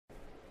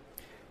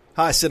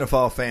Hi,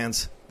 Cinephile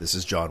fans. This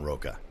is John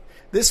Roca.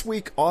 This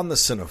week on the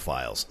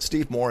Cinephiles,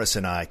 Steve Morris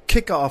and I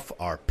kick off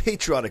our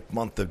patriotic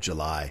month of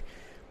July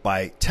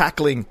by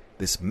tackling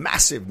this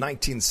massive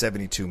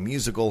 1972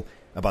 musical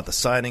about the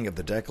signing of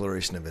the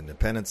Declaration of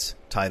Independence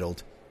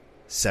titled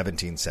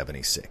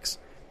 1776.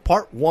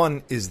 Part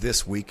 1 is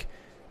this week,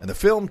 and the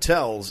film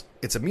tells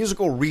it's a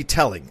musical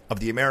retelling of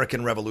the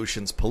American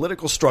Revolution's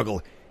political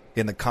struggle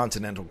in the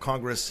Continental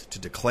Congress to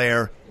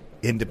declare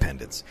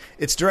independence.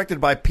 It's directed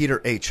by Peter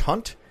H.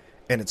 Hunt,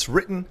 and it's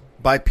written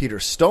by Peter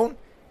Stone,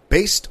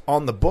 based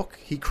on the book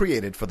he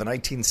created for the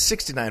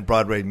 1969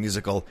 Broadway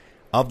musical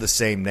of the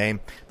same name.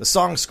 The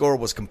song score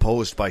was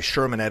composed by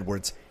Sherman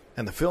Edwards,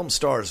 and the film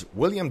stars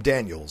William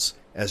Daniels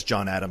as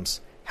John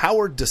Adams,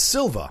 Howard Da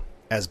Silva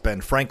as Ben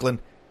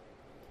Franklin,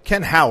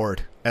 Ken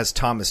Howard as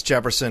Thomas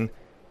Jefferson,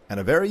 and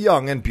a very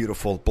young and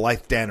beautiful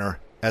Blythe Danner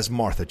as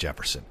Martha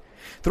Jefferson.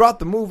 Throughout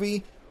the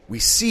movie, we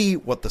see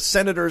what the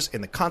senators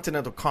in the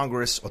Continental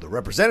Congress, or the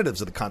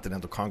representatives of the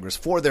Continental Congress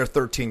for their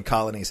 13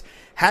 colonies,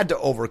 had to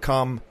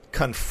overcome,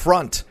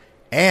 confront,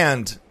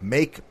 and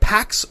make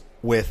pacts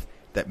with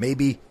that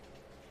maybe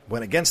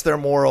went against their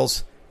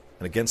morals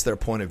and against their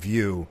point of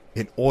view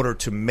in order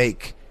to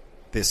make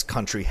this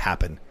country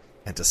happen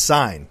and to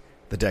sign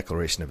the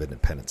Declaration of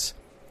Independence.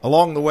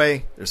 Along the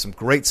way, there's some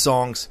great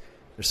songs,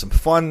 there's some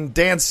fun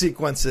dance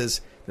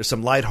sequences, there's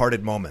some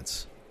lighthearted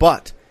moments.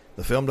 But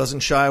the film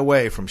doesn't shy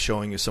away from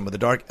showing you some of the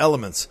dark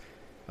elements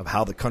of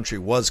how the country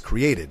was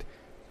created.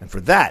 And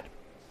for that,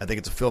 I think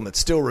it's a film that's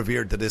still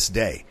revered to this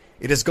day.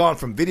 It has gone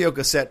from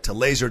videocassette to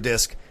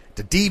Laserdisc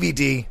to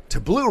DVD to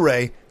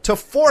Blu-ray to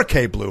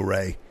 4K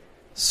Blu-ray.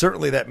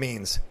 Certainly that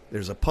means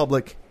there's a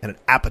public and an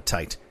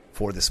appetite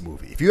for this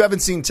movie. If you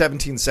haven't seen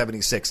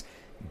 1776,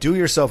 do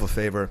yourself a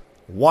favor,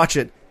 watch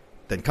it,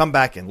 then come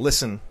back and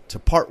listen to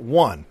part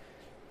 1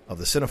 of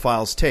the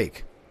Cinephiles'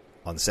 take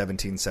on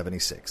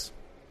 1776.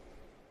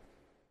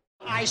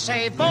 I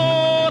say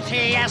vote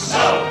yes,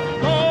 no.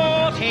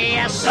 Vote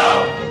yes,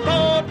 no.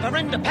 Vote for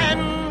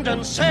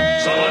independence. So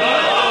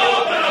I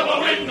open up a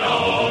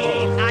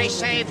window. I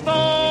say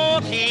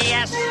vote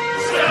yes,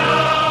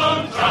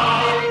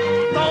 downtown.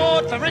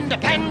 Vote for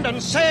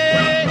independence.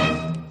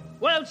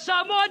 Will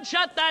someone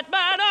shut that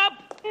man up?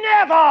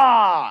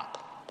 Never!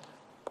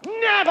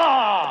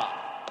 Never!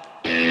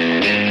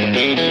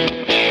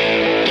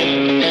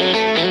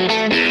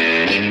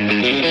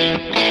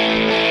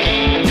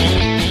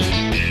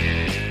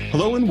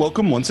 Hello and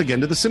welcome once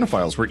again to the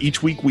Cinephiles, where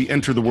each week we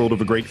enter the world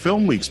of a great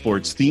film. We explore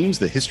its themes,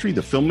 the history,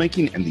 the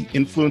filmmaking, and the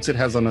influence it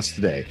has on us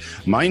today.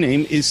 My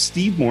name is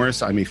Steve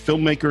Morris. I'm a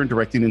filmmaker and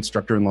directing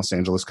instructor in Los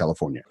Angeles,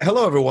 California.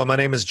 Hello, everyone. My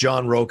name is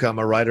John Roca. I'm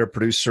a writer,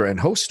 producer, and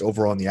host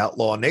over on the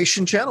Outlaw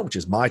Nation channel, which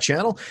is my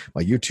channel,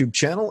 my YouTube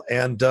channel,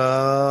 and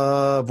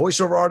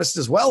voiceover artist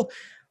as well.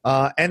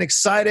 And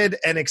excited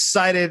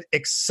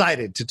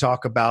to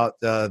talk about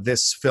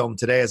this film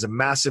today. As a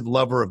massive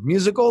lover of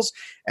musicals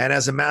and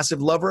as a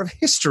massive lover of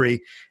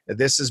history,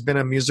 this has been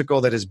a musical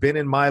that has been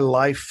in my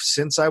life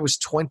since I was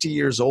 20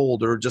 years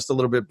old or just a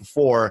little bit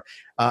before,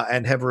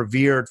 and have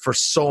revered for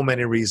so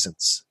many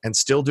reasons and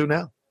still do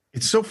now.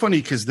 It's so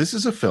funny because this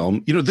is a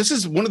film, this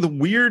is one of the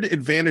weird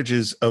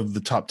advantages of the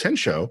Top 10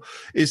 show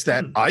is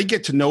that I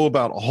get to know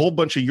about a whole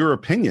bunch of your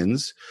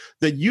opinions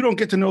that you don't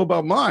get to know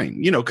about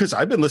mine, because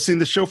I've been listening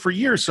to the show for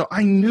years. So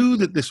I knew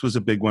that this was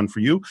a big one for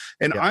you.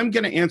 And I'm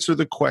going to answer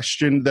the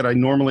question that I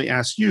normally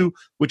ask you,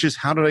 which is,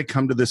 how did I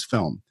come to this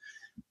film?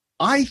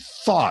 I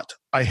thought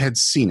I had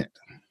seen it.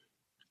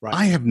 Right.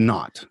 I have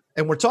not.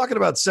 And we're talking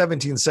about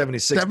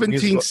 1776.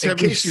 1776. In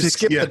case you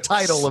skipped the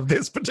title of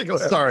this particular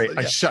episode.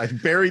 Sorry, I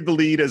buried the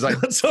lead as I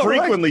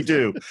frequently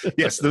do.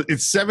 Yes,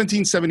 it's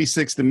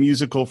 1776, the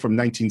musical from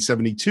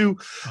 1972,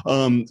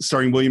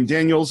 starring William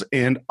Daniels.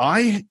 And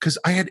because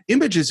I had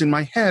images in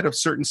my head of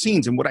certain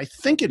scenes. And what I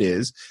think it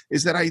is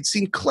that I had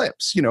seen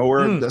clips,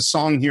 or a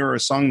song here or a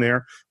song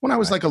there when I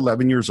was like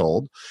 11 years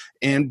old.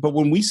 But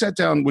when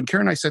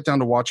Karen and I sat down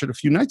to watch it a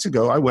few nights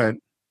ago, I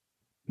went,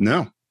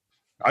 no.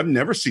 I've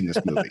never seen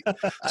this movie.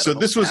 So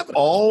this was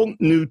all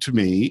new to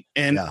me,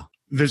 and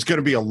there's going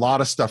to be a lot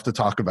of stuff to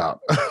talk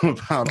about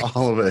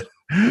all of it.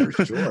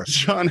 For sure.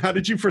 John, how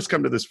did you first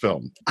come to this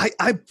film?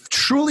 I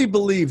truly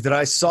believe that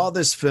I saw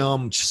this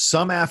film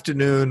some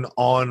afternoon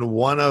on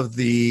one of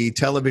the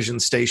television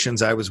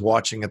stations I was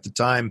watching at the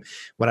time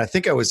when I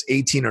think I was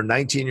 18 or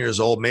 19 years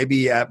old,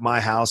 maybe at my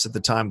house at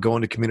the time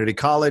going to community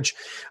college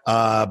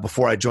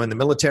before I joined the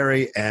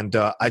military. And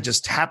I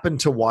just happened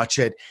to watch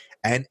it.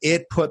 And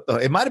it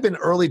might have been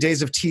early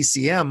days of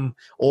TCM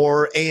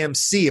or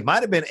AMC. It might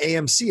have been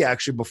AMC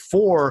actually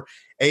before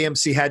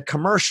AMC had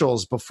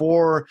commercials,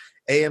 before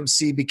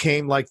AMC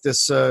became like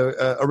this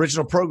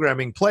original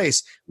programming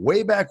place.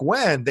 Way back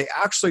when, they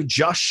actually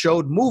just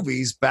showed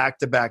movies back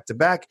to back to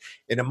back.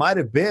 And it might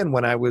have been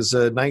when I was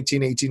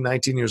 19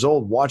 years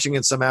old, watching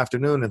it some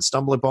afternoon and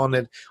stumbled upon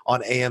it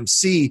on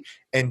AMC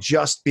and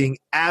just being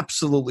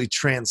absolutely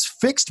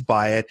transfixed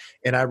by it.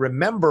 And I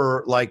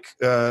remember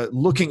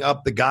looking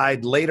up the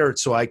guide later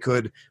so I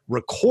could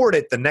record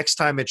it the next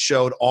time it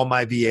showed on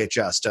my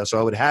VHS. So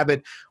I would have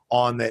it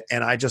on that.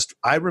 And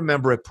I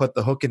remember it put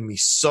the hook in me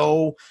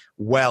so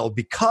well,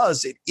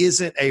 because it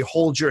isn't a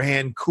hold your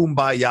hand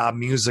kumbaya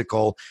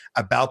musical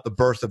about the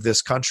birth of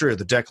this country or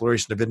the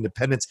Declaration of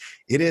Independence.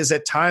 It is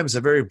at times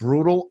a very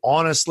brutal,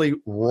 honestly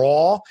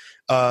raw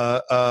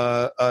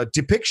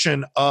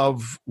depiction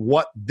of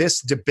what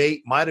this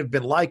debate might have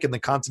been like in the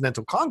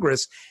Continental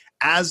Congress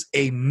as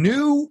a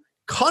new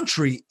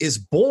country is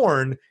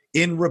born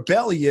in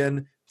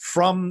rebellion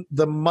from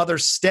the mother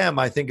stem,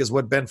 I think is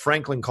what Ben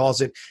Franklin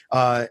calls it,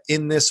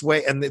 in this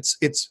way. And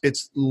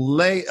it's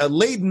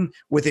laden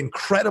with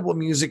incredible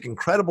music,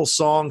 incredible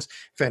songs,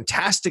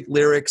 fantastic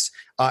lyrics,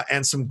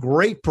 and some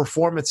great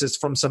performances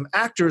from some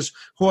actors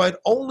who I'd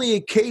only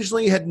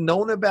occasionally had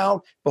known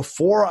about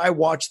before I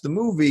watched the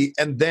movie,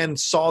 and then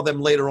saw them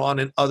later on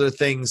in other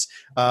things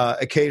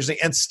occasionally,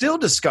 and still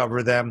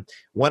discover them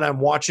when I'm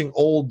watching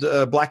old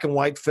black and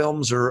white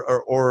films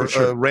or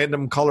sure.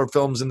 Random color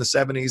films in the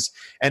 70s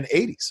and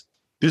 80s.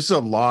 There's a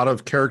lot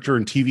of character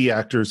and TV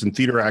actors and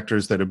theater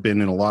actors that have been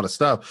in a lot of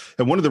stuff.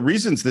 And one of the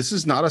reasons this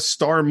is not a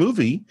star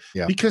movie,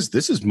 because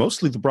this is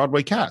mostly the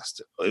Broadway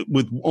cast,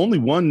 with only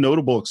one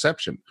notable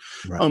exception.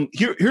 Right.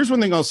 Here's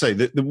one thing I'll say.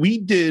 That we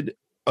did,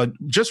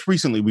 just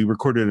recently, we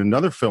recorded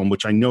another film,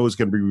 which I know is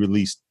going to be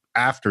released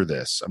after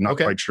this. I'm not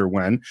quite sure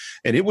when.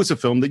 And it was a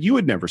film that you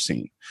had never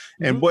seen.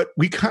 Mm-hmm. And what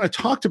we kind of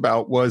talked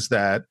about was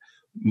that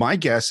my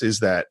guess is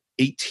that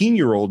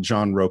 18-year-old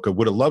John Rocha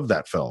would have loved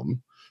that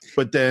film.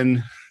 But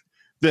then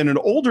an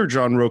older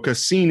John Rocha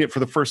seeing it for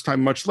the first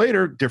time much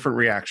later, different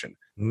reaction.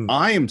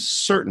 I am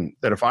certain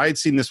that if I had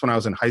seen this when I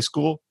was in high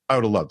school, I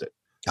would have loved it.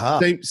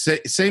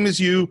 Same as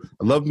you.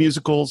 I love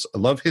musicals. I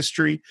love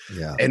history.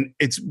 Yeah. And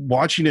it's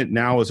watching it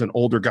now as an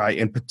older guy,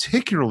 and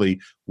particularly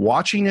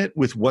watching it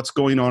with what's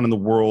going on in the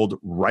world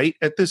right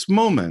at this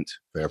moment.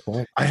 Fair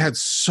point. I had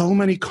so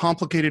many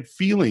complicated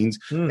feelings.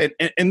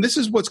 And this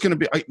is what's going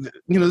to be,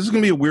 this is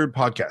going to be a weird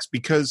podcast,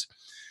 because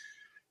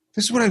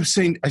this is what I was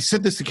saying. I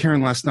said this to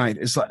Karen last night.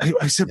 It's like,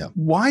 I said,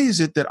 why is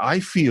it that I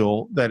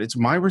feel that it's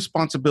my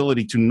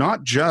responsibility to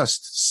not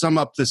just sum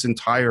up this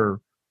entire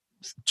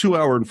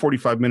 2-hour and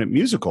 45-minute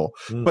musical,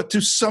 but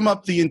to sum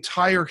up the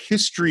entire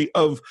history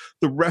of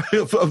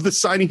the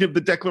signing of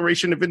the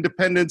Declaration of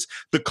Independence,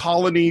 the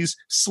colonies,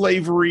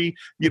 slavery,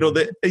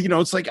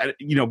 it's like,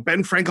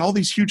 Ben Frank, all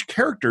these huge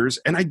characters.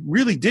 And I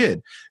really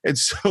did. And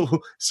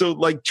so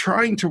like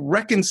trying to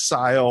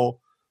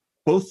reconcile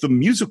both the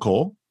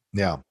musical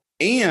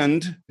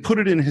and put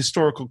it in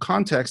historical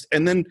context,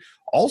 and then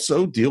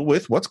also deal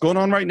with what's going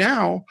on right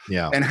now.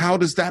 Yeah. And how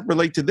does that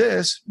relate to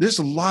this? There's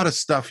a lot of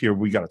stuff here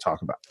we got to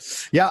talk about.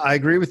 Yeah, I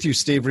agree with you,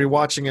 Steve.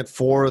 Rewatching it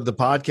for the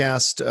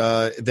podcast,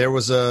 there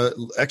was a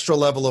extra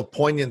level of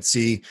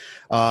poignancy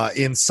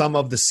in some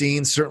of the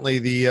scenes. Certainly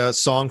the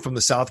song from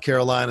the South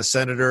Carolina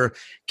senator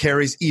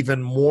carries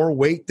even more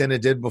weight than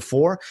it did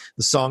before.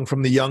 The song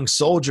from the young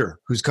soldier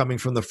who's coming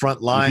from the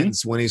front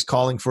lines when he's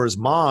calling for his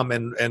mom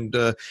and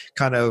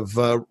kind of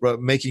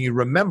making you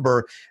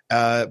remember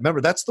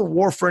that's the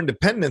war for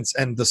independence,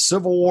 and the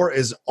Civil War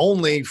is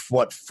only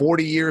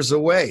 40 years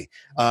away.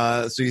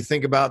 So you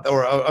think about,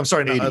 or I'm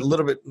sorry, a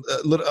little bit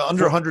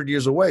under 100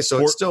 years away. So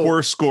it's still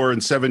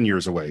 4.7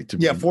 years away.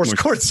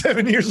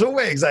 4.7 years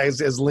away,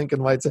 exactly, as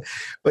Lincoln might say.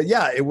 But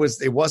yeah, it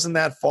wasn't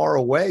that far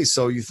away.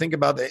 So you think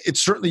about it.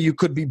 It's certainly, you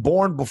could be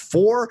born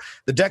before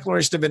the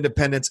Declaration of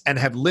Independence and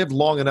have lived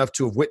long enough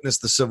to have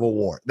witnessed the Civil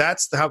War.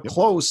 That's how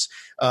close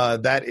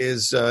that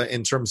is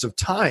in terms of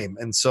time.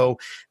 And so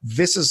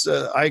this is,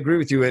 I agree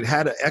with you. It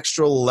had an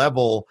extra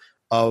level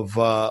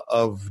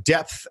of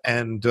depth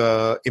and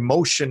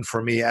emotion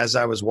for me as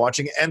I was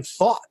watching, and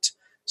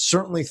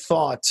certainly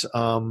thought.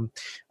 And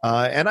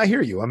I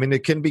hear you. I mean,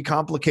 it can be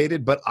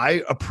complicated, but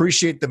I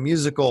appreciate the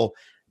musical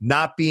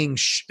not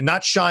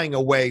shying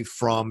away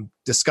from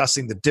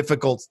discussing the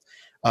difficult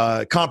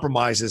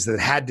compromises that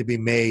had to be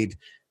made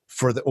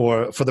for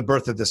the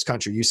birth of this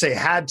country. You say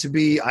had to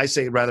be, I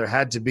say rather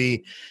had to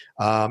be,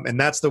 and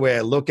that's the way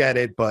I look at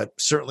it. But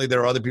certainly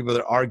there are other people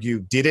that argue,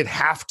 did it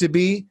have to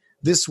be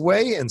this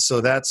way? And so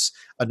that's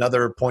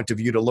another point of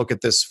view to look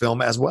at this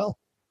film as well.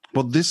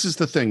 Well, this is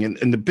the thing,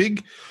 and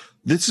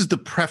this is the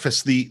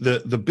preface,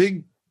 the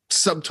big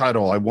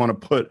subtitle I want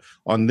to put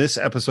on this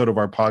episode of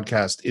our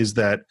podcast is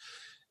that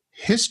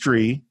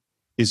history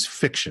is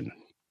fiction.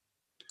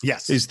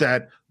 Yes. Is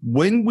that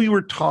when we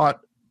were taught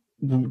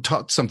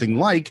something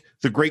like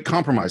the Great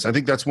Compromise. I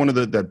think that's one of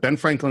that Ben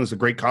Franklin is a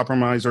great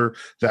compromiser.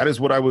 That is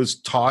what I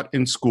was taught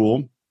in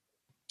school,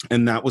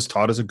 and that was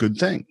taught as a good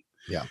thing.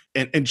 Yeah.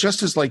 And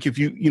just as like if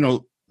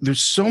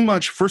there's so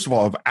much, first of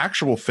all, of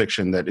actual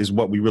fiction that is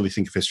what we really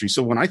think of history.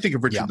 So when I think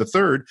of Richard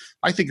III,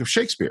 I think of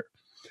Shakespeare.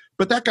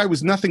 But that guy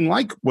was nothing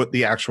like what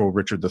the actual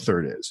Richard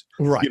III is.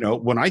 Right.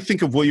 When I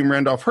think of William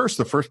Randolph Hearst,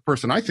 the first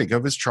person I think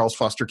of is Charles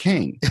Foster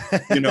Kane.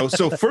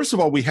 So first of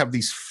all, we have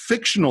these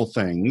fictional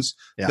things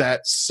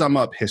that sum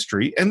up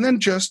history. And then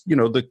just,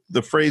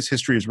 the phrase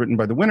history is written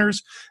by the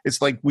winners.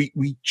 It's like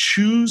we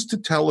choose to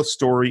tell a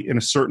story in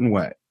a certain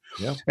way.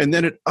 Yeah. And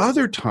then at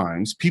other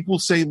times, people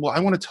say, well, I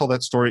want to tell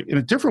that story in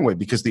a different way,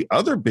 because the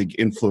other big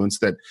influence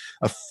that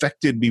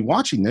affected me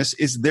watching this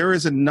is there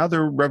is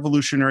another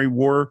Revolutionary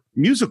War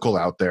musical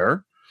out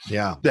there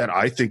Yeah. that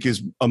I think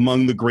is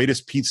among the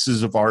greatest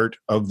pieces of art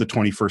of the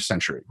 21st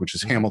century, which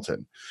is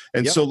Hamilton.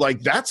 And Yep. so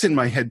like that's in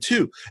my head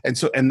too.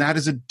 And that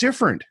is a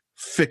different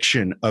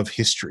fiction of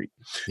history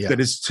Yeah.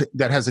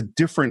 that has a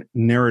different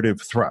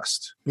narrative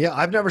thrust. Yeah,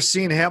 I've never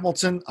seen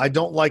Hamilton. I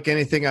don't like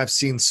anything I've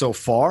seen so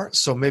far,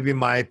 so maybe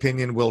my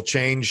opinion will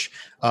change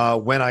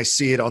when I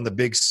see it on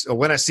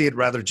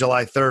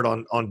July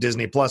 3rd on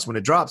Disney Plus when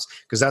it drops,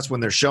 because that's when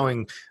they're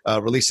showing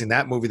releasing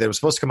that movie that was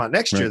supposed to come out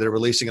next year. They're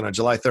releasing it on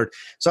July 3rd,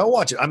 so I'll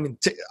watch it. I mean,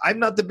 I'm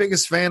not the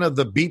biggest fan of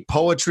the beat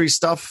poetry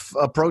stuff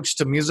approach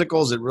to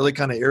musicals. It really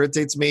kind of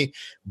irritates me,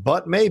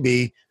 but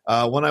maybe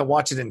when I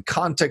watch it in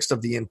context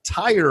of the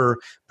entire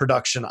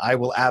production, I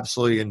will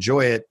absolutely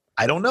enjoy it.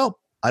 I don't know.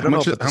 How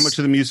much of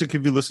the music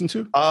have you listened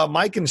to?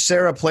 Mike and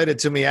Sarah played it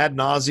to me ad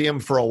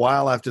nauseum for a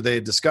while after they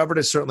discovered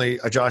it. Certainly,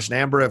 Josh and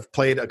Amber have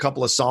played a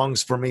couple of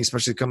songs for me,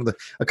 especially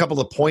a couple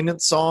of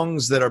poignant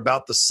songs that are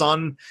about the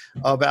son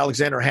of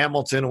Alexander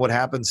Hamilton, what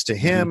happens to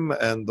him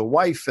and the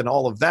wife and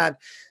all of that.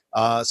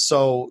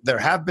 So there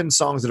have been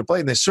songs that are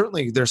played, and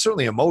there's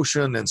certainly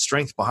emotion and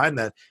strength behind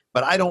that.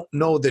 But I don't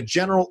know the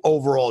general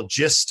overall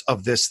gist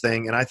of this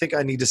thing, and I think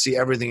I need to see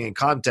everything in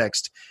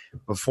context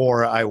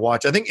before I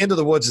watch. I think Into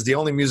the Woods is the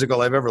only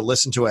musical I've ever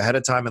listened to ahead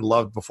of time and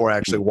loved before I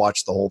actually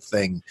watched the whole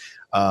thing,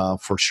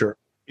 for sure.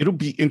 It'll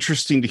be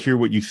interesting to hear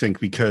what you think,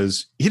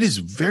 because it is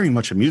very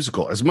much a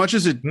musical, as much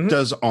as it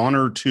does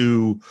honor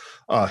to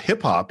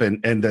hip hop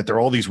and that there are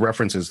all these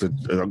references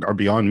that are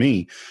beyond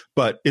me.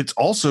 But it's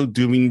also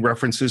doing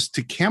references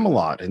to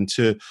Camelot and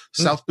to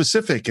South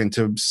Pacific and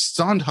to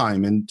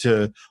Sondheim and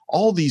to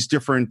all these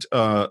different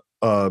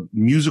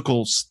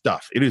musical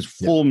stuff. It is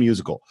full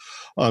musical.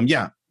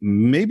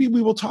 Maybe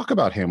we will talk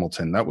about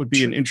Hamilton. That would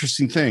be an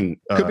interesting thing.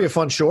 Could be a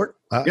fun short.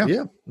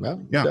 Yeah.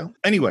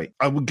 Anyway,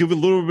 I will give a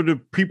little bit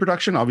of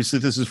pre-production. Obviously,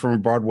 this is from a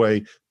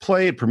Broadway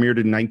play. It premiered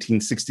in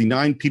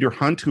 1969. Peter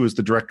Hunt, who is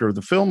the director of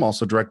the film,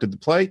 also directed the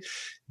play.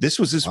 This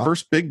was his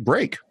first big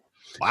break.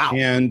 Wow.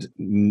 And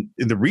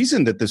the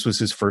reason that this was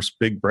his first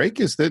big break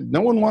is that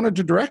no one wanted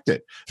to direct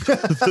it.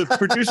 The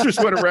producers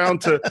went around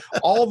to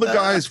all the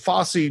guys,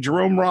 Fosse,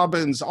 Jerome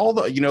Robbins,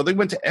 they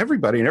went to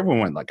everybody, and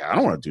everyone went like, I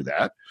don't want to do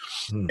that.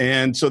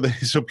 And so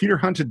Peter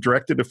Hunt had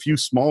directed a few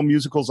small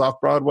musicals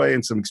off Broadway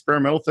and some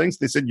experimental things.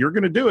 They said, you're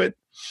going to do it.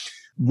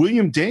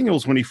 William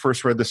Daniels, when he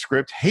first read the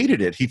script,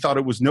 hated it. He thought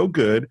it was no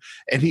good.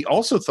 And he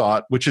also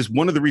thought, which is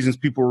one of the reasons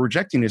people were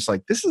rejecting it, is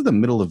like, this is the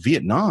middle of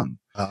Vietnam.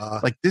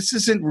 Like, this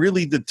isn't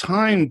really the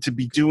time to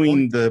be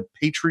doing the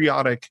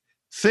patriotic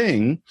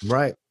thing.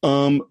 Right.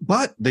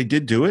 But they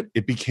did do it.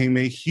 It became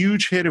a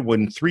huge hit. It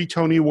won 3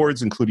 Tony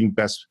Awards, including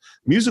Best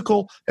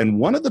Musical. And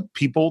one of the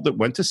people that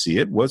went to see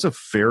it was a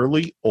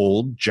fairly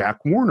old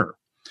Jack Warner.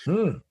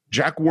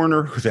 Jack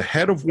Warner, the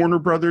head of Warner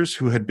Brothers,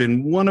 who had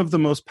been one of the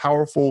most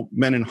powerful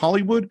men in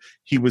Hollywood.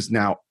 He was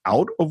now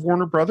out of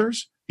Warner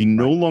Brothers. He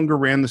no longer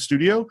ran the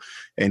studio.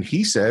 And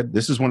he said,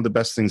 this is one of the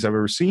best things I've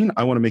ever seen.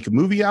 I want to make a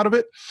movie out of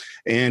it.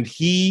 And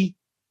he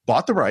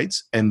bought the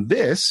rights. And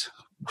this,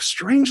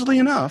 strangely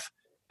enough,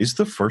 is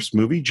the first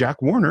movie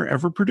Jack Warner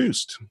ever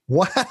produced.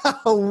 Wow,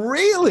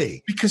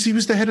 really? Because he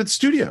was the head of the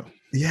studio.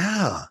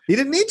 Yeah. He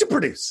didn't need to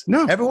produce.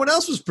 No. Everyone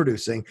else was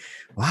producing.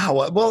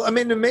 Wow. Well, I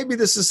mean, maybe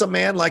this is a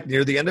man like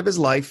near the end of his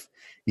life.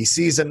 He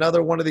sees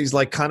another one of these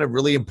like kind of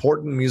really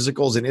important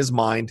musicals in his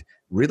mind,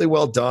 really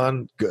well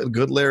done,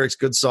 good lyrics,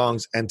 good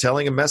songs, and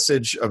telling a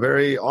message, a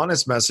very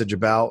honest message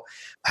about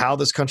how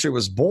this country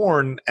was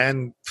born,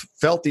 and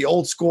felt the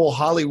old school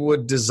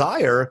Hollywood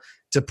desire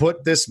to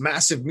put this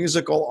massive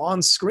musical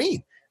on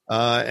screen.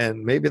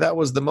 And maybe that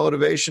was the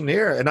motivation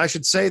here. And I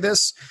should say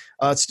this,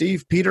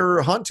 Steve,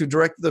 Peter Hunt, who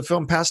directed the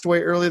film, passed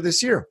away earlier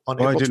this year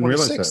on April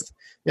 26th.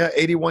 Yeah,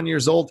 81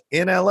 years old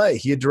in L.A.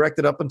 He had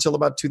directed up until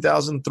about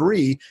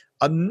 2003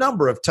 a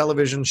number of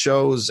television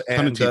shows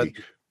and ton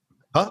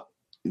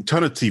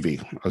of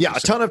TV. Yeah, a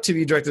ton of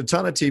TV, directed a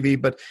ton of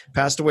TV, but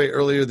passed away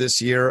earlier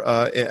this year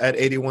at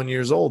 81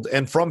 years old,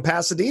 and from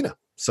Pasadena.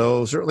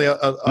 So certainly a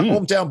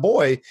hometown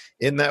boy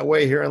in that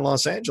way here in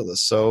Los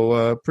Angeles.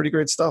 So pretty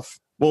great stuff.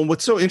 Well,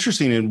 what's so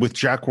interesting with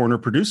Jack Warner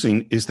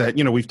producing is that,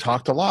 we've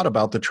talked a lot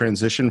about the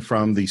transition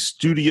from the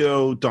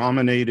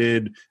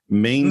studio-dominated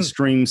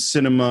mainstream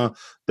cinema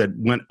that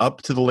went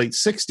up to the late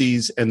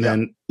 60s. And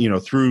then,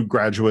 through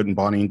Graduate and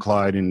Bonnie and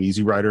Clyde and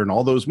Easy Rider and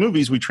all those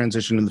movies, we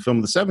transitioned in the film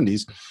of the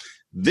 70s.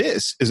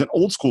 This is an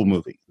old school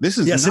movie. This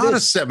is not a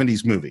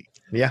 70s movie.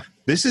 Yeah.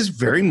 This is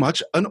very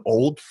much an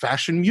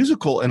old-fashioned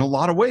musical in a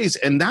lot of ways.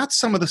 And that's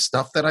some of the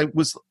stuff that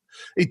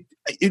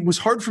it was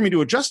hard for me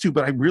to adjust to,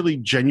 but I really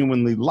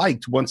genuinely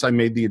liked once I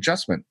made the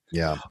adjustment.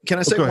 Yeah. Can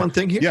I say one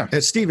thing here? Yeah.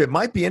 Steve, it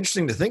might be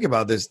interesting to think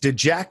about this. Did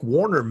Jack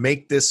Warner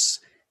make this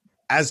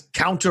as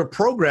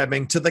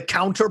counter-programming to the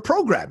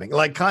counter-programming,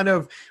 like kind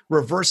of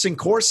reversing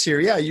course here?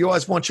 Yeah, you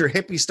always want your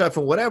hippie stuff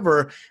and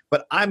whatever,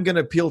 but I'm going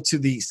to appeal to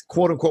the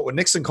quote-unquote what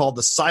Nixon called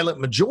the silent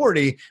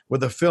majority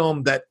with a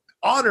film that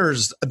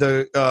honors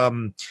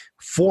the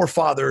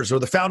forefathers, or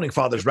the founding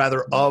fathers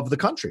rather, of the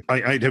country.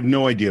 I have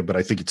no idea, but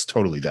I think it's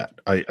totally that.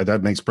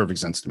 That makes perfect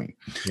sense to me.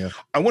 Yeah.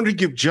 I wanted to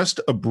give just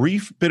a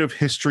brief bit of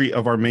history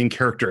of our main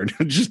character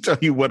and just tell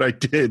you what I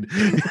did.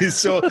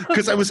 So,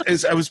 because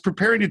as I was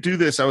preparing to do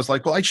this, I was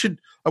like, well,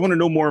 I want to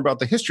know more about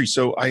the history.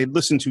 So I had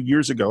listened to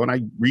years ago, and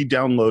I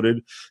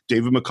re-downloaded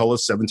David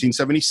McCullough's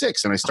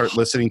 1776, and I start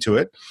listening to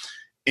it.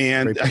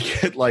 And I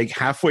get like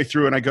halfway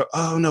through and I go,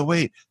 oh, no,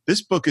 wait,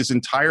 this book is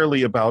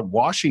entirely about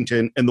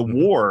Washington and the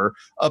war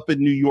up in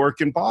New York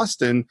and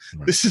Boston.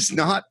 Right. This is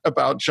not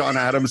about John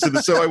Adams. And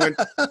so I went,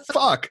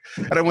 fuck.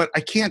 And I went,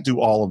 I can't do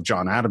all of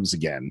John Adams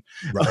again.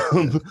 Right.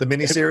 The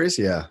miniseries?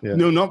 Yeah.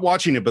 No, not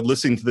watching it, but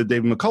listening to the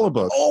David McCullough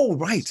book. Oh,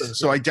 right.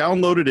 So I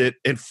downloaded it.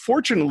 And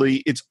fortunately,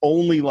 it's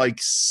only like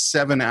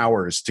 7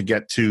 hours to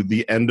get to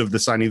the end of the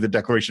signing of the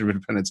Declaration of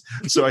Independence.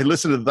 So I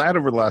listened to that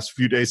over the last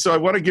few days. So I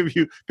want to give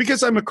you,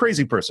 because I'm a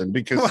crazy person,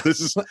 because this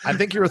is I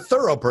think you're a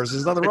thorough person.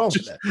 There's nothing wrong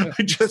with that.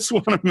 I just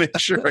want to make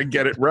sure I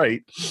get it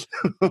right. So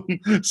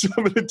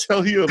I'm going to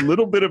tell you a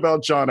little bit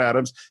about John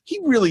Adams. He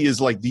really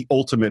is like the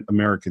ultimate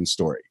American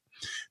story.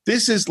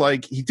 This is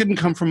like, he didn't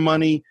come from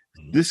money.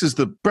 This is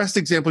the best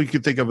example you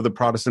could think of the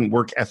Protestant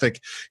work ethic.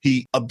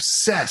 He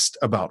obsessed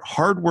about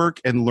hard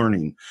work and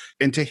learning.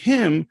 And to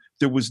him,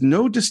 there was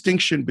no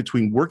distinction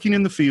between working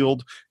in the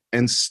field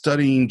and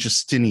studying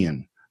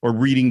Justinian, or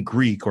reading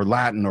Greek or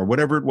Latin or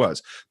whatever it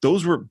was.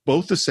 Those were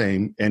both the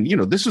same. And,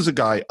 this was a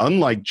guy,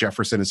 unlike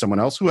Jefferson and someone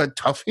else, who had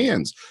tough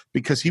hands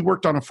because he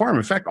worked on a farm.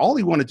 In fact, all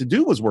he wanted to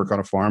do was work on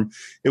a farm.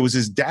 It was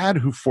his dad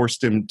who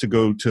forced him to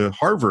go to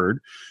Harvard,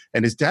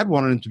 and his dad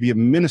wanted him to be a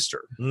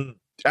minister.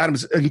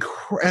 Adams,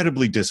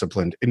 incredibly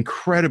disciplined,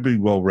 incredibly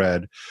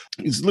well-read.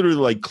 He's literally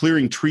like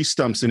clearing tree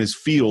stumps in his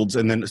fields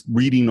and then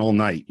reading all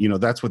night.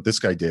 That's what this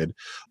guy did.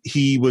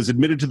 He was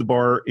admitted to the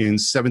bar in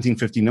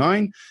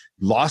 1759,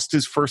 lost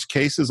his first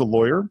case as a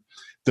lawyer.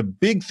 The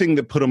big thing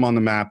that put him on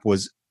the map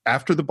was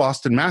after the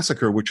Boston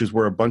Massacre, which is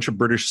where a bunch of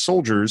British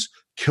soldiers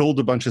killed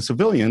a bunch of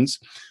civilians,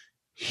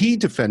 he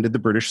defended the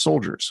British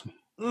soldiers.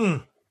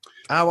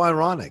 How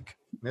ironic.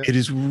 Yeah. It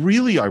is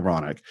really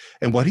ironic.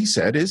 And what he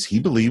said is he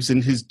believes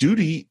in his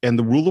duty, and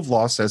the rule of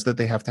law says that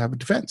they have to have a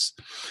defense.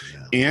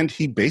 Yeah. And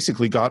he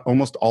basically got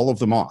almost all of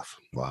them off.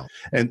 Wow.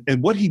 And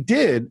what he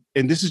did,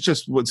 and this is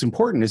just what's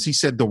important, is he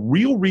said the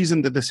real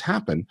reason that this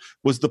happened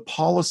was the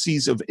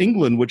policies of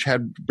England, which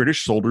had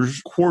British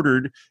soldiers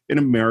quartered in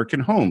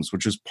American homes,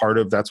 which is part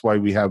of, that's why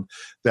we have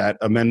that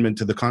amendment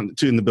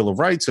to in the Bill of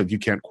Rights of you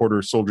can't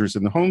quarter soldiers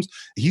in the homes.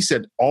 He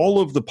said all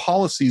of the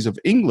policies of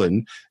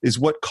England is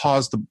what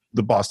caused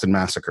the Boston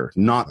Massacre,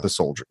 not the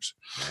soldiers.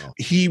 Wow.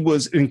 He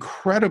was an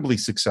incredibly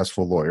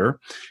successful lawyer.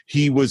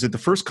 He was at the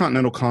First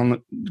Continental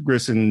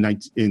Congress in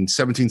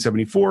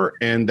 1774,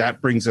 and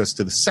that brings us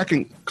to the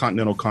Second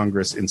Continental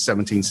Congress in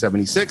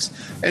 1776,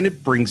 and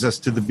it brings us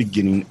to the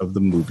beginning of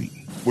the movie,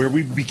 where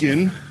we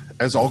begin,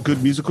 as all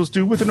good musicals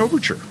do, with an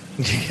overture.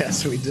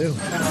 Yes, we do.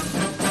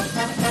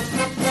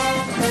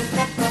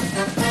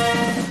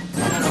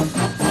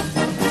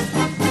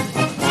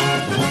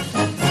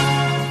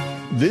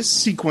 This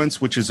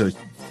sequence, which is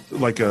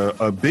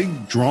a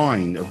big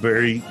drawing, a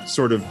very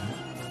sort of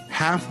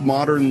half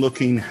modern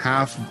looking,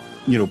 half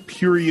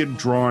period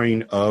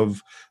drawing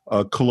of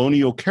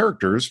colonial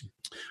characters,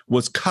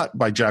 was cut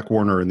by Jack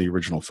Warner in the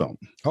original film.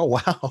 Oh,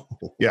 wow.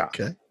 Yeah.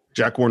 Okay.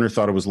 Jack Warner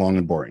thought it was long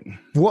and boring.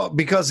 Well,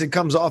 because it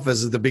comes off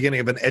as the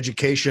beginning of an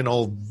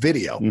educational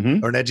video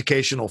or an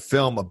educational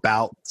film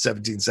about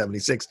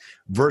 1776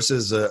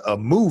 versus a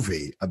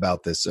movie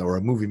about this, or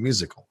a movie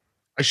musical.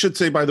 I should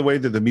say, by the way,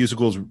 that the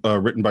musical is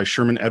written by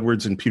Sherman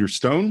Edwards and Peter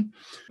Stone.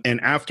 And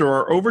after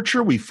our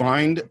overture, we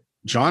find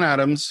John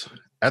Adams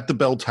at the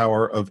bell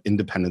tower of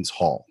Independence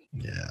Hall.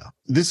 Yeah.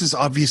 This is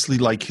obviously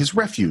like his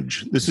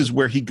refuge. This is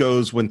where he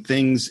goes when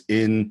things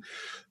in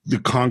the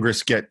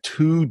Congress get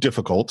too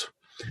difficult.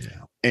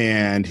 Yeah.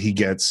 And he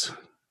gets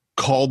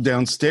called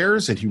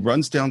downstairs, and he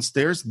runs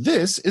downstairs.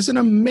 This is an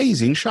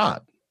amazing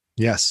shot.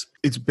 Yes.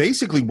 It's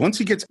basically, once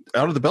he gets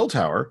out of the bell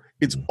tower,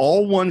 it's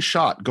all one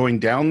shot going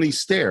down these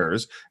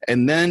stairs,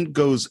 and then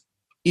goes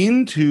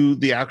into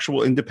the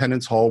actual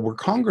Independence Hall where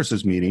Congress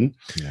is meeting.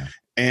 Yeah.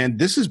 And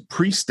this is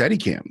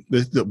pre-Steadicam.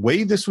 The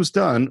way this was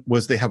done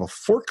was they have a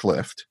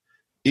forklift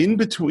in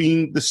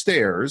between the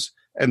stairs,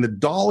 and the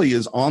dolly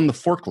is on the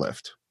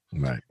forklift.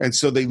 Right. And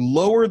so they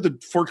lower the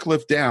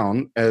forklift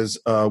down as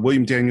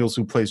William Daniels,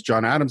 who plays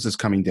John Adams, is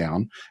coming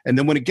down. And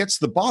then when it gets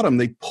to the bottom,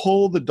 they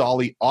pull the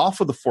dolly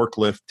off of the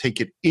forklift, take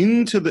it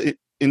into the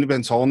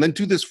Independence Hall, and then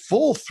do this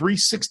full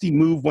 360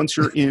 move once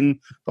you're in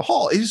the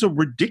hall. It is a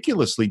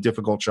ridiculously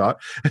difficult shot.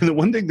 And the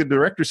one thing the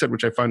director said,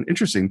 which I found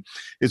interesting,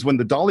 is when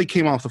the dolly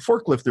came off the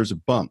forklift, there's a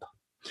bump.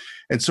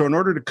 And so in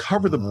order to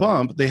cover the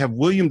bump, they have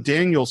William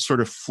Daniels sort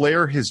of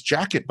flare his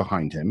jacket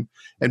behind him.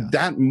 And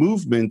that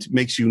movement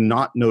makes you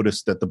not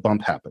notice that the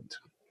bump happened.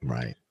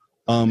 Right.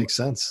 Makes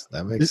sense.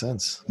 That makes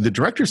sense. The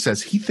director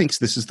says he thinks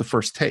this is the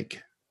first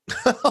take.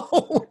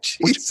 Oh,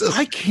 Jesus. Which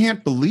I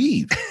can't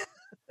believe.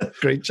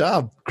 Great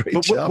job.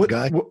 Great job,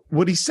 guy.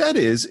 What he said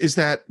is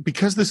that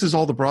because this is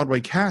all the Broadway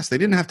cast, they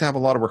didn't have to have a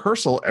lot of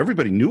rehearsal.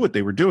 Everybody knew what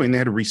they were doing. They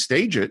had to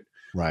restage it.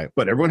 Right.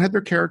 But everyone had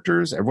their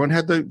characters. Everyone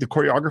had the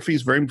choreography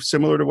is very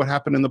similar to what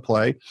happened in the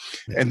play.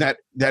 Yeah. And that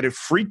it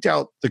freaked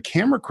out the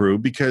camera crew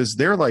because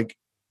they're like,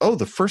 oh,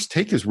 the first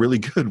take is really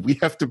good. We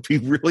have to be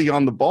really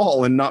on the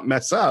ball and not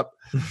mess up.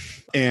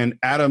 And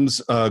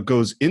Adams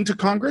goes into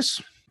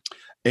Congress.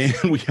 And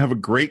we have a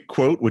great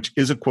quote, which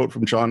is a quote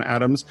from John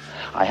Adams.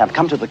 I have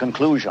come to the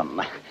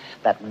conclusion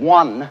that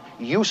one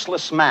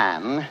useless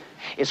man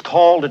is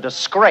called a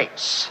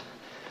disgrace,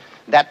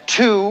 that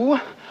two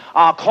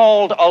are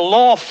called a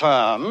law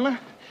firm,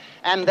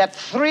 and that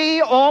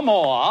three or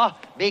more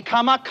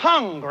become a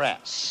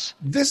Congress.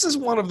 This is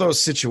one of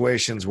those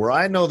situations where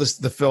I know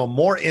the film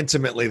more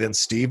intimately than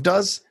Steve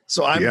does,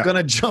 so I'm going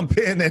to jump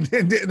in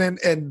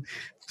and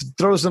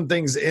throw some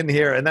things in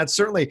here, and that's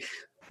certainly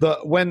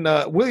when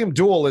William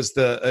Duell is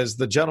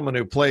the gentleman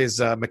who plays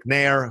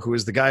McNair, who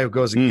is the guy who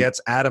goes and gets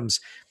Adams.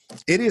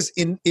 It is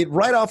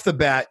right off the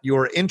bat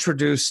you're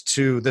introduced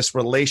to this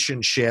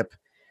relationship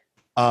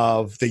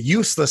of the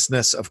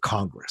uselessness of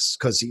Congress,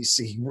 because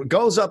he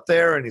goes up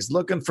there and he's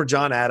looking for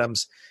John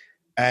Adams,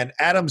 and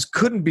Adams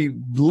couldn't be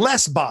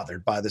less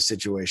bothered by the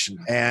situation.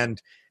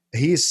 And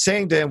he's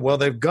saying to him, well,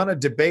 they're going to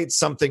debate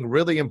something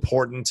really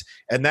important,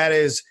 and that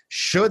is,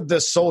 should the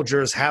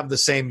soldiers have the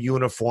same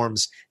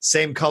uniforms,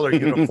 same color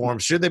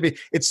uniforms? Should they be?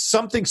 It's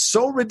something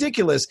so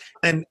ridiculous.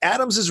 And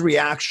Adams's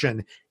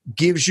reaction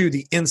gives you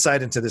the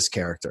insight into this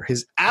character.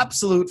 His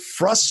absolute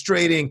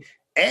frustrating,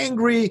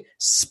 angry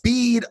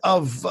speed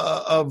of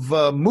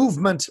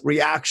movement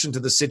reaction to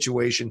the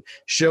situation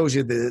shows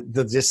you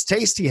the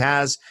distaste he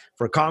has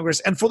for Congress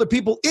and for the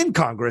people in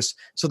Congress,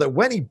 so that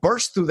when he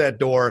bursts through that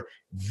door,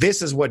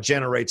 this is what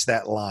generates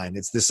that line.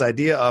 It's this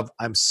idea of,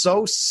 I'm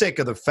so sick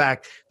of the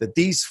fact that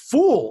these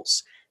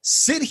fools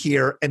sit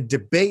here and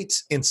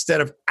debate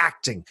instead of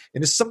acting.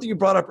 And it's something you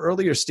brought up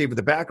earlier, Steve, with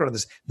the background of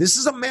this. This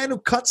is a man who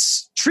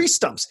cuts tree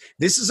stumps.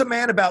 This is a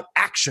man about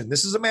action.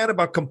 This is a man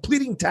about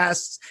completing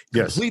tasks,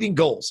 completing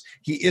goals.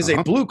 He is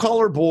a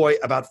blue-collar boy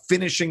about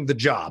finishing the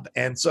job.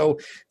 And so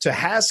to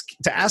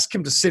ask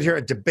him to sit here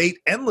and debate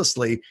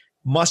endlessly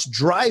must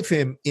drive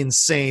him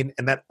insane.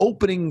 And that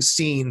opening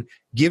scene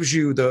gives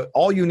you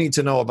all you need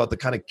to know about the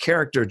kind of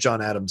character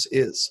John Adams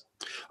is.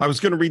 I was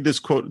going to read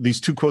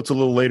these two quotes a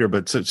little later,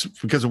 but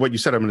because of what you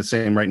said, I'm going to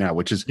say them right now,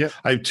 which is,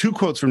 I have two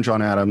quotes from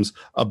John Adams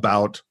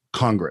about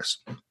Congress.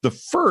 The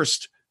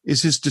first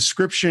is his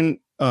description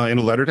in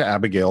a letter to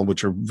Abigail,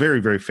 which are very,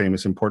 very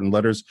famous, important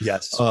letters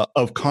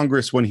of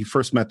Congress when he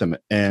first met them.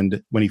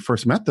 And when he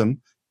first met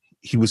them,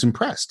 he was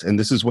impressed. And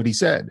this is what he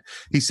said.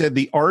 He said,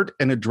 the art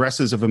and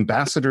addresses of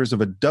ambassadors of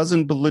a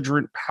dozen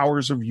belligerent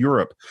powers of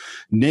Europe,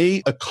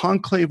 nay, a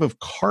conclave of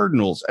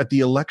cardinals at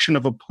the election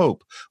of a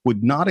pope,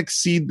 would not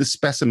exceed the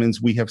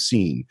specimens we have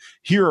seen.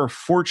 Here are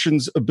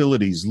Fortune's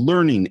abilities,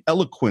 learning,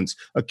 eloquence,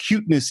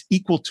 acuteness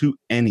equal to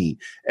any.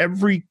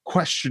 Every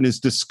question is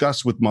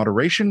discussed with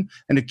moderation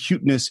and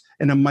acuteness,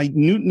 and a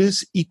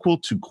minuteness equal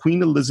to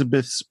Queen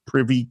Elizabeth's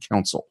Privy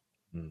Council.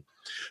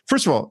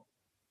 First of all,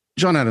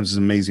 John Adams is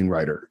an amazing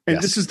writer.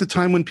 And this is the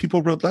time when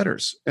people wrote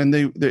letters, and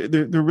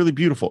they're really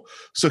beautiful.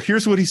 So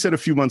here's what he said a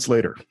few months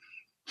later.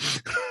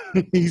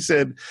 He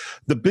said,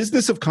 the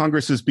business of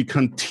Congress has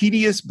become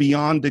tedious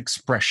beyond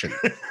expression.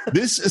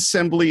 This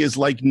assembly is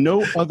like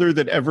no other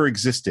that ever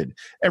existed.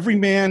 Every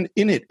man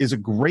in it is a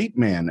great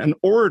man, an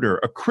orator,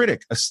 a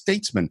critic, a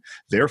statesman.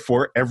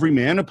 Therefore, every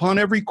man upon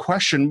every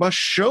question must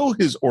show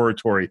his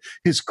oratory,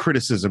 his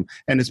criticism,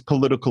 and his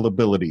political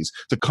abilities.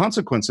 The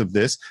consequence of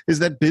this is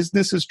that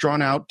business is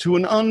drawn out to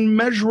an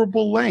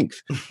unmeasurable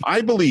length.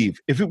 I believe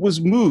if it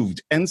was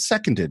moved and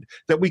seconded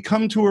that we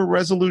come to a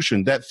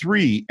resolution that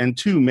 3 and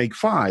 2 make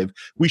 5,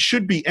 we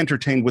should be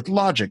entertained with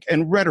logic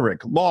and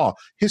rhetoric, law,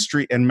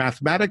 history, and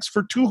mathematics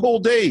for 2 whole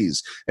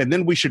days, and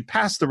then we should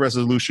pass the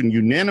resolution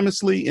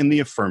unanimously in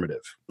the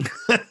affirmative.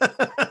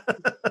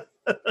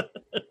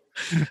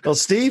 Well,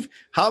 Steve,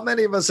 how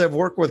many of us have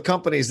worked with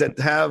companies that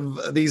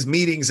have these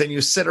meetings and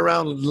you sit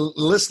around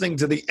listening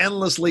to the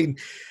endlessly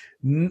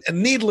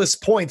needless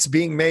points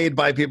being made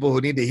by people who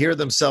need to hear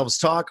themselves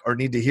talk or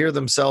need to hear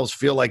themselves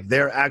feel like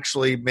they're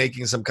actually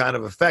making some kind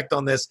of effect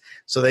on this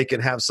so they can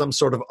have some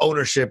sort of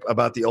ownership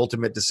about the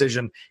ultimate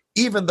decision,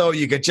 even though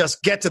you could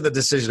just get to the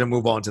decision and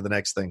move on to the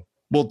next thing?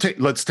 Well,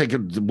 let's take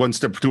it one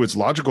step to its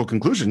logical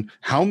conclusion.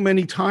 How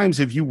many times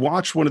have you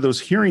watched one of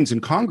those hearings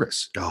in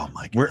Congress? Oh,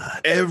 my God. Where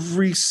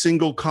every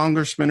single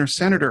congressman or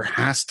senator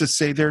has to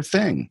say their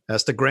thing.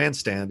 That's the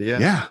grandstand,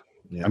 yeah.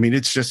 I mean,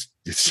 it's just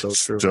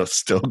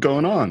still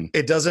going on.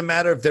 It doesn't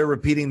matter if they're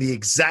repeating the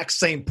exact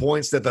same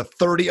points that the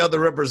 30 other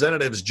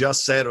representatives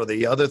just said or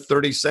the other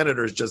 30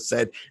 senators just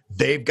said.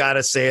 They've got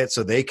to say it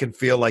so they can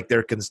feel like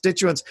their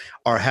constituents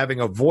are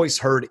having a voice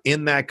heard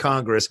in that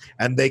Congress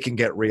and they can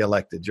get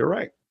reelected. You're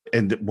right.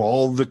 And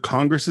while the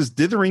Congress is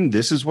dithering,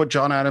 this is what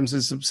John Adams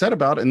is upset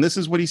about, and this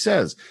is what he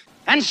says.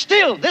 And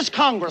still, this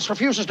Congress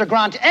refuses to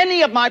grant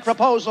any of my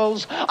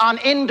proposals on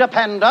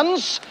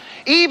independence,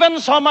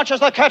 even so much as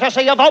the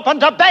courtesy of open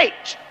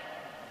debate.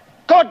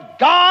 Good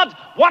God,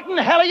 what in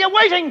hell are you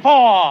waiting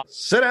for?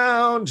 Sit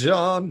down,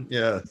 John.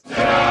 Yeah.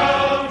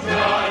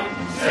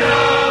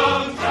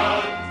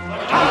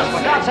 Thomas,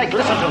 for God's sake,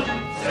 listen to me.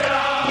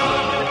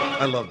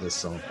 I love this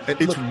song.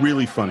 It's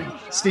really funny.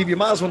 Steve, you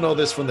might as well know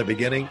this from the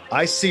beginning.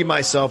 I see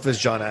myself as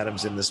John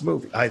Adams in this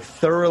movie. I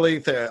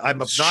thoroughly,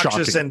 I'm obnoxious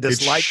Shocking. and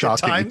disliked It's at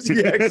shocking. times.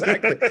 Yeah,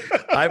 exactly.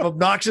 I'm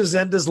obnoxious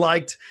and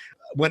disliked.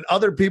 When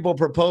other people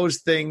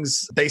propose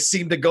things, they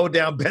seem to go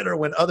down better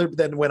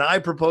than when I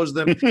propose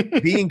them.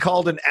 Being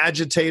called an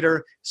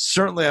agitator,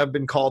 certainly I've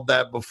been called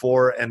that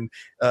before, and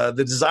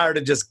the desire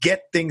to just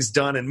get things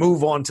done and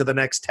move on to the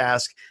next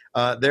task.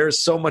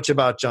 There's so much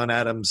about John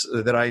Adams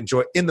that I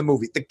enjoy in the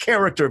movie. The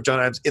character of John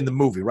Adams in the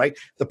movie, right?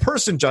 The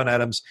person John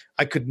Adams,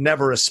 I could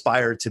never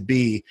aspire to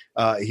be.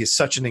 He's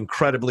such an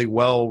incredibly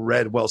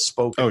well-read,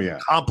 well-spoken,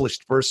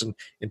 accomplished person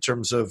in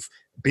terms of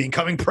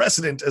becoming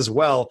president as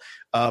well.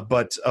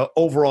 But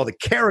overall, the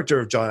character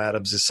of John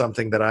Adams is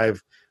something that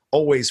I've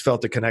always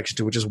felt a connection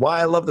to, which is why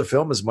I love the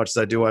film as much as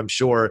I do, I'm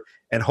sure.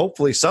 And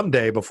hopefully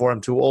someday, before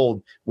I'm too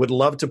old, would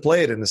love to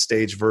play it in the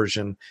stage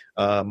version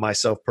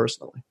myself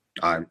personally.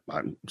 I'm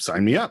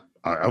sign me up.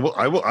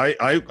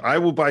 I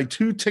will buy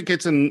 2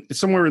 tickets and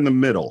somewhere in the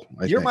middle.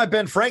 You're my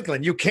Ben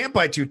Franklin. You can't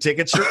buy 2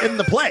 tickets. You're in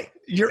the play.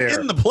 You're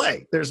in the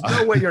play. There's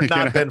no way you're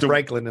not Ben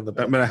Franklin in the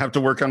play. I'm going to have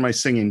to work on my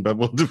singing, but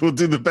we'll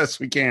do the best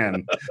we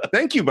can.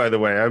 Thank you, by the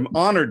way. I'm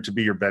honored to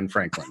be your Ben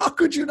Franklin. How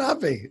could you not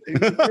be?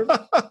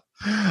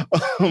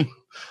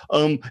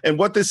 And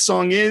what this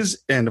song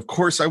is, and of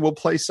course I will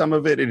play some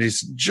of it, it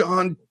is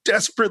John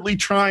desperately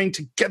trying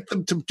to get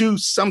them to do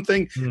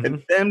something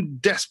and them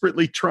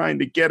desperately trying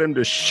to get him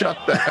to shut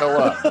the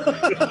hell up.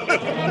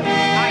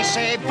 I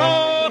say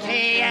vote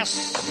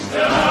yes.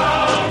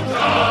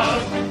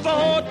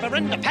 Vote for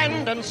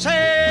independence.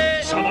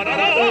 Get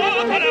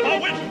the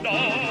window.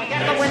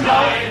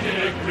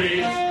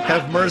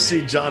 Have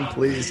mercy, John,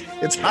 please.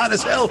 It's hot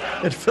as hell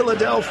in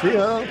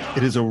Philadelphia.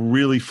 It is a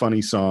really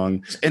funny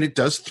song, and it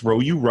does throw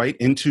you right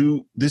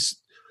into this,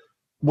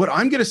 what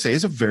I'm going to say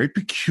is a very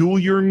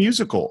peculiar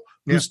musical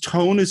whose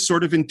tone is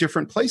sort of in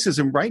different places.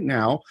 And right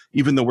now,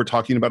 even though we're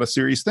talking about a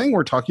serious thing,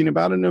 we're talking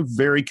about it in a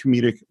very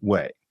comedic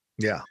way.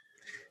 Yeah.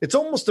 It's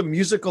almost a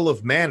musical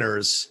of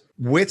manners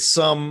with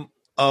some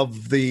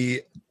of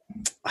the,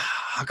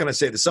 how can I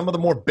say this, some of the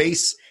more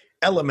base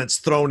elements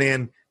thrown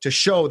in to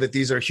show that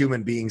these are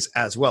human beings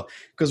as well.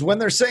 Because when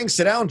they're saying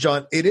sit down,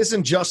 John, it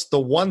isn't just the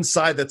one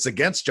side that's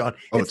against John.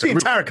 It's the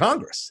entire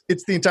Congress.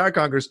 It's the entire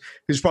Congress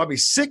who's probably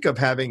sick of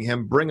having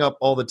him bring up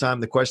all the time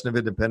the question of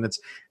independence,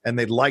 and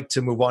they'd like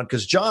to move on.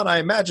 Because John, I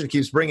imagine,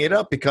 keeps bringing it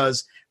up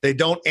because they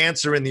don't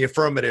answer in the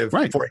affirmative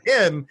for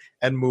him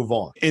and move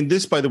on. And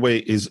this, by the way,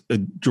 is a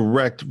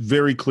direct,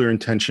 very clear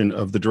intention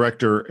of the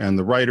director and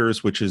the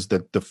writers, which is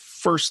that the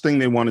first thing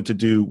they wanted to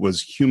do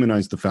was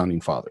humanize the founding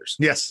fathers.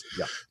 Yes.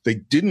 Yeah. They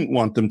didn't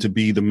want them to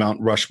be the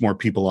Mount Rushmore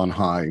people on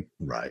high.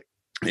 Right.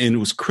 And it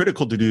was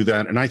critical to do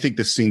that. And I think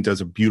this scene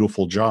does a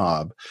beautiful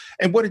job.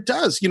 And what it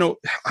does,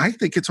 I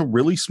think it's a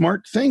really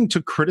smart thing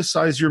to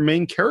criticize your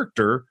main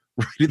character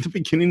right at the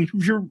beginning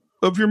of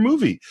your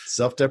movie.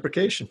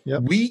 Self-deprecation. Yeah.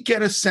 We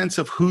get a sense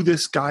of who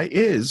this guy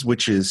is,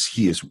 which is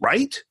he is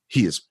right.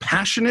 He is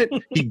passionate.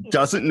 He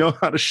doesn't know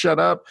how to shut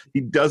up.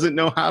 He doesn't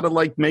know how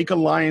to make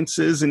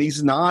alliances, and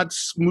he's not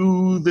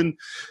smooth, and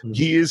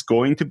he is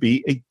going to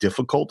be a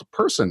difficult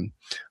person.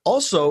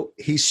 Also,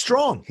 he's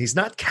strong. He's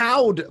not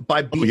cowed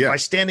by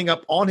standing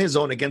up on his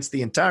own against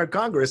the entire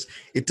Congress.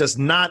 It does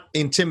not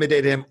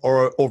intimidate him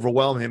or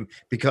overwhelm him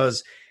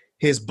because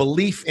his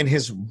belief in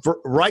his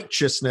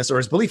righteousness, or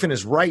his belief in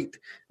his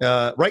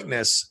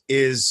rightness,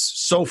 is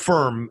so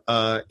firm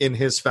in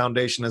his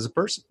foundation as a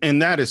person.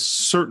 And that is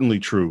certainly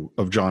true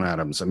of John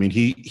Adams. I mean,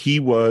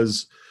 he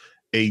was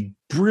a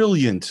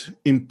brilliant,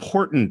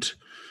 important,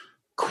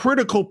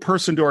 critical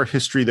person to our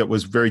history that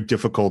was very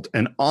difficult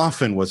and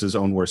often was his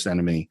own worst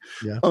enemy.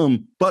 Yeah.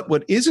 But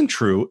what isn't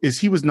true is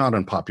he was not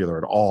unpopular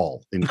at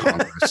all in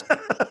Congress.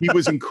 He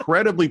was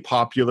incredibly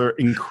popular,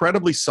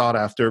 incredibly sought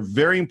after,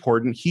 very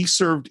important. He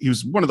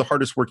was one of the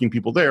hardest working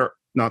people there,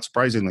 not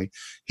surprisingly.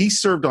 He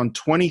served on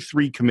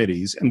 23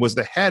 committees and was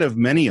the head of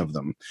many of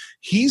them.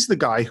 He's the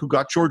guy who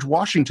got George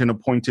Washington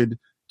appointed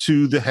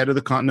to the head of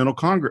the Continental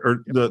Congress,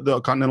 or the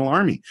Continental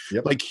Army.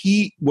 Yep.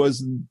 He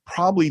was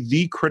probably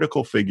the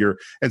critical figure.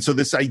 And so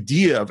this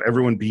idea of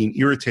everyone being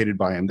irritated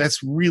by him,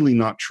 that's really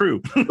not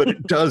true, but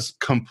it does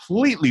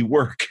completely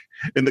work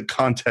in the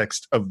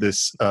context of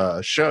this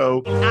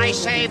show. I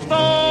say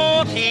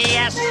vote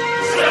yes.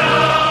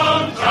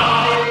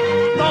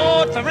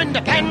 Vote for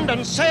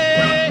independence.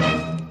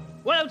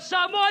 Will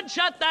someone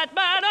shut that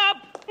man up?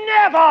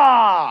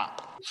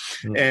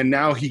 Never! And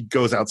now he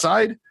goes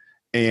outside.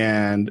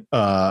 And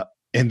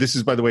this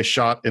is, by the way,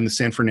 shot in the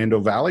San Fernando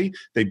Valley.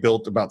 They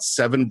built about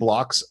 7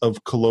 blocks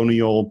of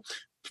colonial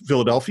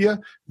Philadelphia.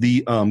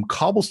 The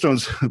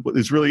cobblestones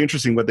is really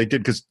interesting what they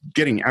did, because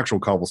getting actual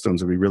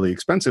cobblestones would be really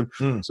expensive.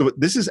 So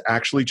this is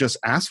actually just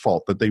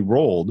asphalt that they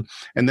rolled.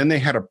 And then they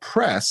had a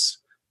press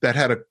that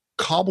had a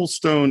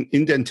cobblestone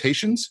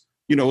indentations,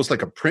 You know, it was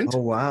like a print. Oh,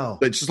 wow.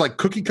 It's just like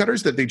cookie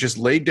cutters that they just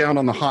laid down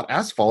on the hot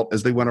asphalt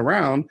as they went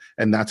around,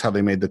 and that's how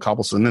they made the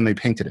cobblestone. And then they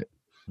painted it.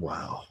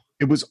 Wow.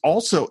 It was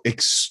also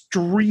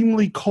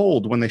extremely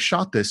cold when they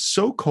shot this,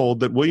 so cold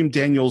that William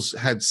Daniels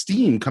had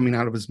steam coming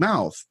out of his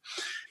mouth.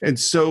 And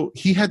so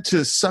he had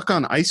to suck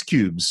on ice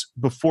cubes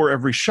before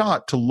every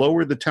shot to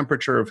lower the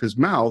temperature of his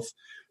mouth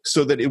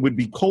so that it would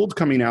be cold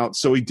coming out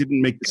so he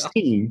didn't make the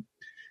steam.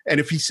 And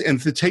if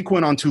the take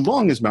went on too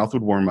long, his mouth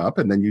would warm up,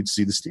 and then you'd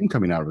see the steam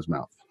coming out of his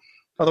mouth.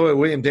 By the way,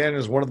 William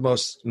Daniels is one of the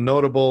most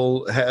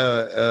notable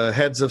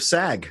heads of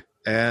SAG.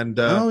 And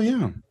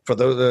for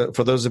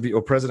those of you,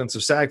 or presidents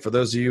of SAG, for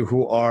those of you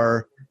who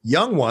are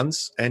young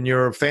ones and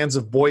you're fans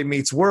of Boy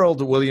Meets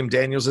World, William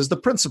Daniels is the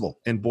principal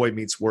in Boy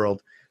Meets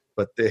World.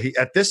 But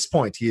at this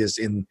point, he is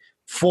in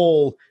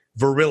full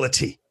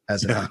virility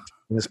as an actor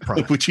in his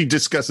prime. Which he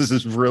discusses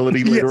his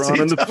virility later on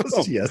in the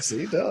film. Yes,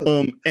 he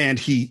does. And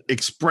he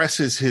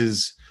expresses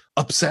his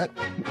upset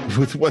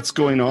with what's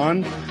going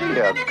on.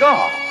 Dear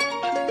God.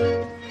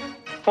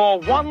 For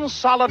one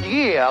solid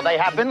year, they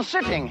have been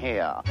sitting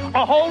here.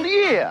 A whole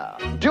year,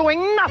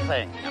 doing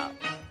nothing.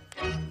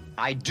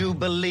 I do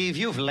believe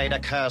you've laid a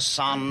curse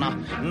on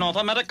North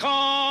America.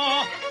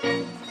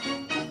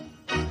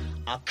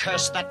 A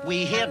curse that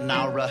we here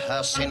now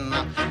rehearse in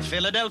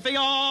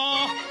Philadelphia.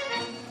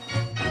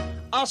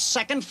 A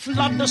second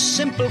flood, a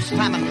simple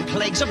famine,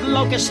 plagues of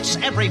locusts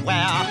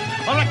everywhere,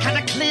 or a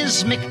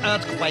cataclysmic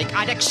earthquake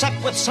I'd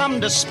accept with some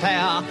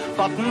despair.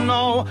 But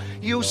no,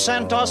 you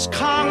sent us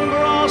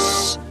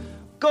Congress.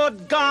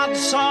 Good God,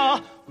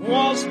 sir,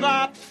 was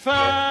that fair?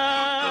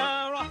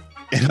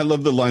 And I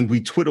love the line, we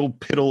twiddle,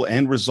 piddle,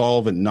 and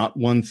resolve, and not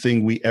one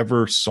thing we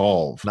ever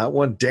solve. Not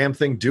one damn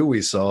thing do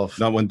we solve.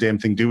 Not one damn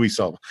thing do we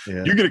solve.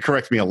 Yeah. You're going to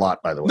correct me a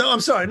lot, by the way. No,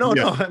 I'm sorry. No,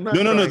 I'm not.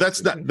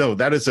 No.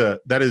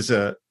 That is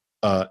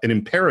an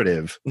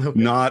imperative,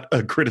 not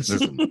a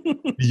criticism.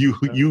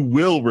 You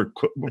will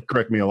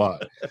correct me a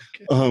lot.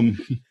 Okay.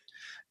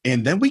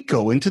 And then we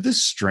go into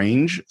this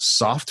strange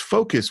soft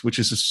focus, which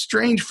is a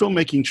strange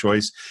filmmaking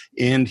choice.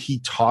 And he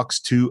talks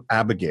to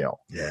Abigail.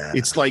 Yeah,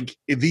 it's like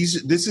this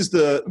is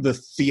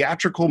the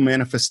theatrical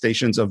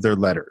manifestations of their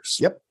letters.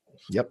 Yep.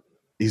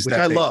 Which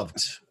I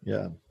loved.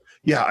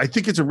 Yeah. I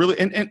think it's a really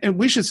and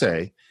we should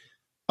say.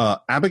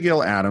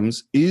 Abigail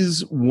Adams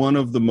is one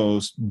of the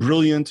most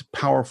brilliant,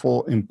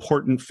 powerful,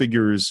 important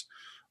figures,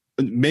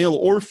 male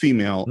or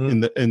female, in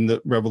the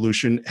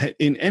Revolution.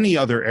 In any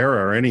other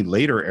era or any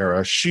later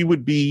era, she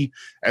would be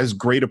as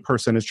great a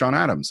person as John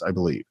Adams, I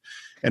believe.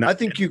 And I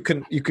think you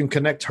can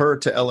connect her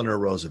to Eleanor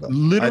Roosevelt.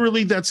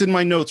 Literally, that's in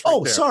my notes.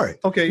 Right there. Sorry.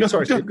 Okay, no,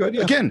 sorry. No, good.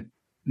 Yeah. Again,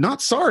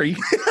 not sorry.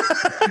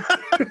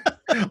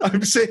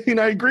 I'm saying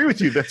I agree with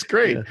you. That's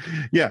great.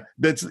 Yeah,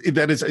 that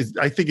is.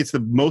 I think it's the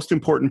most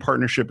important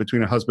partnership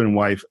between a husband and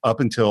wife up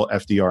until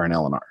FDR and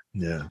Eleanor.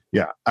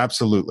 Yeah,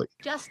 absolutely.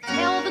 Just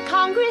tell the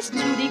Congress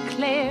to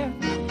declare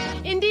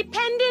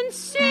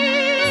independence,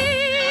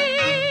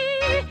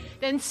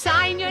 then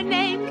sign your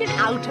name, get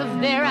out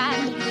of there,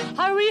 and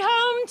hurry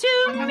home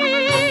to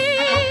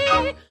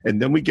me.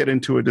 And then we get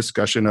into a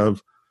discussion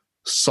of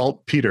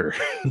saltpeter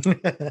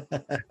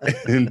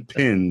and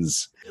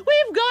pins.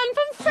 We've gone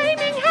from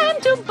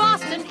Framingham to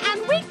Boston,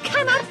 and we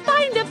cannot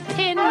find a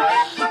pin.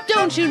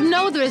 Don't you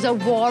know there is a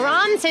war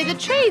on? Say the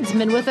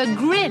tradesman with a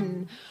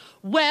grin.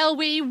 Well,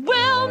 we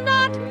will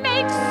not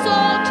make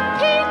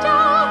saltpeter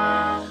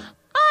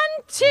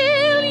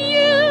until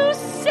you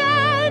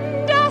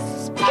send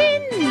us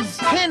pins.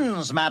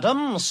 Pins,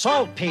 madam,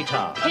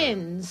 saltpeter.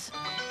 Pins.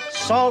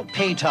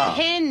 Saltpeter.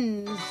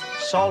 Pins.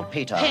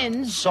 Saltpeter.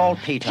 Pins.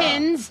 Saltpeter.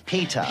 Pins.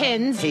 Peter.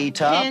 Pins.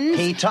 Peter. Pins.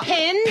 Peter.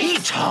 Pins.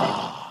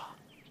 Peter.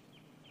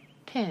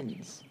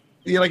 Pins.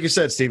 Yeah, like you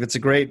said, Steve, it's a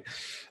great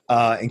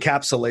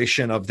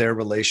encapsulation of their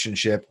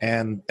relationship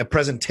and a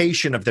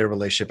presentation of their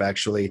relationship,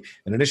 actually,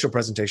 an initial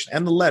presentation,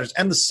 and the letters.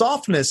 And the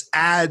softness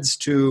adds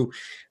to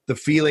the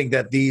feeling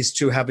that these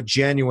two have a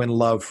genuine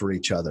love for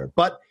each other.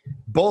 But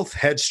both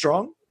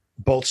headstrong,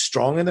 both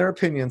strong in their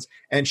opinions,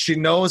 and she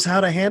knows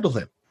how to handle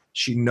him.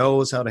 She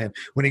knows how to handle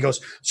when he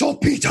goes,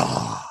 saltpeter!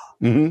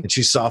 And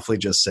she softly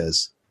just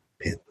says,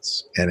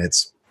 pins. And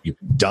it's, "You're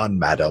done,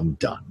 madam,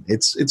 done."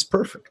 It's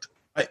perfect.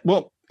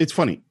 Well, it's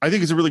funny. I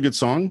think it's a really good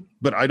song,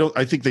 but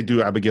I think they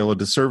do Abigail a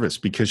disservice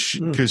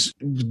because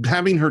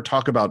having her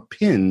talk about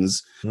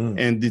pins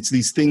and it's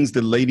these things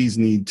that ladies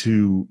need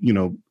to,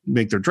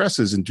 make their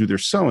dresses and do their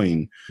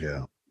sewing.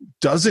 Yeah.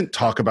 Doesn't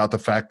talk about the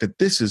fact that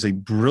this is a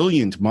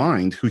brilliant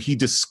mind who he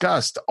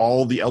discussed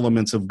all the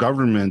elements of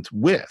government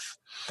with.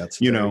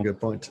 That's a very good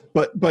point.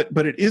 But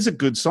it is a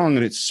good song,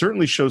 and it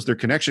certainly shows their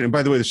connection. And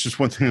by the way, there's just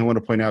one thing I want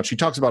to point out. She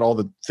talks about all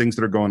the things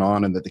that are going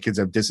on and that the kids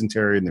have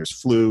dysentery and there's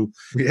flu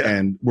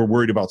and we're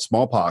worried about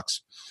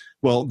smallpox.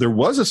 Well, there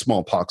was a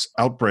smallpox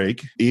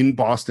outbreak in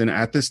Boston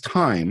at this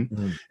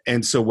time.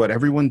 And so what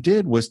everyone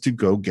did was to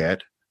go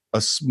get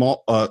a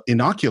small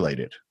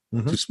inoculated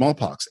to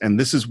smallpox. And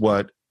this is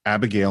what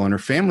Abigail and her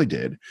family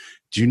did.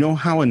 Do you know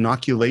how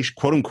inoculation,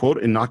 quote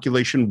unquote,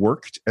 inoculation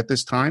worked at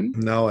this time?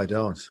 No, I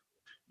don't.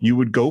 You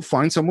would go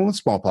find someone with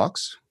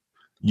smallpox.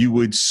 You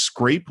would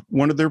scrape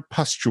one of their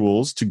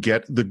pustules to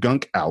get the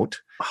gunk out.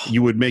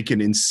 You would make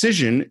an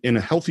incision in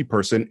a healthy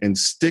person and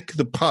stick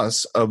the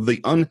pus of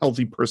the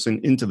unhealthy person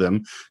into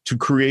them to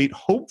create,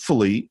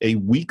 hopefully, a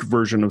weak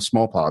version of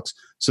smallpox,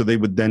 so they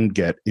would then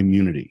get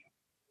immunity.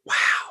 Wow.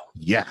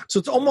 Yeah. So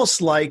it's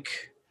almost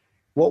like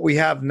what we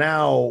have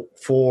now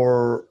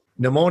for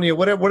pneumonia.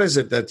 What is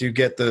it that you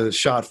get the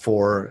shot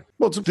for?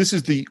 Well, this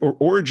is the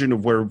origin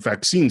of where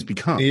vaccines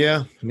become.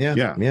 Yeah.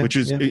 Which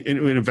is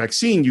in a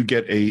vaccine, you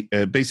get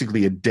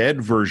basically a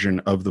dead version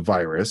of the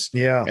virus.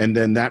 Yeah. And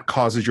then that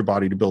causes your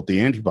body to build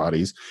the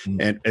antibodies.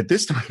 And at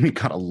this time, we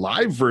got a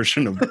live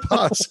version of the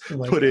pus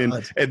put in.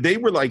 And they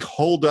were like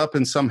holed up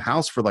in some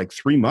house for like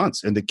 3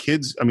 months. And the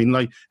kids, and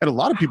a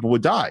lot of people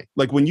would die.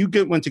 Like when you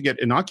went to get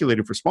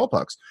inoculated for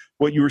smallpox,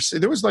 what you were saying,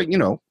 there was like,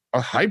 a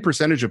high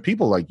percentage of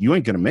people like, you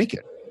ain't going to make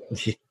it.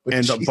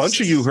 And a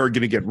bunch of you who are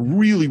going to get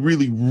really,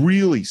 really,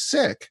 really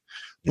sick.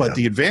 But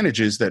the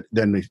advantage is that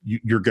then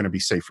you're going to be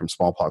safe from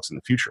smallpox in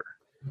the future.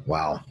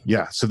 Wow.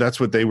 Yeah. So that's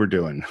what they were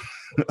doing.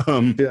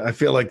 I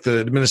feel like the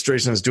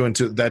administration is doing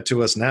that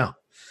to us now.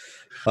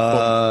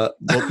 Well,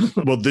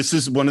 this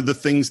is one of the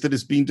things that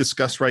is being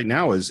discussed right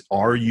now is,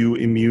 are you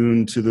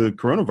immune to the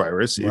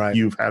coronavirus if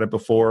you've had it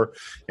before?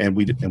 And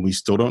we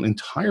still don't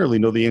entirely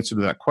know the answer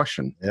to that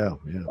question. Yeah.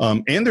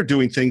 And they're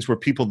doing things where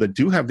people that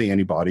do have the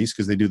antibodies,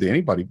 because they do the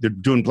antibody, they're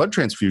doing blood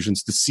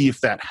transfusions to see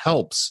if that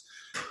helps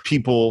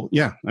people.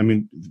 Yeah.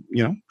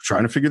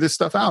 Trying to figure this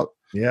stuff out.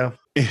 Yeah.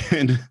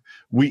 And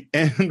we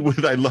end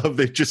with, I love,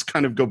 they just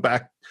kind of go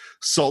back,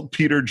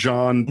 saltpeter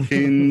John,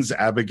 pins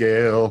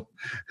Abigail.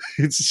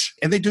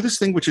 And they do this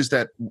thing, which is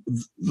that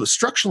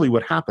structurally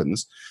what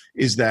happens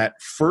is that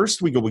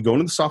first we go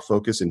into the soft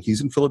focus, and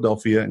he's in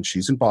Philadelphia and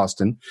she's in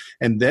Boston.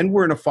 And then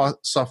we're in a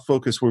soft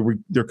focus where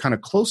they're kind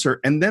of closer,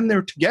 and then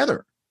they're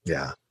together.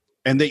 Yeah.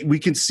 And we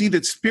can see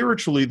that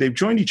spiritually they've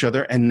joined each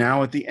other. And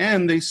now at the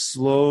end, they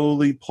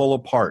slowly pull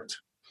apart.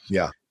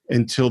 Yeah.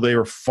 Until they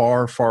are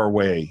far, far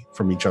away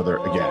from each other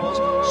again.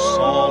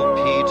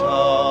 Saltpeter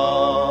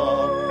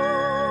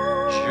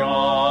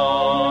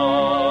John.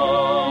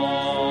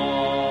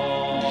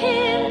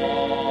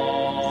 Pins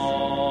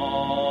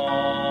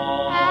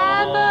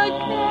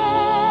Abigail.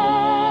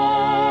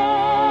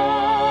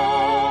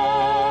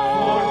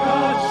 For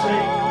God's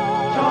sake,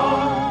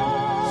 John,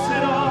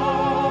 sit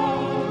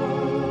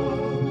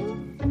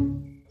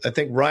down. I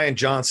think Rian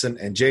Johnson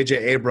and J.J.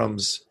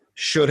 Abrams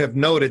should have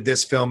noted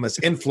this film as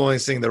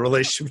influencing the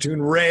relationship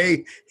between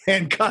Rey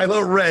and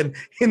Kylo Ren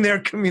in their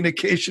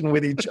communication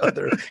with each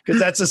other,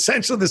 because that's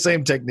essentially the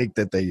same technique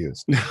that they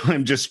use.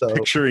 I'm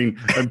picturing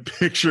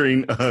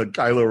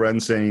Kylo Ren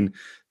saying,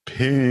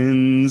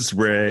 "Pins,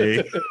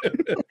 Rey."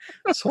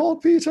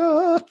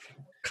 Saltpeter,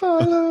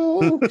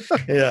 Kylo.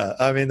 Yeah,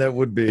 that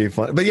would be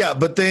fun.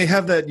 But they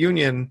have that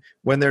union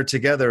when they're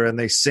together and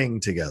they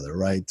sing together,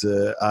 right?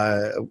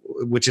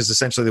 Which is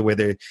essentially the way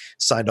they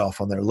signed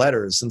off on their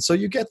letters. And so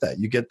you get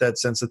that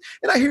sense of,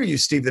 and I hear you,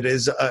 Steve, that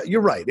is,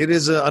 you're right. It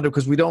is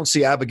because we don't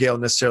see Abigail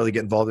necessarily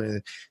get involved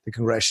in the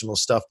congressional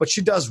stuff, but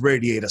she does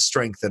radiate a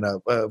strength and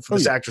for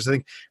this actress. I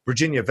think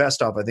Virginia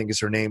Vestoff, I think is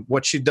her name.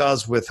 What she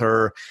does with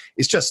her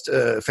is just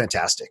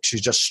fantastic.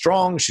 She's just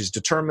strong. She's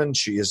determined.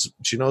 She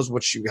knows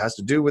what she has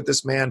to do with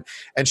this man.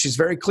 And she's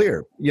very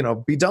clear,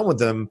 be done with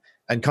them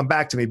and come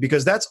back to me,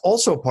 because that's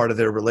also part of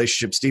their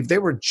relationship, Steve. They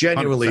were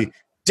genuinely 100%.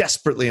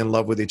 Desperately in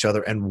love with each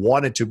other and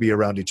wanted to be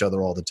around each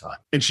other all the time.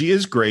 And she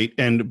is great.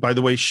 And by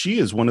the way, she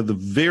is one of the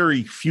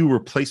very few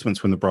replacements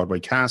from the Broadway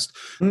cast.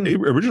 The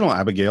original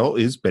Abigail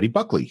is Betty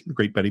Buckley, the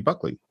great Betty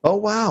Buckley. Oh,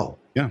 wow.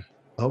 Yeah.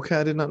 Okay,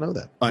 I did not know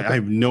that. I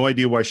have no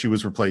idea why she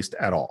was replaced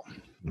at all.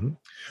 Mm-hmm.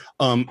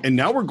 And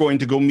now we're going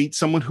to go meet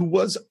someone who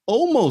was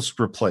almost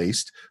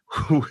replaced,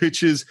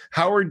 which is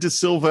Howard Da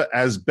Silva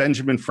as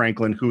Benjamin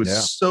Franklin, who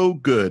is so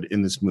good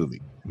in this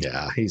movie.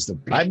 Yeah,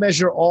 I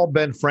measure all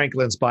Ben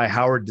Franklins by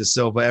Howard Da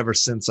Silva ever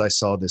since I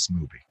saw this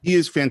movie. He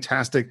is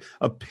fantastic.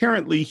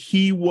 Apparently,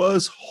 he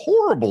was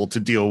horrible to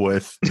deal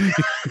with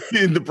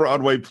in the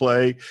Broadway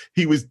play.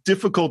 He was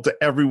difficult to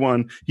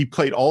everyone. He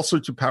played all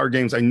sorts of power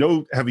games. I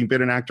know, having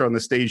been an actor on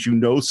the stage,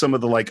 some of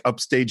the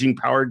upstaging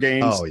power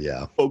games. Oh,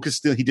 yeah.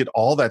 He did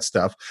all that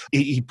stuff.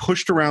 He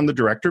pushed around the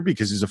director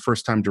because he's a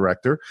first-time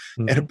director.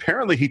 Mm-hmm. And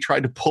apparently, he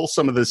tried to pull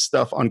some of this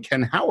stuff on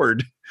Ken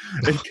Howard.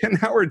 And Ken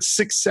Howard's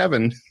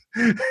 6'7".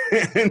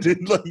 And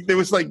there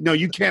was no,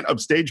 you can't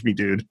upstage me,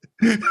 dude.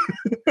 Do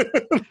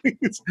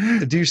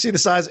you see the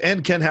size?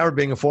 And Ken Howard,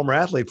 being a former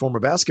athlete, former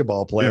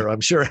basketball player,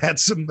 I'm sure had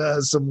some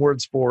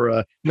words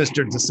for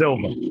Mr. Da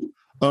Silva.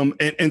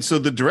 And so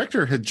the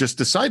director had just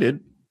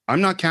decided,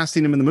 I'm not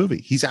casting him in the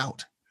movie. He's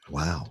out.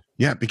 Wow.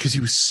 Yeah, because he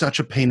was such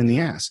a pain in the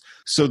ass.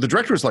 So the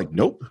director was like,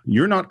 nope,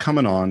 you're not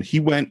coming on. He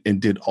went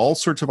and did all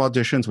sorts of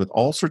auditions with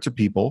all sorts of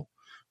people,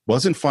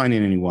 wasn't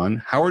finding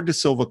anyone. Howard Da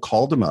Silva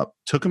called him up,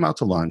 took him out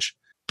to lunch,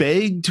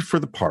 begged for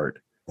the part,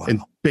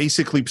 and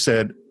basically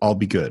said, I'll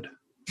be good.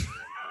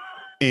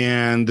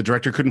 And the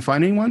director couldn't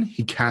find anyone.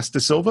 He cast Da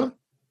Silva.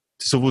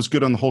 Silva was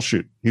good on the whole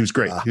shoot. He was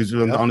great. He was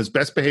on his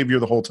best behavior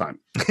the whole time.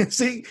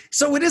 See,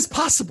 so it is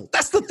possible.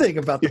 That's the thing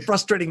about the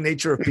frustrating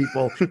nature of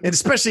people, and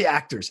especially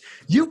actors.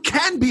 You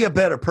can be a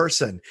better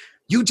person.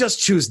 You just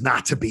choose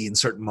not to be in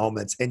certain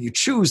moments, and you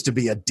choose to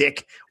be a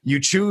dick. You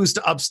choose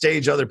to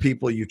upstage other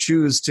people. You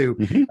choose to,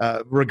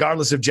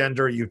 regardless of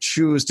gender, you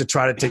choose to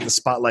try to take the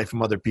spotlight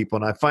from other people.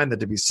 And I find that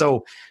to be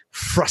so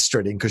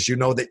frustrating because you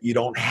know that you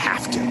don't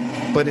have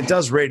to. But it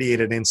does radiate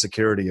an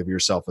insecurity of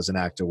yourself as an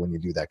actor when you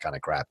do that kind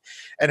of crap.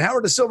 And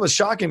Howard Da Silva is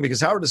shocking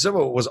because Howard Da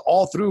Silva was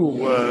all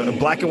through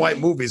black and white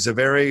movies, a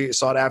very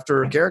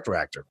sought-after character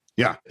actor.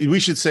 Yeah, we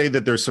should say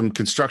that there's some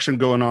construction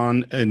going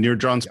on near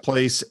John's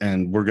place,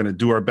 and we're going to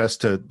do our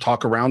best to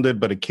talk around it,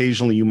 but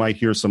occasionally you might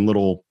hear some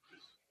little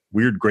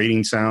weird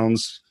grating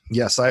sounds.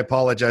 Yes, I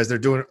apologize. They're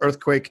doing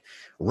earthquake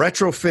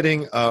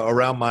retrofitting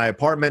around my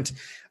apartment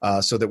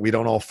so that we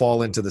don't all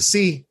fall into the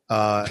sea.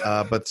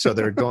 But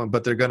they're going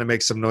to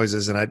make some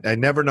noises, and I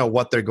never know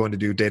what they're going to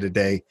do day to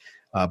day.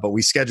 But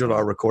we scheduled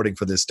our recording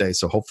for this day,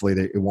 so hopefully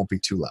it won't be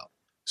too loud.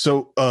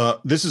 So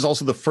this is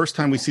also the first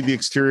time we see the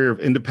exterior of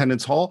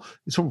Independence Hall.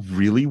 It's a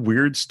really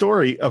weird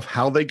story of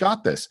how they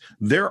got this.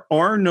 There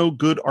are no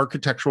good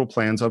architectural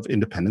plans of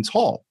Independence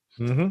Hall.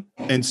 Mm-hmm.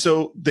 And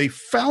so they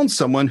found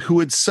someone who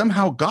had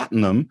somehow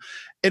gotten them,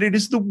 and it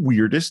is the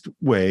weirdest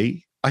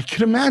way I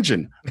can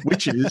imagine,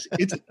 which is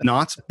it's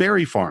Knott's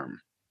Berry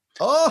Farm.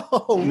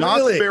 Oh, really?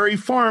 Knott's Berry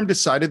Farm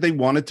decided they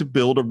wanted to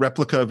build a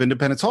replica of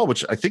Independence Hall,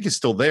 which I think is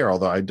still there,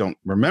 although I don't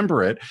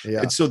remember it.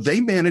 Yeah. And so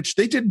they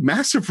did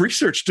massive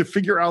research to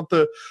figure out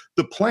the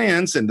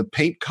plans and the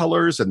paint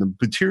colors and the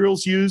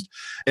materials used.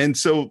 And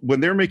so when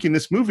they're making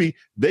this movie,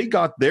 they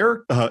got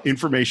their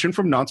information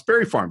from Knott's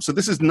Berry Farm. So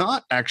this is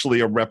not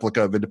actually a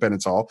replica of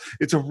Independence Hall.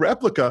 It's a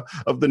replica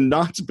of the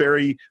Knott's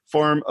Berry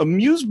Farm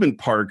amusement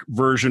park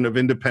version of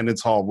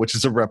Independence Hall, which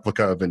is a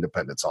replica of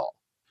Independence Hall.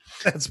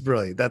 That's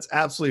brilliant. That's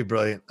absolutely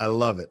brilliant. I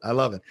love it. I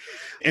love it.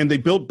 And they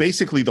built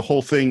basically the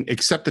whole thing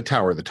except the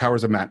tower. The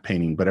tower's a matte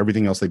painting, but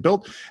everything else they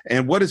built.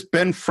 And what is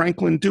Ben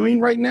Franklin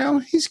doing right now?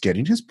 He's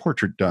getting his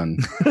portrait done.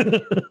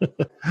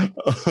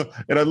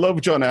 And I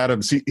love John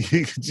Adams.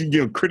 He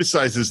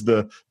criticizes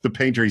the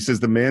painter. He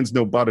says the man's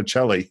no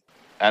Botticelli.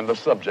 And the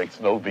subject's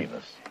no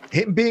Venus.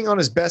 Him being on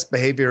his best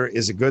behavior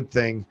is a good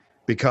thing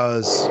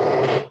because...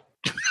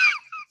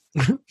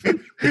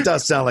 It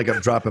does sound like I'm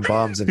dropping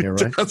bombs in here,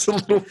 right? That's a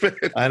little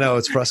bit. I know,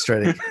 it's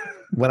frustrating.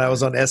 When I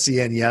was on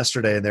SEN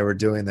yesterday and they were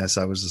doing this,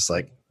 I was just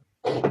like,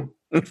 so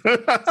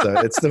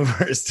it's the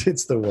worst.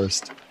 It's the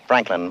worst.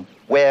 Franklin,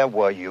 where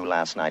were you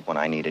last night when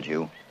I needed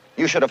you?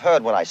 You should have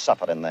heard what I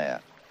suffered in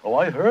there. Oh,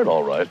 I heard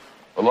all right,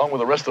 along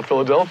with the rest of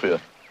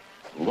Philadelphia.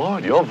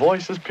 Lord, your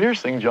voice is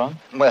piercing, John.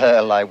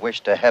 Well, I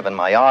wish to heaven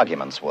my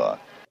arguments were.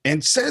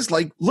 And says,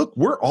 look,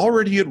 we're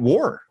already at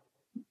war.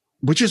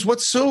 Which is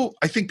what's so,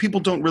 I think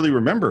people don't really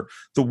remember.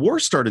 The war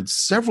started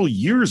several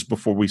years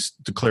before we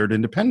declared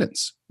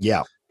independence.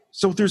 Yeah.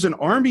 So there's an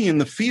army in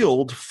the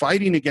field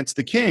fighting against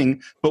the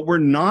king, but we're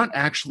not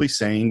actually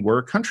saying we're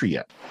a country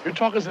yet. You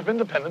talk as if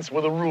independence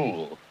were the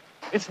rule.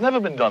 It's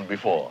never been done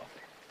before.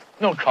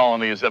 No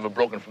colony has ever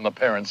broken from the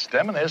parent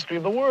stem in the history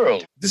of the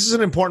world. This is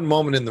an important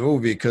moment in the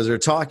movie because they're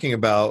talking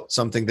about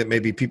something that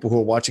maybe people who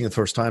are watching it the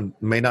first time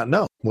may not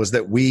know, was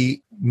that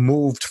we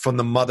moved from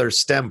the mother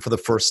stem for the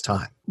first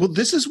time. Well,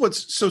 this is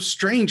what's so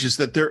strange is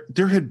that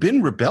there had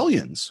been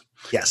rebellions.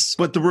 Yes.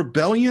 But the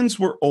rebellions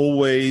were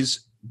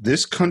always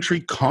this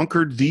country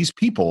conquered these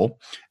people,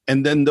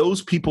 and then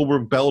those people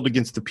rebelled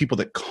against the people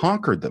that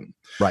conquered them.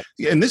 Right.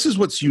 And this is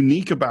what's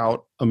unique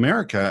about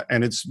America,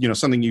 and it's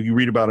something you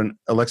read about in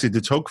Alexis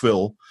de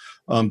Tocqueville,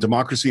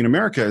 Democracy in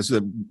America, is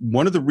that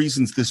one of the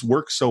reasons this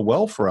works so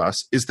well for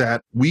us is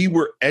that we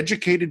were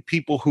educated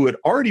people who had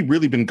already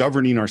really been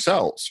governing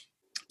ourselves.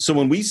 So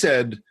when we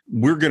said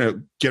we're going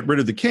to get rid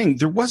of the king,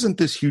 there wasn't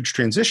this huge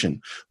transition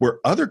where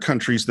other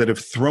countries that have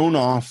thrown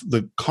off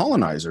the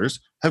colonizers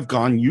have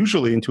gone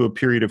usually into a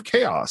period of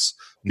chaos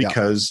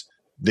because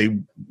they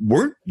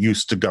weren't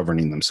used to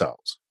governing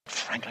themselves.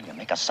 Franklin, you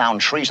make us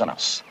sound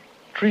treasonous.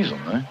 Treason,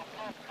 eh?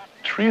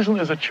 Treason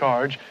is a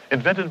charge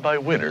invented by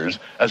winners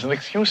as an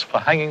excuse for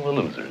hanging the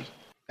losers.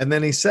 And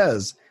then he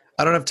says,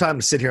 I don't have time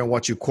to sit here and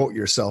watch you quote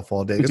yourself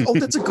all day. He goes,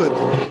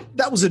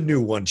 that was a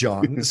new one,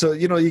 John. So,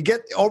 you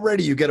get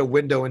a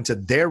window into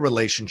their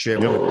relationship,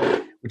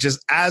 which is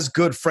as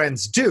good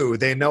friends do.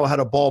 They know how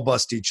to ball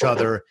bust each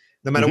other.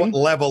 No matter what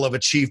level of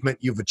achievement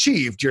you've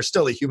achieved, you're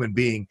still a human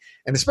being.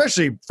 And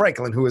especially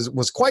Franklin, who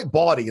was quite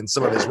bawdy in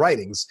some of his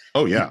writings.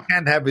 Oh, yeah.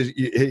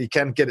 He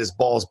can get his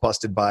balls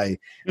busted by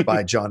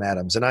John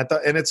Adams. And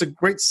and it's a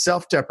great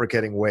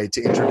self-deprecating way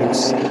to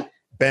introduce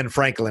Ben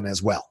Franklin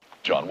as well.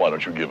 John, why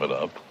don't you give it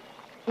up?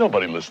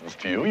 Nobody listens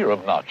to you. You're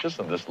obnoxious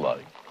and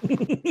disliked.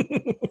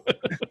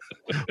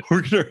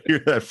 We're going to hear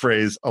that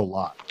phrase a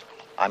lot.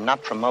 I'm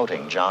not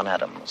promoting John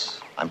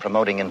Adams. I'm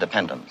promoting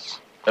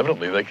independence.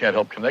 Evidently, they can't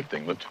help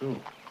connecting the two.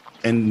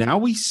 And now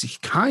we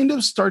kind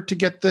of start to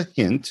get the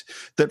hint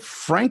that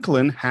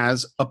Franklin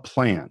has a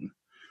plan,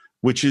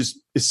 which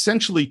is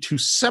essentially to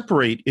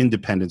separate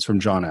independence from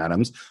John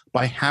Adams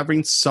by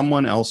having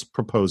someone else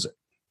propose it.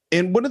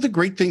 And one of the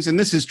great things, and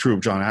this is true of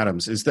John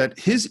Adams, is that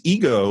his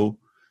ego,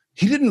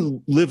 he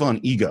didn't live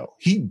on ego.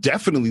 He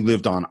definitely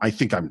lived on, I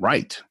think I'm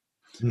right,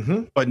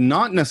 but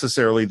not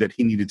necessarily that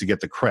he needed to get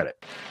the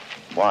credit.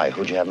 Why?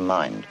 Who'd you have in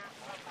mind?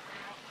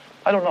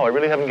 I don't know. I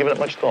really haven't given it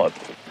much thought.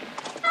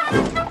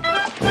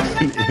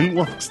 And in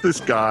walks this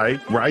guy,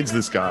 rides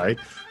this guy,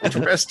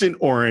 dressed in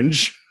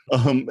orange.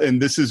 And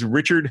this is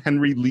Richard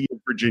Henry Lee of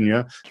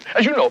Virginia.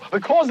 As you know, the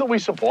cause that we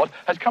support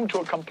has come to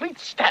a complete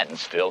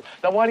standstill.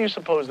 Now, why do you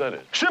suppose that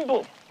is?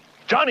 Simple.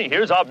 Johnny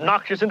here's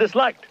obnoxious and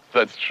disliked.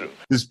 That's true.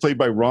 This is played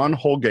by Ron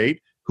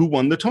Holgate, who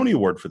won the Tony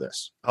Award for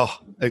this. Oh,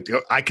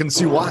 I can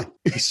see why.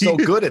 He's so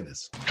good in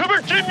this. To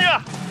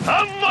Virginia,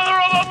 the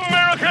mother of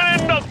American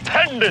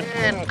independence.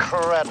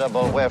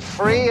 Incredible. We're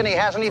free and he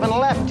hasn't even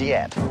left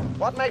yet.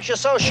 What makes you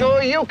so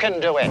sure you can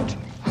do it?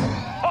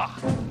 Ha!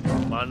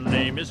 My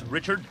name is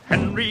Richard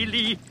Henry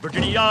Lee.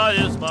 Virginia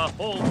is my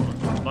home.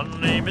 My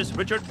name is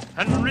Richard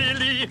Henry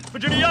Lee.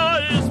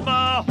 Virginia is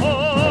my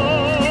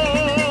home.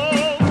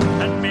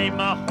 And may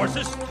my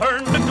horses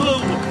turn to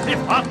glue if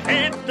I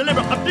can't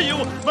deliver up to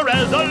you my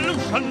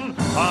resolution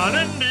on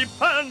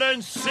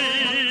independency.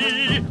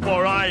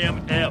 For I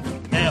am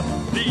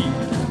FFD,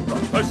 the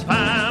first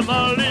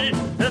family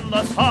in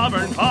the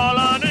sovereign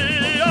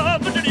colony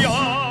of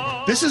Virginia.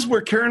 This is where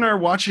Karen and I are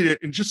watching it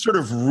and just sort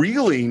of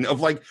reeling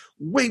of like,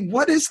 wait,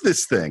 what is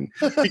this thing?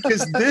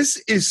 Because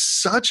this is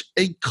such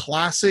a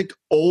classic,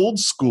 old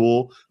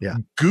school,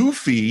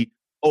 goofy,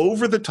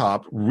 over the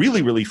top,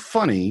 really, really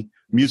funny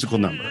musical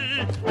number.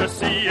 The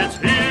sea is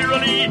here a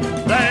lee,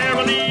 there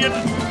a lee, and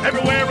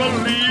everywhere a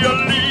lee, a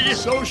lee.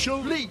 Social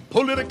lee,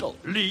 political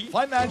lee,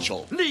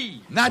 financial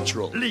lee,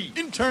 natural lee,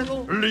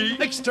 internal lee,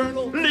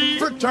 external lee,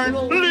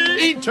 fraternal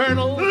lee,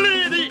 eternal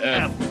lee, the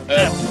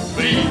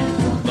FFV.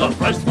 The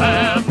first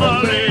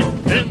family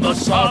in the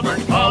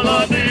sovereign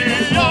colony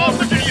of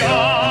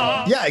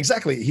Virginia. Yeah,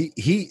 exactly.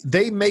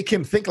 They make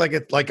him think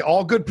like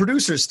all good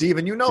producers, Steve,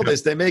 and you know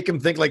this. They make him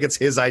think like it's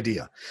his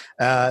idea,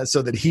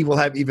 so that he will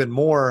have even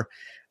more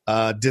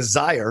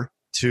desire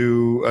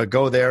to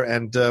go there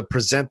and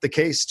present the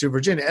case to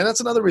Virginia. And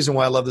that's another reason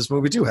why I love this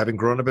movie too. Having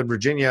grown up in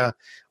Virginia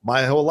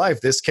my whole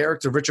life, this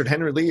character Richard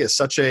Henry Lee is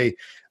such a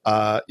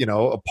a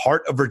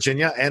part of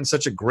Virginia and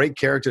such a great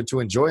character to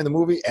enjoy in the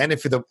movie. And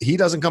if he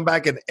doesn't come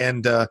back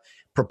and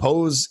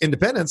propose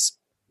independence,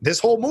 this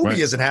whole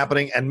movie isn't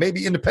happening, and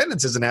maybe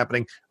independence isn't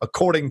happening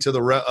according to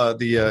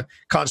the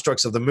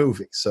constructs of the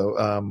movie.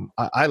 So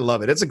I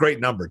love it. It's a great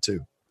number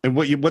too. And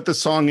what the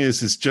song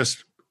is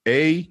just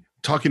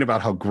talking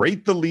about how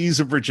great the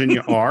Lees of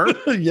Virginia are.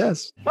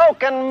 Yes.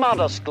 Spoken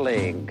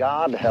modestly,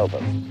 God help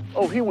us.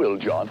 Oh, he will,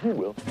 John, he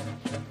will.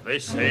 They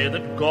say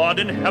that God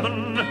in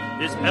heaven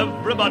is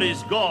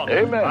everybody's God.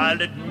 Amen.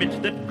 I'll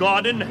admit that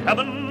God in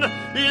heaven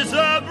is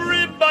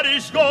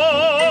everybody's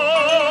God.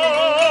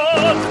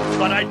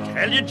 But I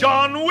tell you,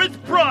 John,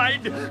 with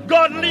pride,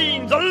 God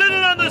leans a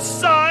little on the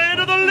side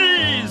of the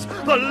Lees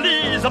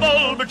of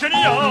old Virginia.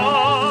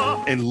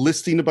 And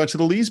listing a bunch of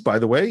the Lees, by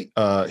the way,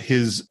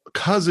 his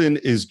cousin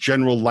is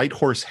General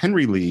Lighthorse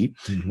Henry Lee,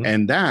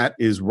 and that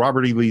is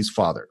Robert E. Lee's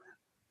father.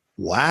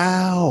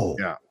 Wow.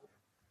 Yeah.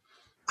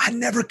 I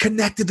never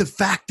connected the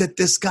fact that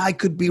this guy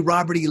could be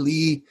Robert E.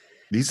 Lee.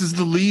 These is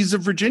the Lees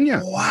of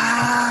Virginia.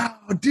 Wow,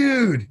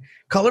 dude.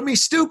 Color me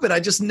stupid. I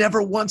just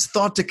never once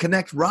thought to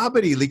connect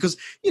Robert E. Lee because,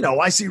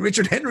 I see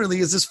Richard Henry Lee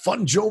as this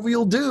fun,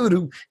 jovial dude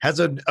who has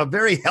a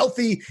very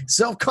healthy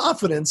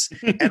self-confidence,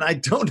 and I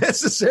don't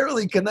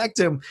necessarily connect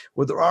him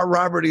with our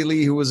Robert E.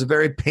 Lee, who was a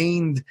very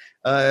pained,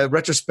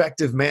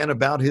 retrospective man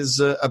about his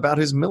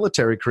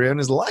military career and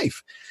his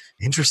life.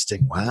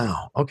 Interesting.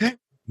 Wow. Okay.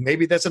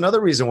 Maybe that's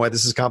another reason why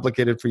this is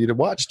complicated for you to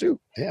watch too.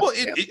 Yeah. Well,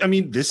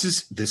 this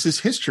is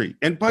history.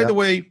 And by the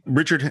way,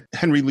 Richard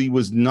Henry Lee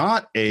was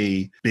not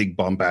a big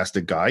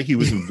bombastic guy. He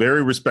was a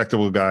very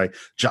respectable guy.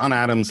 John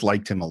Adams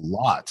liked him a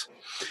lot.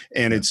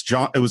 And it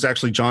was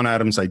actually John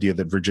Adams' idea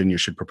that Virginia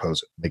should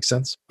propose it. Makes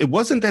sense. It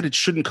wasn't that it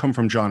shouldn't come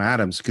from John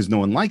Adams because no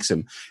one likes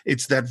him.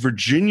 It's that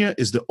Virginia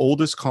is the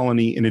oldest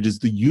colony and it is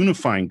the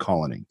unifying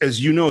colony.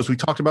 As you know, as we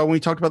talked about when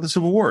we talked about the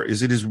Civil War,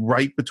 it is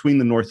right between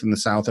the North and the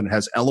South, and it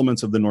has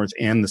elements of the North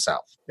and the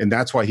South. And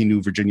that's why he knew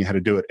Virginia had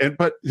to do it.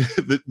 But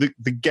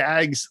the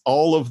gags,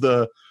 all of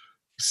the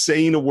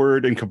saying a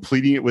word and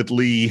completing it with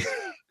Lee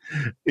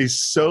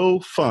is so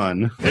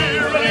fun. When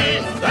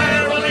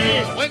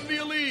do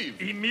you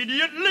leave?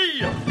 Immediately.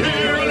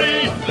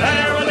 Dearly,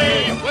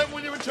 verily. When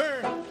will you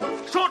return?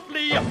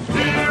 Shortly.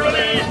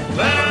 Dearly,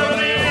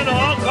 verily. And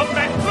I'll come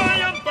back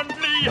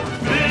triumphantly.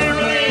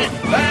 Dearly,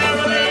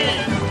 verily.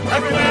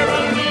 Everywhere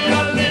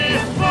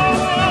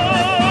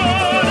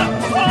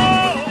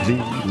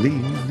Lee,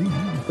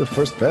 the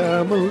first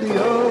family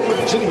of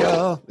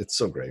Virginia. It's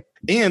so great.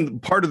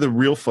 And part of the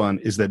real fun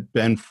is that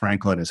Ben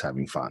Franklin is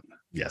having fun.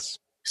 Yes.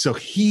 So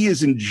he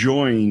is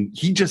enjoying,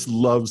 he just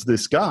loves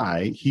this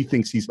guy. He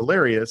thinks he's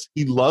hilarious.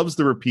 He loves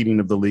the repeating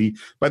of the Lee.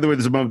 By the way,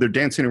 there's a moment they're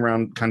dancing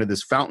around kind of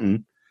this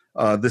fountain.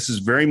 This is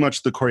very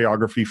much the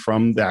choreography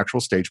from the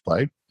actual stage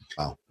play.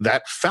 Wow.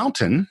 That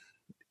fountain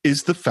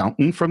is the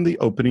fountain from the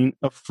opening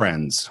of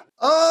Friends.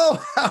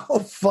 Oh, how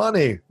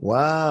funny.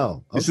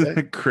 Wow. Okay. Isn't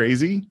that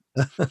crazy?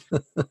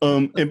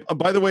 And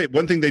by the way,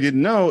 one thing they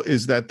didn't know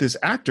is that this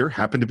actor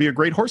happened to be a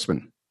great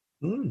horseman,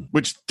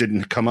 which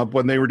didn't come up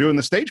when they were doing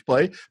the stage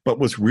play, but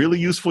was really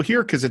useful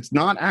here because it's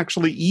not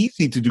actually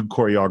easy to do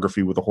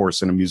choreography with a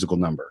horse in a musical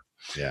number.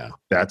 Yeah.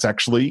 That's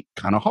actually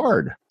kind of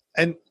hard.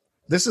 And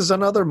this is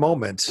another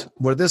moment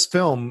where this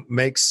film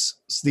makes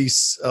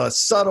these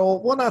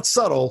subtle, well, not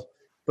subtle,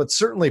 but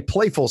certainly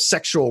playful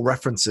sexual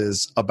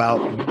references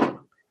about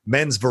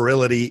men's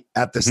virility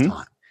at this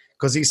time.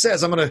 Because he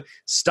says, I'm going to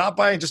stop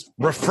by and just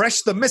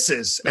refresh the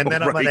missus, and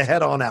then I'm going to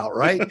head on out,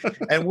 right?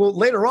 And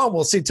later on,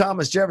 we'll see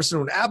Thomas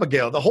Jefferson and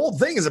Abigail. The whole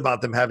thing is about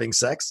them having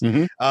sex.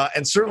 And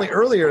certainly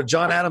earlier,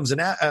 John Adams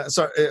and,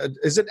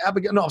 is it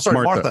Abigail? No, I'm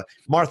sorry,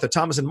 Martha.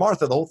 Thomas and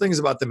Martha. The whole thing is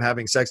about them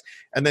having sex.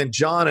 And then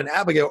John and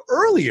Abigail.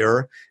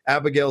 Earlier,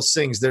 Abigail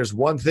sings, there's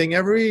one thing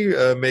every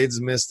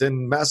maid's missed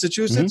in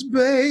Massachusetts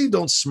Bay.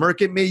 Don't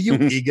smirk at me, you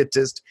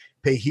egotist.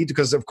 Pay heed,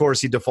 because of course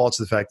he defaults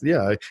to the fact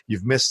that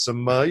you've missed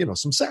some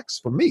some sex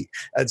from me.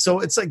 And so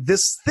it's like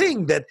this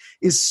thing that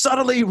is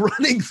subtly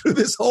running through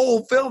this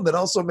whole film that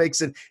also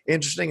makes it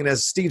interesting, and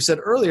as Steve said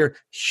earlier,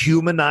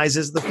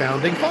 humanizes the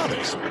founding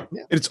fathers.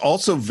 It's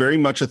also very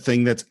much a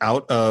thing that's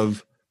out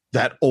of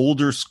that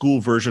older school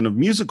version of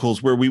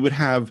musicals where we would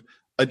have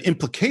an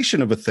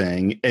implication of a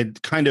thing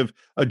and kind of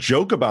a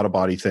joke about a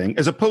body thing,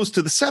 as opposed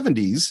to the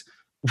 70s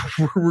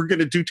where we're going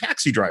to do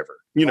Taxi Driver,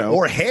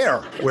 or Hair,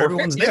 where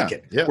everyone's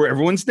naked. Yeah. Where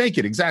everyone's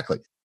naked. Exactly.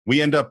 We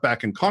end up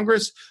back in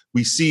Congress.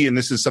 We see, and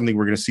this is something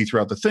we're going to see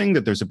throughout the thing,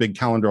 that there's a big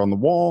calendar on the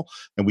wall,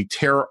 and we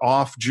tear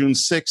off June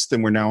 6th,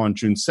 and we're now on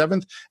June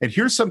 7th. And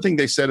here's something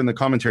they said in the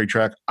commentary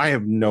track. I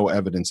have no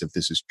evidence if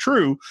this is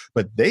true,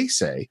 but they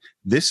say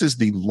this is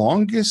the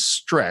longest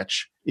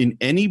stretch in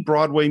any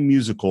Broadway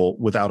musical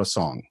without a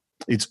song.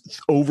 It's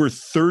over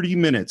 30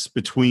 minutes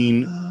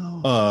between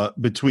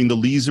the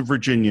Lees of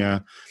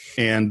Virginia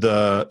and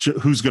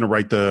who's going to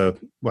write I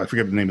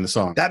forget the name of the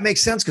song. That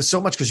makes sense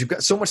because you've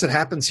got so much that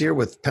happens here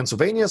with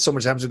Pennsylvania, so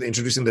much happens with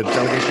introducing the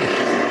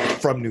delegation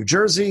from New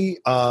Jersey,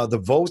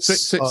 the votes.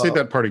 Say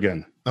that part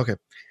again. Okay.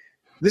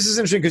 This is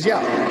interesting because,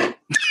 I'm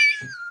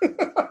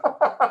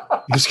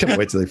just going to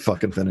wait till they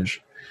fucking finish.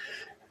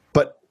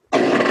 But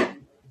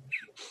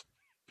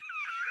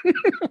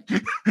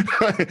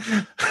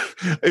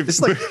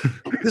this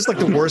is like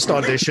the worst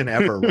audition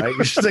ever, right?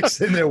 You're just like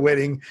sitting there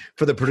waiting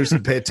for the producer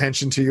to pay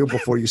attention to you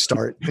before you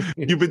start.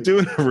 You've been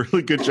doing a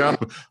really good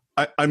job.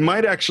 I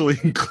might actually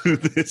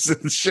include this in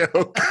the show.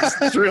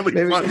 It's really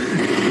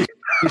fun.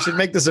 You should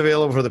make this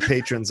available for the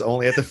patrons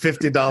only at the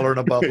 $50 and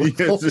above.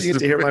 Hopefully you get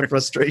to hear my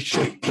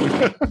frustration.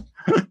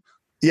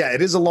 Yeah,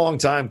 it is a long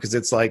time because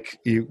it's like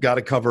you got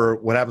to cover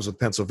what happens with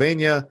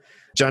Pennsylvania.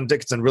 John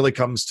Dickinson really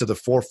comes to the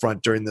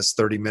forefront during this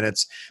 30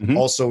 minutes.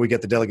 Also, we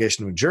get the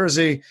delegation of New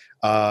Jersey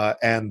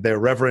and their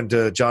Reverend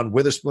John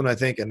Witherspoon, I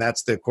think. And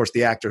that's, of course,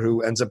 the actor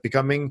who ends up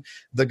becoming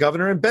the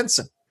governor in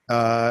Benson.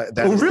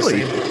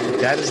 Really?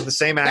 That is the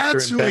same actor in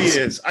Benson. That's who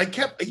he is. I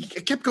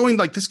kept going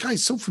like, this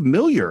guy's so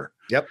familiar.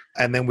 Yep.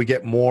 And then we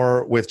get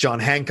more with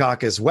John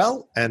Hancock as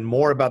well, and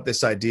more about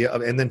this idea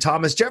of, and then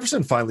Thomas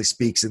Jefferson finally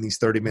speaks in these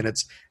 30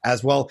 minutes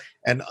as well.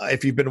 And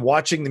if you've been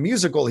watching the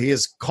musical, he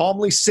is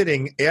calmly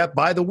sitting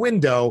by the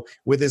window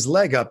with his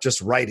leg up,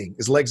 just writing.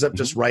 His legs up,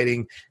 just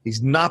writing.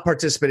 He's not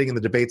participating in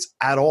the debates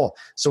at all.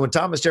 So when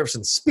Thomas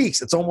Jefferson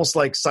speaks, it's almost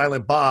like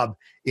Silent Bob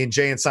in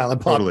Jay and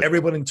Silent Bob. Totally.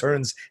 Everyone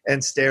turns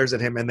and stares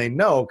at him, and they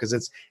know because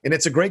it's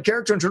a great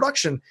character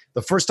introduction.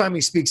 The first time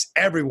he speaks,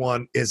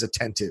 everyone is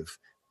attentive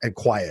and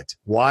quiet.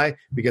 Why?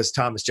 Because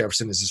Thomas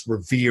Jefferson is this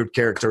revered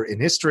character in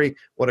history.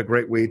 What a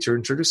great way to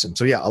introduce him.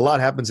 So yeah, a lot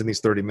happens in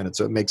these 30 minutes.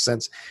 So it makes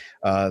sense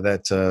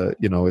that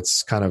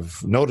it's kind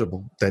of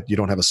notable that you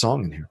don't have a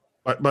song in here.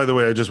 By the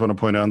way, I just want to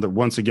point out that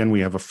once again,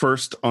 we have a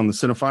first on the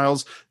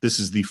Cinephiles. This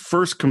is the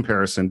first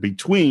comparison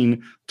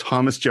between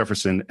Thomas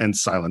Jefferson and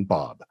Silent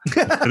Bob.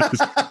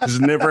 This has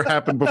never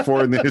happened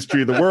before in the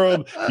history of the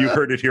world. You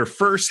heard it here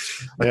first.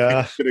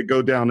 Yeah. It's going to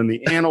go down in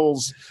the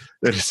annals.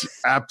 That is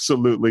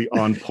absolutely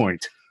on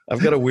point.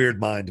 I've got a weird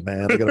mind,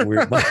 man.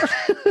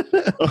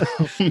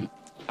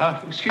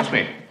 Excuse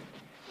me.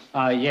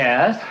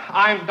 Yes?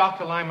 I'm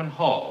Dr. Lyman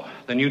Hall,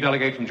 the new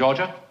delegate from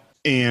Georgia.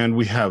 And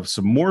we have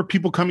some more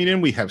people coming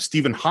in. We have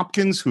Stephen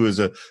Hopkins, who is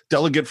a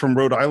delegate from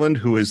Rhode Island,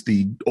 who is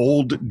the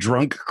old,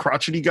 drunk,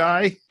 crotchety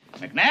guy.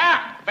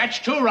 McNair,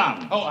 fetch 2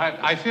 rum. Oh,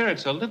 I fear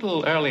it's a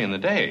little early in the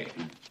day.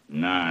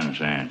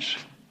 Nonsense.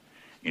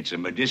 It's a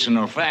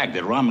medicinal fact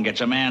that rum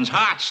gets a man's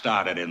heart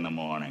started in the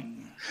morning.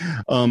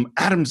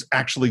 Adams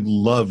actually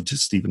loved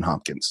Stephen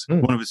Hopkins,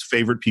 one of his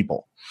favorite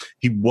people.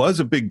 He was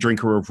a big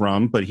drinker of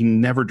rum, but he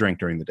never drank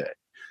during the day.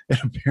 And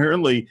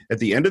apparently, at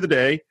the end of the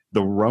day,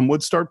 the rum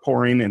would start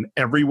pouring and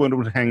everyone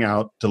would hang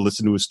out to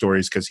listen to his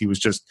stories because he was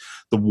just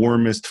the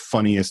warmest,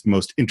 funniest,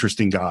 most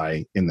interesting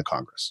guy in the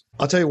Congress.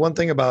 I'll tell you one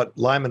thing about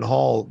Lyman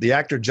Hall. The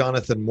actor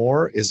Jonathan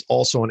Moore is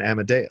also an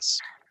Amadeus.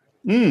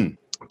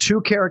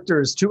 two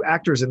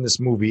actors in this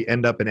movie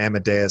end up in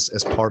Amadeus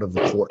as part of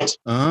the court.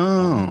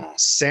 Oh.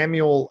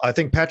 Samuel, I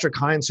think Patrick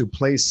Hines, who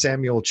plays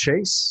Samuel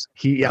Chase,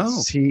 he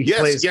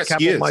plays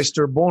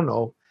Kapellmeister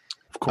Bono.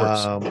 Of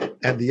course.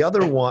 And the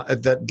other one,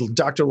 that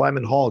Dr.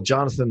 Lyman Hall,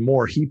 Jonathan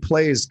Moore, he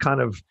plays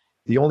kind of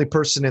the only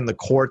person in the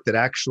court that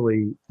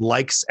actually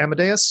likes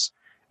Amadeus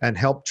and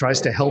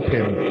tries to help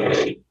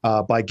him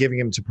by giving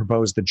him to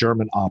propose the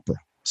German opera.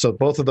 So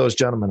both of those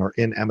gentlemen are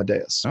in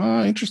Amadeus.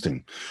 Ah,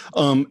 interesting.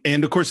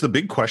 And of course, the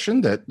big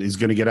question that is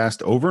going to get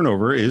asked over and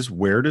over is,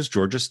 where does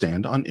Georgia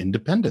stand on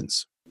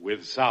independence?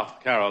 With South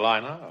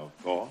Carolina, of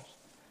course.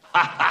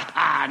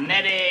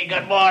 Nettie,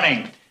 good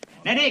morning.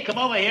 Nettie, come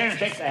over here and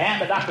shake the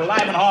hand of Dr.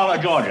 Lyman Hall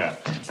of Georgia.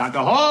 Dr.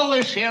 Hall,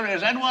 this here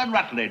is Edward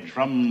Rutledge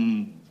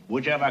from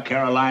whichever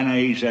Carolina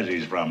he says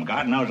he's from.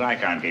 God knows I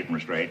can't keep him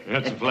straight.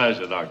 It's a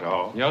pleasure, Dr.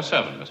 Hall. Your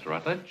servant, Mr.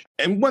 Rutledge.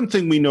 And one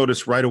thing we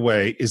notice right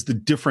away is the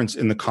difference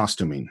in the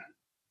costuming.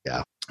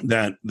 Yeah.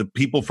 That the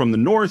people from the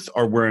North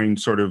are wearing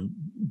sort of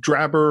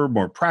drabber,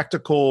 more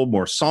practical,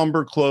 more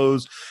somber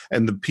clothes.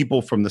 And the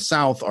people from the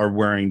South are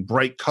wearing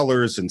bright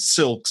colors and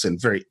silks and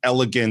very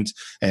elegant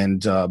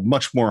and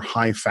much more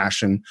high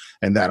fashion.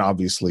 And that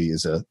obviously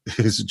is a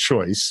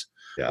choice.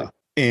 Yeah.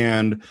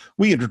 And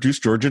we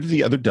introduced Georgia to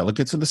the other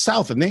delegates of the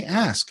South, and they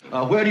ask,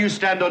 where do you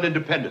stand on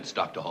independence,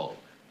 Dr. Hall?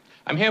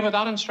 I'm here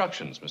without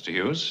instructions, Mr.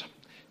 Hughes,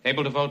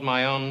 able to vote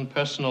my own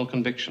personal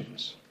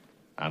convictions.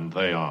 And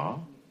they are?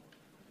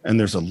 And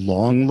there's a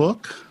long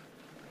look.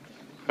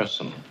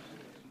 Personal.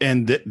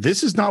 And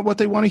this is not what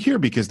they want to hear,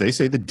 because they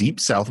say the Deep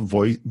South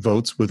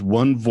votes with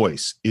one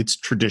voice. It's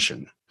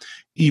tradition.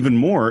 Even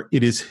more,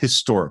 it is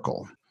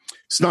historical.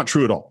 It's not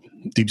true at all.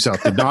 Deep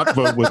South did not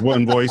vote with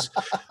one voice.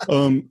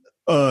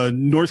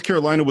 North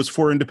Carolina was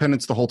for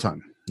independence the whole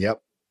time.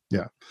 Yep.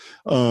 Yeah.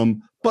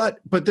 And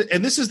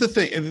this is the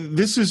thing.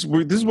 This is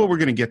what we're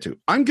going to get to.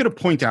 I'm going to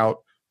point out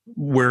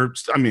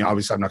obviously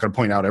I'm not going to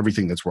point out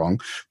everything that's wrong,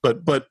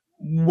 but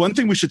one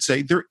thing we should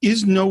say, there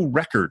is no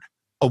record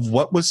of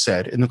what was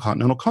said in the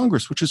Continental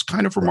Congress, which is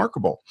kind of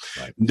remarkable.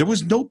 Right. There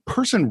was no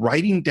person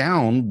writing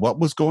down what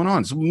was going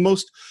on. So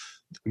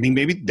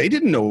maybe they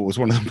didn't know it was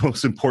one of the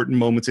most important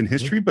moments in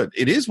history, but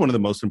it is one of the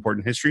most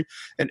important in history.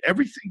 And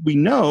everything we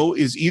know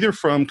is either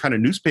from kind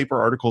of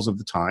newspaper articles of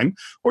the time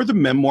or the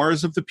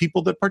memoirs of the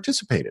people that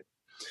participated.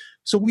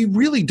 So we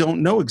really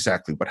don't know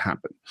exactly what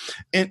happened.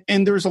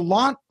 And there's a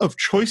lot of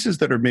choices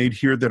that are made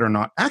here that are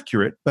not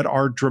accurate, but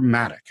are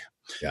dramatic.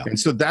 Yeah. And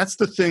so that's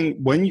the thing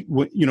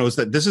is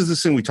that this is the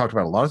thing we talked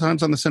about a lot of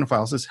times on the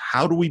Cinephiles is,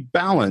 how do we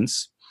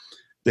balance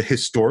the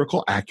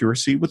historical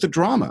accuracy with the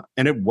drama?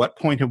 And at what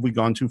point have we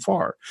gone too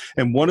far?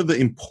 And one of the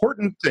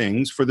important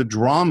things for the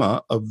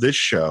drama of this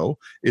show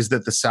is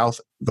that the South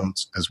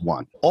votes as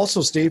one. Also,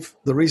 Steve,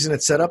 the reason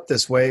it's set up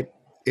this way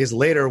is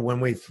later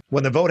when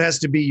the vote has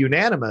to be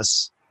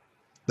unanimous,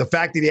 the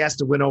fact that he has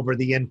to win over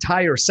the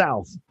entire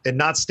South and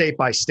not state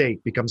by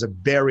state becomes a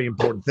very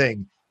important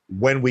thing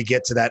when we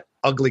get to that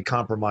ugly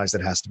compromise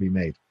that has to be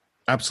made.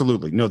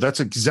 Absolutely. No, that's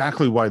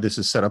exactly why this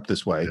is set up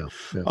this way.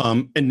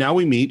 Yeah. And now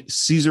we meet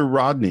Caesar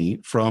Rodney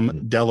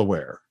from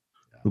Delaware,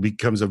 who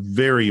becomes a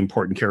very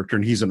important character.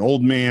 And he's an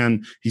old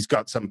man. He's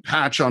got some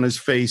patch on his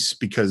face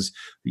because,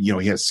 he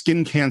has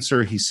skin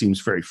cancer. He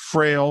seems very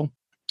frail.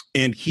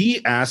 And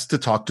he asked to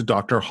talk to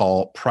Dr.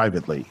 Hall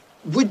privately.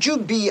 Would you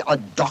be a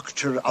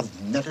doctor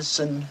of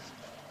medicine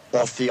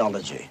or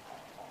theology?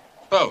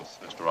 Both,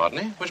 Mr.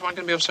 Rodney. Which one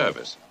can be of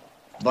service?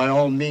 By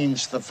all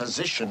means, the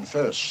physician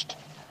first.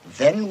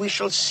 Then we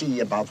shall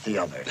see about the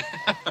other.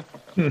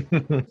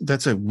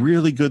 That's a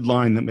really good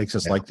line that makes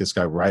us like this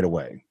guy right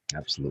away.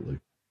 Absolutely.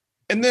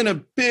 And then a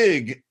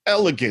big,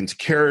 elegant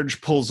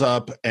carriage pulls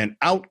up, and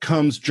out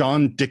comes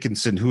John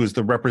Dickinson, who is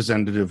the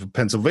representative of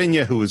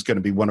Pennsylvania, who is going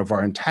to be one of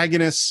our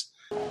antagonists.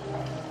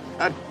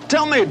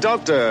 Tell me,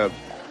 Doctor,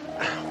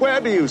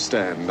 where do you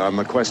stand on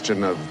the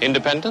question of...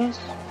 independence?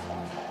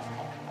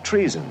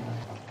 Treason.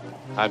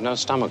 I've no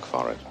stomach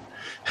for it.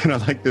 And I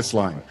like this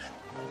line.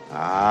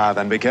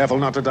 Then be careful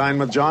not to dine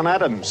with John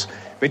Adams.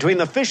 Between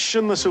the fish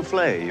and the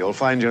souffle, you'll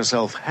find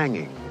yourself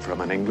hanging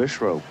from an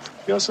English rope.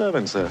 Your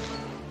servant, sir.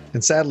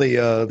 And sadly,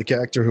 the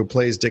character who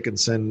plays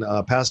Dickinson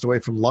passed away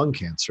from lung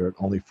cancer at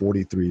only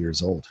 43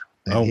 years old.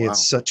 And he had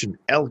such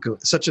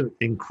an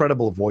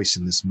incredible voice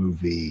in this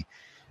movie.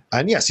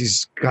 And yes,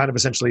 he's kind of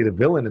essentially the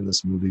villain in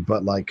this movie,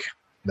 but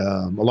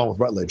along with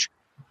Rutledge.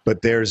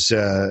 But there's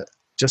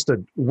just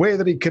a way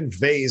that he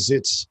conveys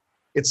it's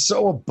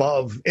so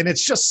above, and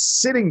it's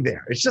just sitting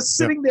there. It's just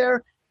sitting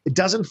there. It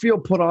doesn't feel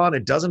put on.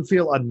 It doesn't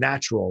feel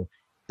unnatural,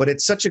 but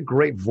it's such a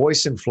great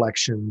voice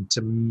inflection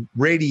to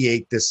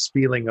radiate this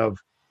feeling of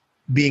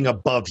being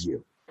above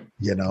you,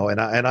 and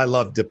I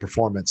love the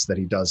performance that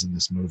he does in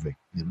this movie,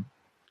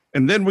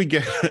 And then we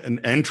get an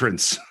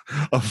entrance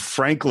of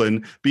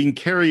Franklin being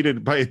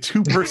carried by a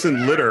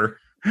 2-person litter.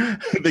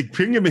 They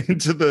bring him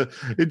into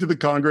the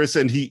Congress,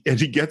 and he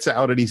gets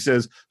out and he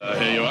says,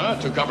 "Here you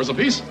are, 2 coppers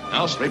apiece.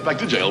 Now straight back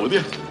to jail with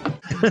you."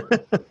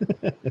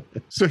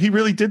 So he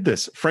really did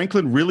this.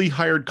 Franklin really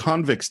hired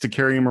convicts to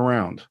carry him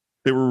around.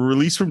 They were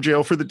released from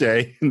jail for the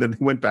day, and then they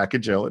went back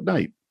in jail at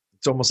night.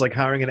 It's almost like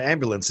hiring an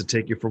ambulance to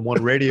take you from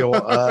one radio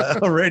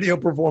radio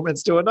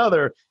performance to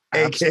another,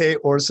 a.k.a.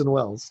 Orson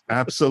Welles.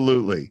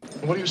 Absolutely.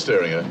 What are you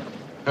staring at?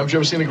 Haven't you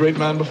ever seen a great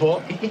man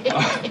before?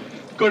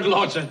 Good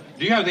Lord, sir.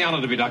 Do you have the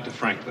honor to be Dr.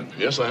 Franklin?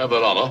 Yes, I have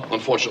that honor.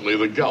 Unfortunately,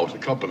 the gout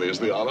accompanies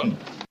the honor.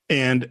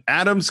 And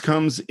Adams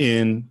comes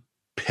in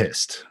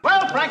pissed.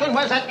 Well, Franklin,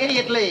 where's that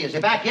idiot Lee? Is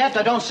he back yet?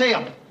 I don't see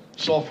him.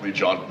 Softly,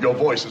 John. Your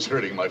voice is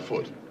hurting my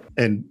foot.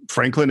 And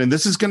Franklin, and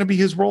this is going to be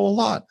his role a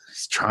lot,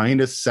 he's trying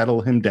to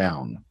settle him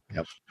down.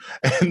 Yep.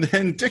 And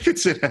then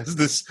Dickinson has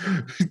this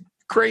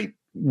great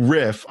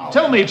riff.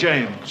 Tell me,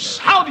 James,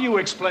 how do you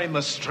explain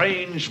the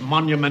strange,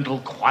 monumental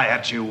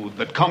quietude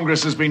that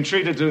Congress has been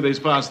treated to these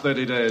past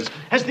 30 days?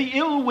 Has the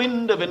ill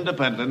wind of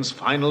independence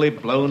finally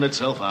blown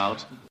itself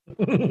out?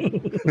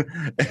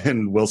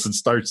 And Wilson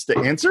starts to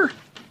answer.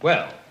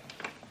 Well,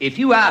 if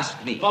you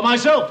ask me... For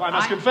myself, I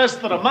must confess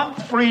that a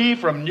month free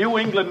from New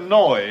England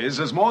noise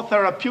is more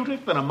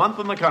therapeutic than a month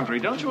in the country.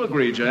 Don't you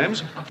agree,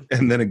 James?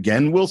 And then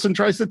again, Wilson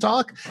tries to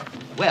talk.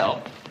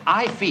 Well,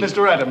 I feel...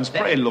 Mr. Adams,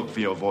 pray look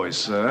for your voice,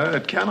 sir.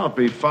 It cannot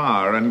be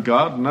far, and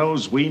God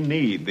knows we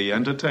need the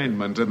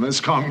entertainment in this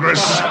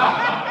Congress.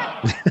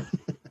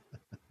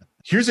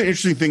 Here's an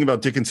interesting thing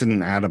about Dickinson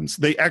and Adams.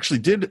 They actually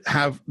did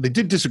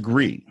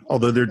disagree,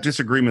 although their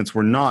disagreements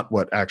were not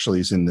what actually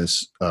is in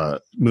this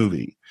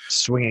movie.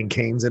 Swinging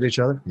canes at each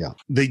other? Yeah.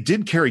 They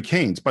did carry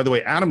canes. By the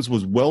way, Adams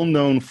was well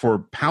known for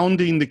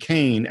pounding the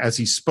cane as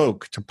he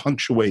spoke to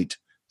punctuate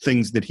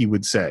things that he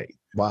would say.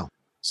 Wow.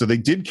 So they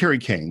did carry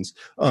canes.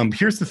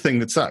 Here's the thing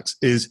that sucks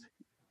is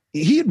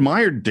he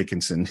admired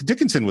Dickinson.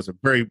 Dickinson was a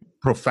very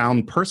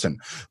profound person,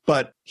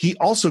 but he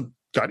also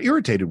got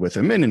irritated with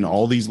him. And in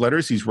all these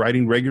letters, he's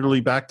writing regularly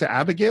back to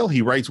Abigail.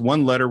 He writes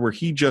one letter where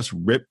he just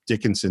ripped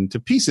Dickinson to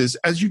pieces,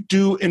 as you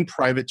do in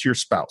private to your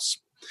spouse.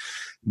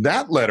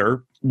 That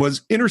letter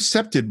was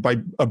intercepted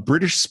by a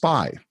British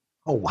spy.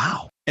 Oh,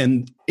 wow.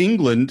 And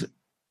England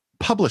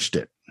published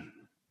it.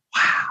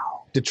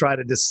 Wow. To try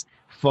to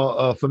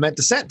foment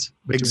dissent.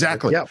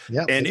 Exactly.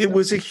 Yeah. And it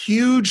was a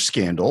huge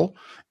scandal.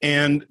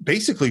 And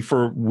basically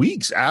for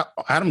weeks,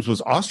 Adams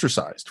was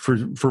ostracized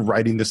for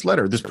writing this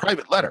letter, this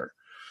private letter.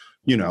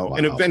 Wow.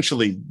 And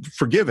eventually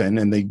forgiven,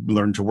 and they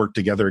learned to work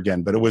together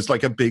again. But it was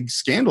like a big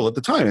scandal at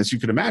the time, as you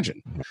could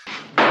imagine.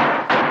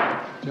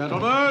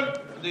 Gentlemen,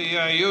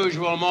 the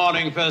usual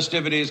morning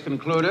festivities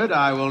concluded.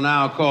 I will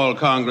now call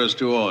Congress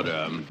to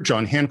order.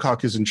 John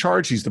Hancock is in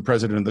charge. He's the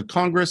president of the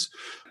Congress.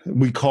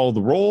 We call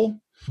the roll.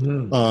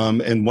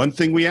 And one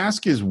thing we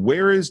ask is,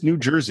 where is New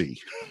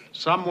Jersey?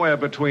 Somewhere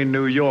between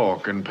New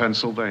York and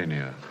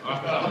Pennsylvania.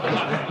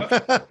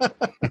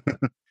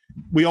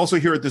 We also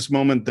hear at this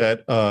moment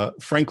that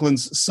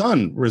Franklin's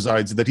son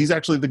resides, that he's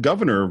actually the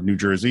governor of New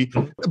Jersey.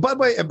 By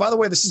the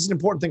way, this is an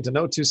important thing to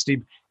note too,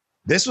 Steve.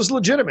 This was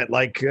legitimate.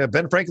 Like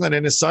Ben Franklin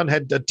and his son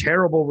had a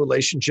terrible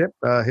relationship.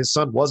 His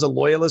son was a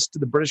loyalist to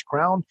the British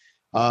Crown.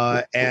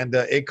 I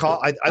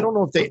don't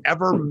know if they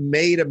ever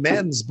made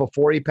amends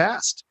before he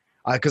passed.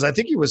 Because I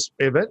think he was,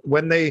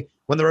 when the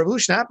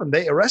revolution happened,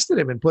 they arrested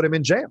him and put him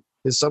in jail.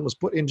 His son was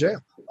put in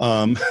jail.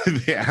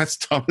 They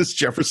asked Thomas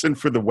Jefferson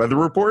for the weather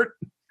report.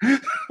 And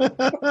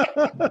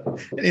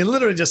he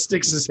literally just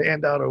sticks his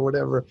hand out or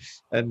whatever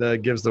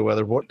and gives the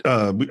weather report.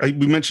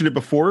 We mentioned it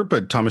before,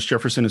 but Thomas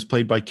Jefferson is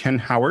played by Ken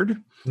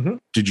Howard. Mm-hmm.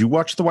 Did you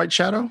watch The White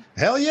Shadow?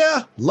 Hell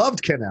yeah.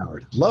 Loved Ken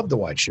Howard. Loved The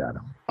White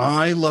Shadow.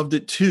 I loved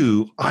it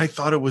too. I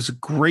thought it was a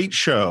great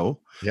show.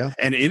 Yeah.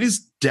 And it is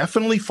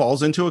definitely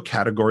falls into a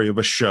category of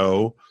a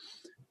show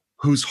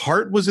whose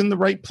heart was in the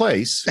right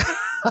place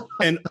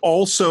and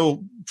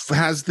also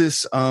has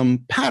this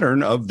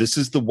pattern of this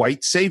is the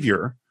white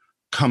savior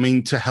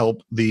coming to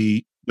help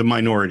the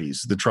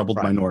minorities, the troubled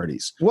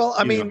minorities. Well,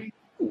 I mean,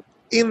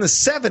 in the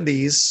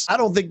 70s, I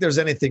don't think there's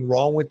anything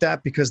wrong with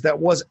that because that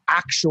was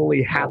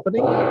actually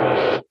happening.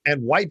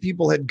 And white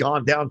people had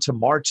gone down to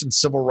march and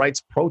civil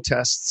rights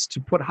protests to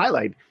put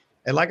highlight.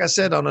 And like I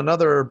said on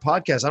another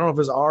podcast, I don't know if it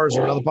was ours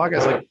or another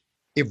podcast, like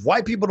if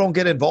white people don't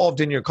get involved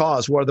in your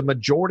cause, who are the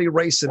majority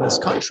race in this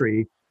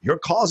country, your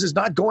cause is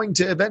not going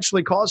to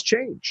eventually cause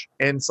change.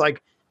 And it's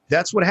like,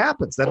 that's what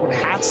happens. That's what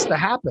has to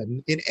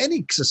happen in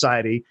any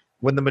society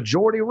when the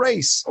majority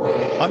race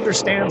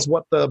understands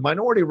what the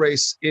minority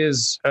race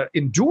is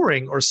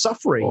enduring or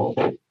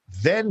suffering,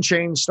 then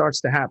change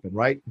starts to happen,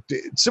 right?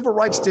 Civil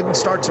rights didn't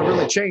start to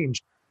really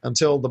change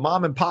until the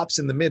mom and pops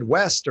in the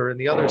Midwest or in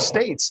the other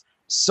states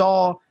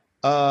saw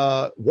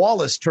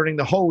Wallace turning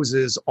the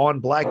hoses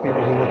on black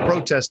people who were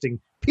protesting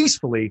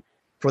peacefully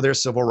for their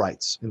civil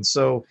rights. And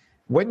so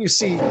when you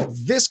see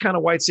this kind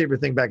of white savior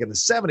thing back in the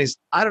 70s,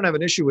 I don't have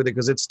an issue with it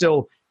because it's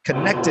still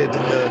connected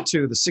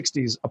to the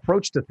 60s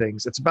approach to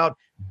things. It's about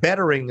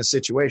bettering a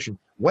situation.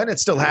 When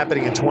it's still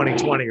happening in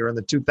 2020 or in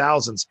the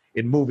 2000s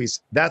in movies,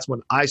 that's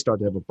when I start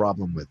to have a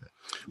problem with it.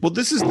 Well,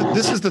 this is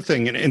the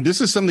thing, and this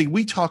is something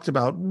we talked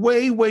about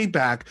way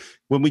back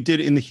when we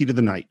did In the Heat of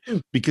the Night,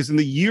 because in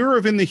the year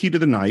of In the Heat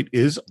of the Night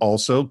is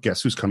also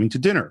Guess Who's Coming to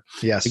Dinner.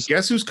 Yes. And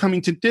Guess Who's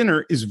Coming to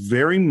Dinner is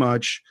very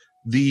much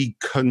the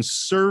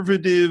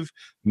conservative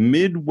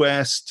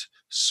Midwest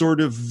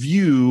sort of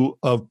view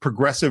of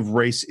progressive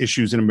race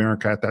issues in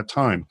America at that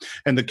time.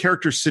 And the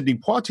character Sidney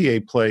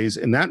Poitier plays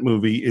in that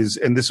movie is,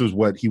 and this was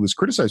what he was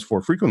criticized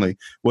for frequently,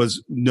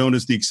 was known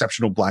as the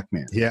exceptional black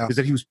man. Yeah. Is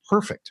that he was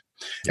perfect.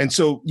 Yeah. And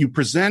so you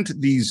present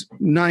these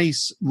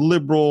nice,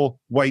 liberal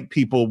white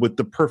people with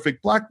the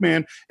perfect black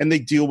man, and they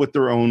deal with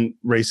their own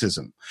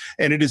racism.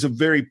 And it is a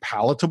very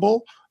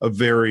palatable, a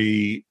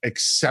very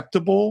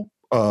acceptable,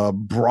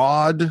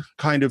 broad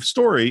kind of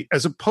story,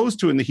 as opposed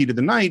to In the Heat of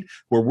the Night,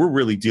 where we're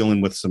really dealing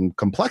with some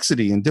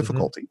complexity and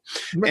difficulty.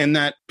 Mm-hmm. And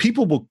that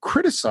people will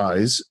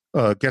criticize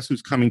Guess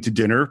Who's Coming to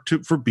Dinner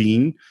for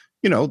being,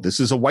 this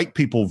is a white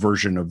people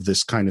version of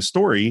this kind of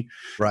story,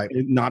 right?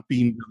 Not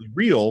being really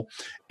real.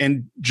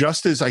 And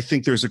just as I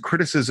think there's a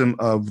criticism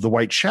of The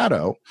White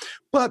Shadow,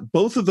 but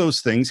both of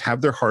those things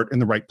have their heart in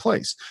the right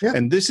place. Yeah.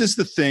 And this is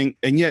the thing.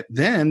 And yet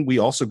then we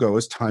also go,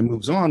 as time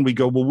moves on, we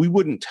go, well, we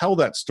wouldn't tell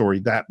that story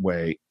that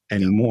way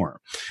anymore.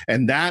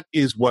 And that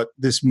is what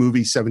this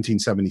movie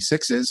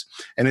 1776 is.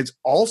 And it's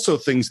also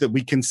things that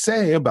we can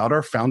say about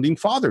our founding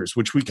fathers,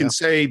 which we can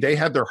say they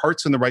had their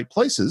hearts in the right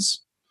places.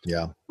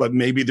 Yeah. But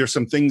maybe there's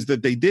some things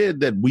that they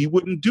did that we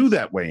wouldn't do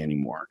that way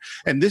anymore.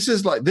 And this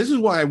is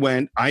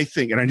why I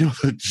think, and I know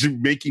that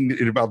making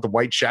it about The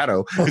White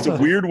Shadow is a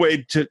weird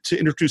way to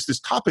introduce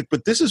this topic,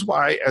 but this is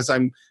why, as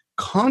I'm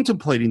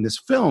contemplating this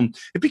film,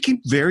 it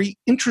became very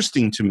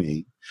interesting to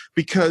me,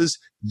 because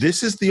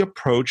this is the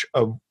approach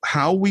of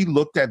how we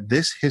looked at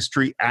this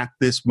history at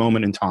this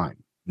moment in time.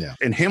 Yeah.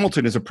 And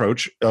Hamilton's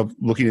approach of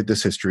looking at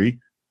this history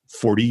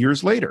 40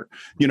 years later,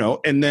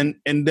 and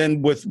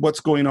then with what's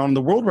going on in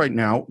the world right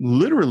now,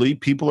 literally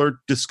people are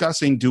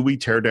discussing, do we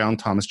tear down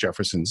Thomas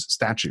Jefferson's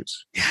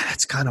statues? Yeah,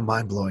 that's kind of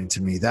mind-blowing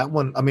to me. That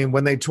one, I mean,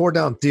 when they tore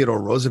down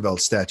Theodore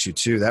Roosevelt's statue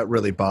too, that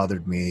really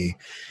bothered me.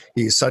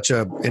 He's such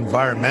an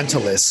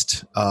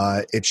environmentalist.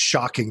 It's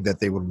shocking that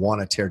they would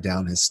want to tear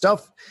down his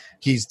stuff.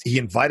 He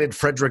invited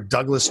Frederick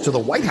Douglass to the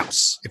White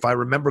House, if I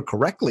remember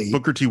correctly.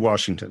 Booker T.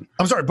 Washington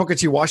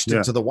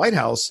to the White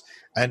House,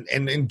 and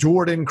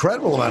endured an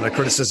incredible amount of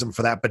criticism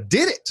for that, but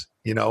did it,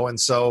 And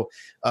so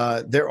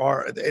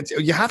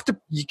you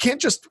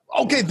can't just,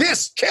 okay,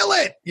 kill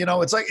it.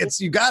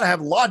 You got to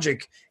have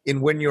logic in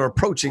when you're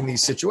approaching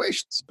these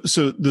situations.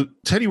 So the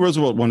Teddy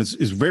Roosevelt one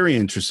is very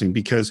interesting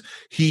because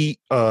he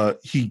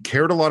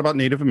cared a lot about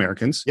Native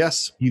Americans.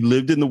 Yes. He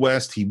lived in the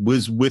West. He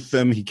was with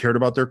them. He cared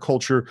about their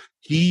culture.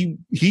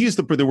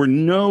 There were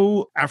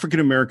no African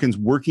Americans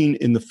working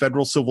in the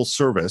federal civil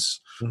service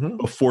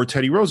before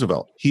Teddy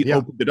Roosevelt. He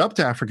opened it up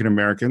to African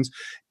Americans,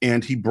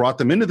 and he brought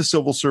them into the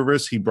civil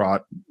service. He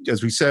brought,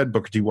 as we said,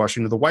 Booker T.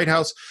 Washington to the White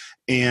House.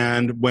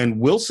 And when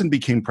Wilson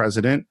became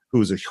president, who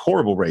was a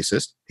horrible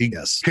racist, he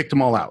kicked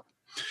them all out.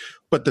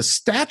 But the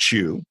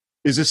statue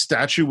is a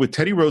statue with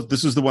Teddy Roosevelt.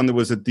 This is the one that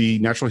was at the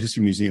Natural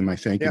History Museum, I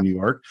think, in New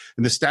York.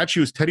 And the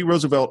statue is Teddy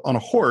Roosevelt on a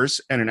horse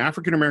and an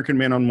African-American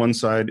man on one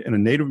side and a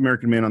Native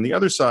American man on the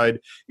other side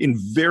in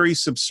very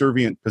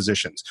subservient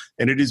positions.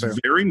 And it is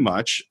very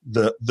much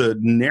the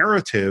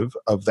narrative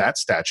of that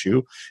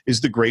statue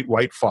is the great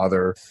white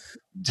father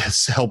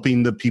just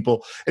helping the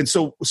people. And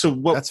so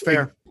what, that's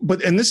fair.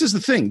 And this is the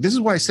thing. This is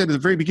why I said at the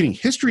very beginning,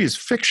 history is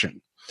fiction.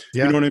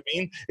 Yeah. You know what I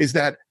mean? Is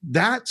that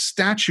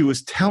statue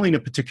is telling a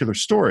particular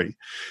story.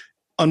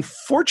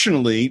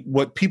 Unfortunately,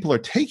 what people are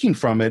taking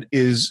from it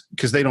is,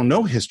 because they don't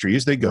know history,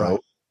 is they go,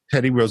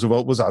 Teddy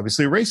Roosevelt was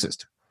obviously a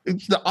racist.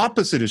 The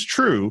opposite is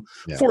true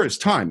for his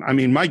time. I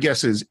mean, my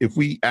guess is if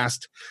we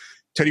asked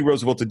Teddy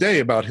Roosevelt today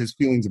about his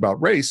feelings about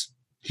race,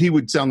 he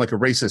would sound like a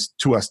racist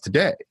to us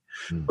today.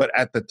 But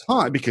at the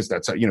time, because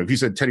that's, if you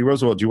said, Teddy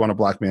Roosevelt, do you want a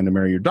black man to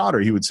marry your daughter?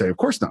 He would say, of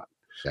course not.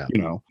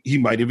 Yeah. He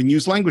might even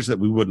use language that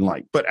we wouldn't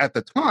like. But at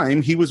the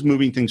time, he was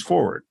moving things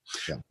forward.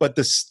 Yeah. But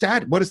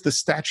what does the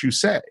statue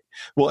say?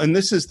 Well, and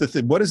this is the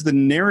thing. What is the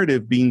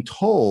narrative being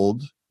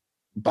told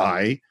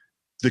by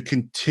the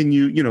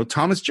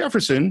Thomas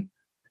Jefferson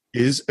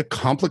is a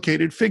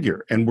complicated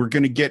figure. And we're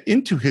going to get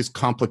into his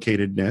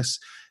complicatedness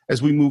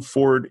as we move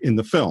forward in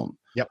the film.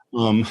 Yep.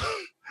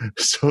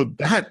 So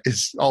that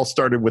is all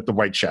started with The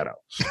White Shadow.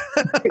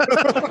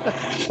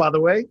 By the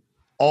way,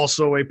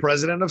 also a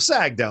president of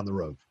SAG down the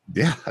road.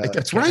 Yeah,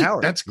 that's right.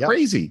 Howard. That's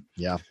crazy.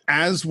 Yeah.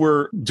 As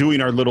we're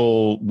doing our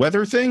little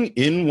weather thing,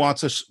 in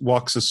walks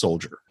a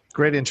soldier.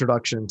 Great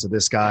introduction to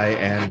this guy.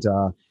 And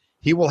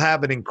he will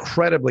have an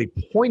incredibly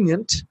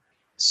poignant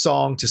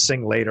song to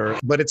sing later.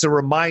 But it's a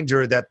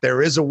reminder that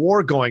there is a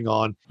war going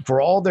on. For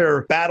all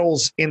their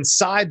battles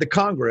inside the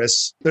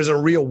Congress, there's a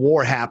real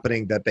war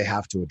happening that they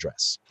have to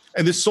address.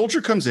 And this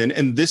soldier comes in,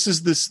 and this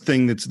is this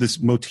thing that's this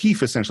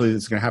motif, essentially,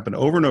 that's going to happen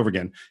over and over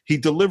again. He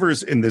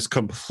delivers in this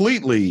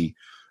completely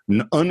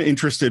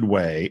uninterested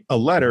way a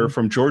letter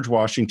from George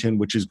Washington,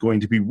 which is going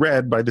to be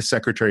read by the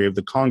Secretary of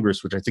the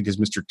Congress, which I think is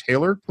Mr.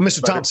 Taylor.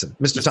 Mr. Thompson.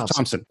 Mr.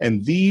 Thompson.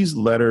 And these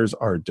letters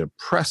are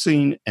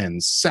depressing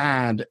and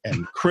sad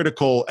and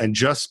critical and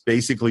just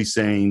basically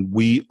saying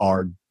we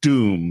are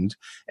doomed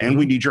and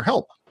we need your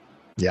help.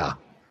 Yeah.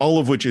 All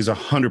of which is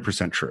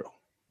 100% true.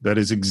 That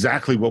is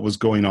exactly what was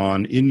going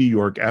on in New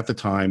York at the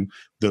time.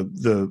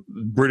 The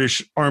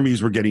British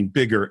armies were getting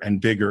bigger and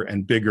bigger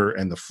and bigger,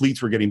 and the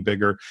fleets were getting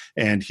bigger,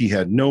 and he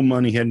had no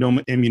money, he had no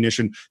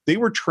ammunition. They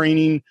were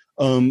training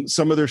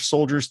some of their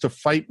soldiers to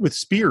fight with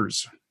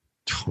spears.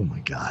 Oh, my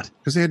God.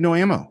 Because they had no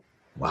ammo.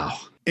 Wow.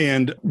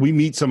 And we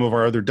meet some of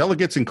our other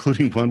delegates,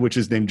 including one which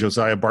is named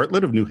Josiah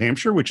Bartlett of New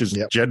Hampshire, which is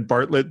Jed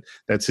Bartlett.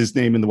 That's his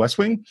name in the West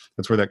Wing.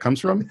 That's where that comes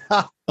from.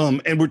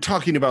 And we're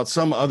talking about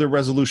some other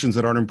resolutions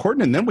that aren't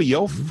important. And then we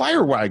yell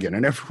fire wagon,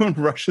 and everyone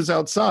rushes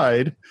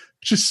outside.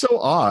 It's just so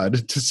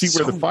odd to see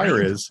where the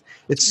fire is.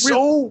 It's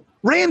so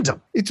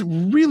random. It's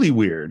really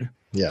weird.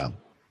 Yeah.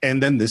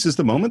 And then this is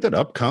the moment that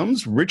up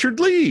comes Richard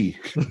Lee.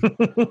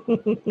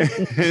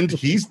 And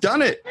he's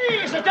done it.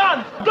 He's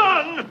done.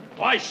 Done?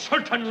 Why,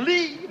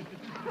 certainly.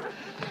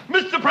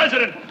 Mr.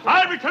 President,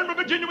 I return from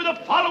Virginia with the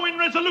following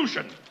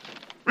resolution.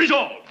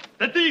 Resolved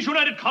that these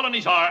united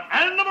colonies are,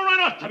 and never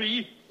are to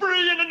be,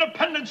 free and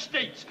independent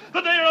states,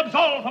 that they are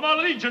absolved from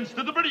allegiance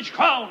to the British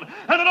Crown,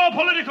 and that all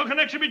political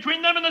connection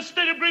between them and the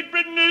state of Great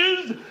Britain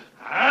is,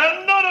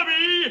 and not to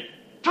be,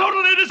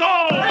 totally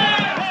dissolved.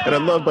 And I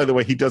love, by the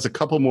way, he does a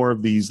couple more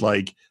of these,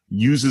 like,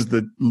 uses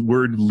the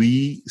word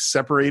Lee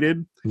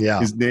separated,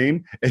 his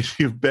name, and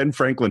you have Ben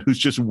Franklin, who's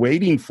just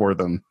waiting for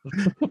them.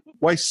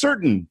 Why,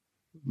 certain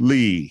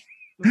Lee.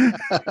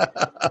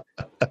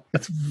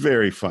 It's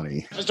very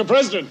funny. Mr.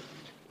 President,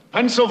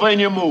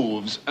 Pennsylvania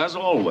moves, as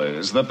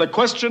always, that the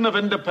question of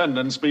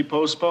independence be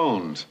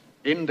postponed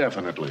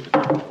indefinitely.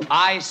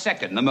 I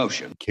second the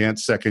motion. Can't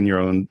second your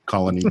own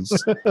colony's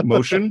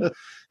motion.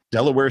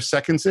 Delaware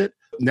seconds it.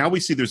 Now we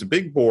see there's a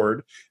big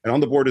board, and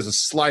on the board is a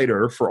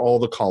slider for all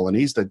the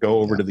colonies that go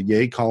over to the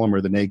yay column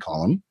or the nay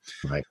column.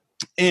 Right.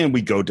 And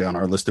we go down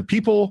our list of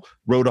people.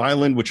 Rhode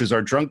Island, which is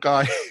our drunk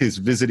guy, is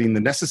visiting the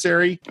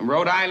necessary.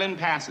 Rhode Island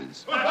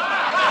passes.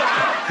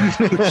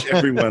 Which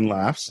everyone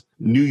laughs.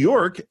 New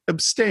York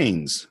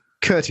abstains.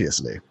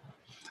 Courteously.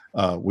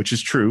 Which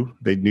is true.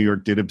 New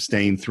York did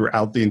abstain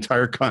throughout the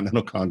entire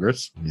Continental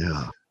Congress.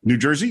 Yeah. New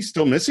Jersey,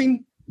 still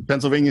missing.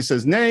 Pennsylvania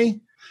says nay.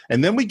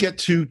 And then we get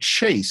to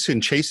Chase,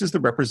 and Chase is the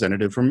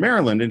representative from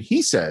Maryland, and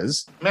he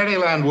says,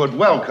 Maryland would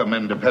welcome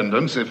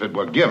independence if it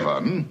were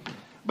given,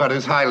 but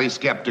is highly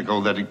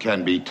skeptical that it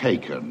can be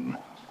taken.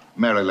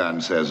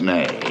 Maryland says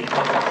nay.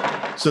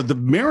 So the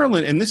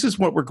Maryland, and this is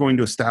what we're going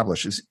to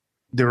establish, is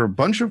there are a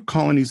bunch of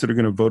colonies that are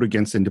going to vote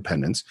against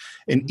independence,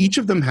 and each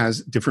of them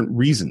has different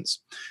reasons.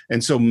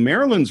 And so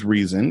Maryland's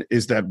reason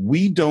is that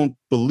we don't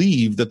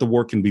believe that the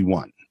war can be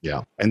won.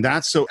 Yeah. And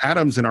that's so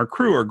Adams and our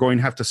crew are going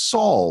to have to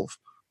solve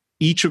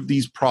each of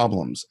these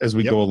problems as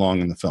we go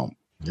along in the film.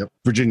 Yep.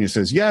 Virginia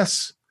says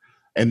yes.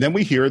 And then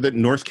we hear that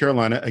North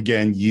Carolina,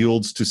 again,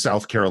 yields to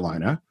South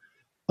Carolina.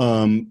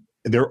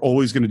 They're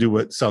always going to do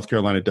what South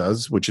Carolina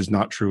does, which is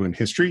not true in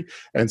history.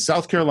 And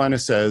South Carolina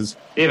says,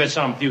 if at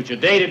some future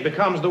date it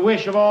becomes the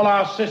wish of all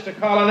our sister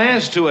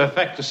colonies to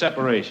effect a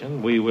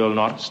separation, we will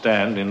not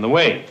stand in the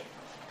way.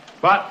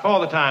 But for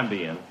the time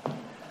being,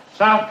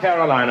 South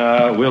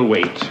Carolina will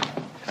wait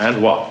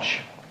and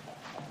watch.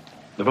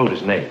 The vote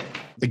is nay.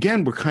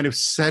 Again, we're kind of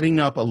setting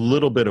up a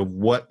little bit of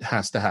what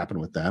has to happen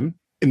with them.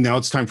 And now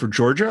it's time for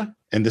Georgia.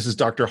 And this is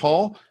Dr.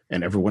 Hall.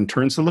 And everyone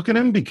turns to look at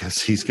him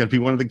because he's going to be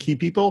one of the key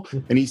people.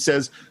 And he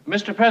says,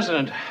 Mr.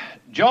 President,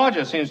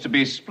 Georgia seems to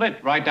be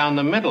split right down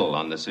the middle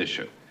on this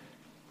issue.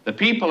 The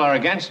people are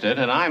against it,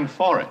 and I'm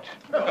for it.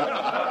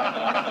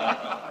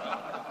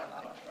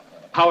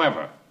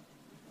 However,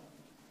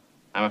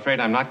 I'm afraid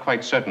I'm not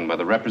quite certain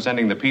whether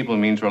representing the people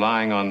means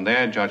relying on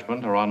their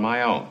judgment or on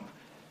my own.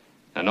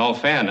 In all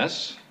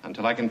fairness,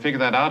 until I can figure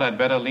that out, I'd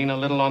better lean a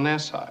little on their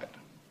side.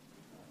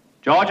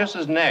 Georgia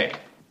says nay.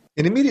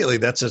 And immediately,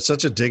 that's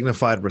such a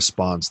dignified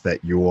response that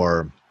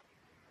you're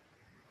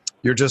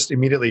just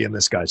immediately in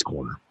this guy's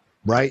corner,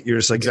 right? You're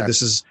just like,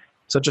 This is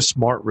such a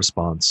smart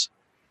response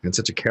and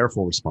such a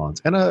careful response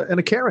and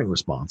a caring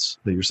response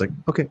that you're just like,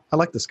 okay, I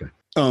like this guy.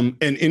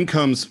 And in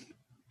comes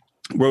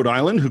Rhode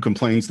Island, who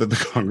complains that the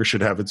Congress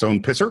should have its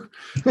own pisser,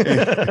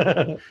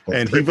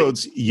 and he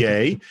votes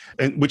yay,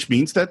 and which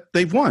means that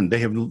they've won.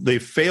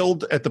 They've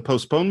failed at the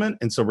postponement,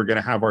 and so we're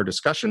going to have our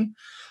discussion.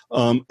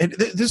 And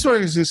this is what I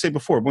was going to say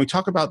before. When we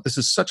talk about this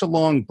is such a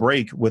long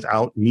break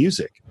without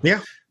music.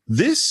 Yeah,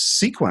 this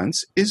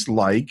sequence is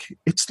like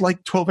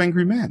 12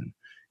 Angry Men.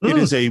 It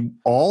is a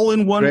all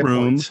in one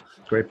room.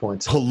 Great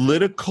points.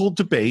 Political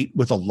debate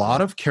with a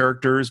lot of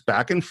characters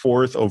back and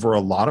forth over a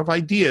lot of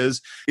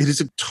ideas. It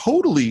is a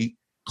totally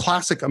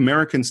classic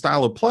American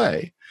style of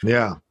play.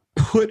 Yeah.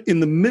 Put in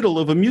the middle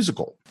of a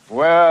musical.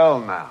 Well,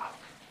 now,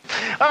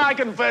 I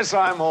confess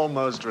I'm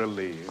almost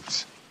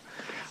relieved.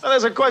 Well,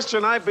 there's a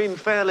question I've been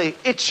fairly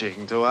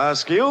itching to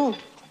ask you.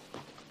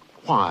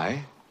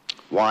 Why?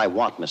 Why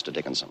what, Mr.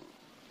 Dickinson?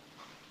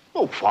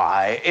 Well,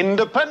 why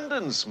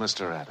independence,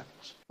 Mr.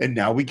 Adams? And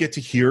now we get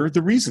to hear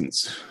the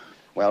reasons.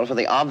 Well, for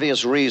the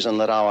obvious reason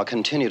that our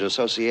continued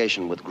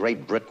association with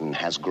Great Britain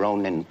has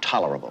grown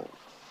intolerable.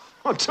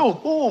 To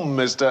whom,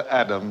 Mr.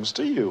 Adams?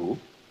 To you?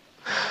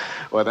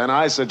 Well, then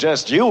I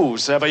suggest you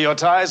sever your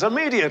ties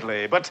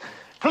immediately. But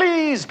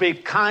Please be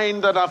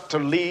kind enough to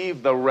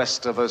leave the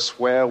rest of us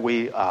where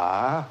we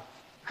are.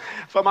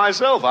 For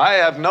myself, I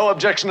have no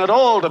objection at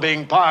all to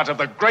being part of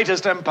the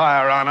greatest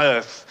empire on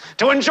earth,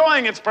 to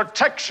enjoying its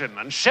protection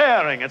and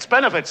sharing its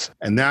benefits.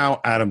 And now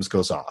Adams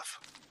goes off.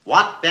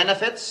 What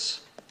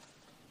benefits?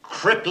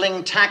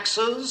 Crippling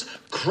taxes,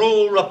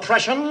 cruel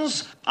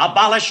repressions,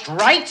 abolished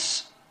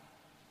rights?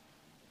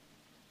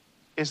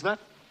 Is that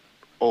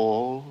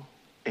all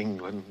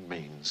England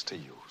means to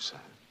you, sir?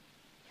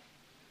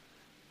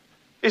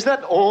 Is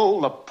that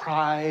all the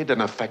pride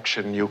and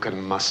affection you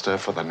can muster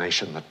for the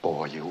nation that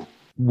bore you?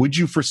 Would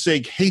you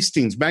forsake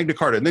Hastings, Magna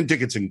Carta? And then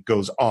Dickinson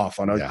goes off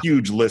on a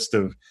huge list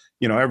of,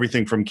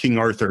 everything from King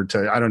Arthur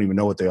to, I don't even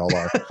know what they all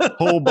are.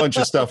 Whole bunch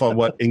of stuff on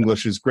what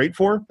English is great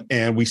for.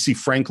 And we see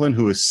Franklin,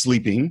 who is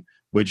sleeping,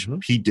 which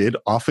he did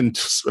often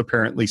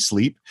apparently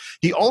sleep.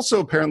 He also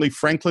apparently,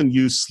 Franklin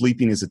used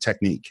sleeping as a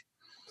technique.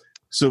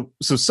 So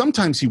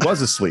sometimes he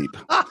was asleep,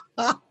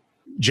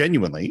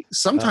 genuinely.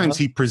 Sometimes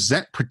he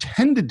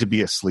pretended to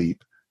be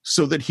asleep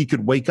so that he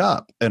could wake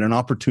up at an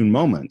opportune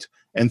moment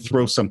and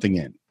throw something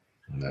in.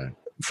 No.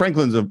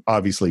 Franklin's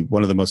obviously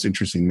one of the most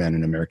interesting men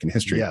in American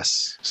history.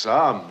 Yes.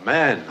 Some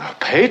men are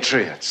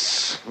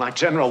patriots, like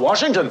General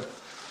Washington.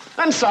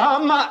 And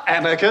some are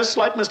anarchists,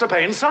 like Mr.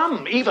 Paine.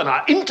 Some even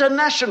are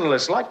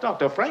internationalists, like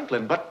Dr.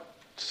 Franklin. But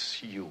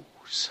you,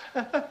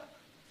 sir,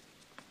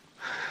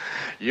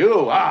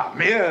 you are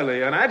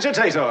merely an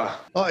agitator.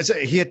 Oh,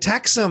 he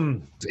attacks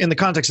him in the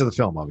context of the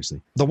film,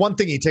 obviously. The one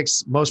thing he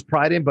takes most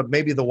pride in, but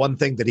maybe the one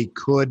thing that he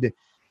could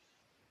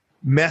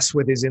mess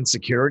with his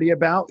insecurity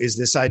about, is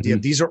this idea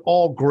of these are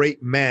all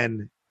great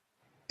men.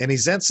 And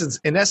he's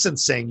in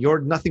essence saying, you're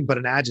nothing but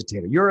an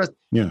agitator.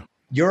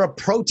 You're a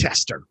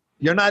protester.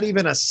 You're not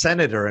even a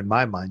senator in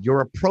my mind. You're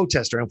a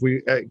protester. And if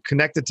we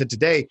connect it to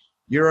today,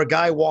 you're a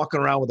guy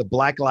walking around with a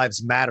Black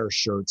Lives Matter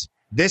shirt.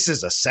 This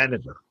is a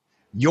senator.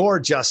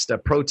 You're just a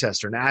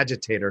protester, an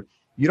agitator.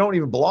 You don't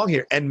even belong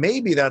here. And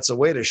maybe that's a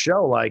way to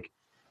show, like,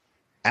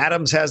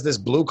 Adams has this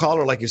blue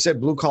collar, like you said,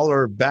 blue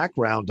collar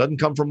background, doesn't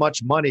come from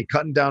much money,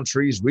 cutting down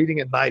trees, reading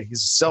at night.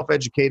 He's a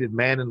self-educated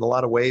man in a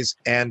lot of ways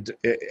and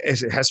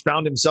has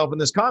found himself in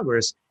this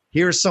Congress.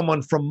 Here's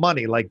someone from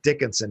money like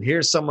Dickinson.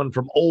 Here's someone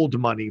from old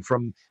money,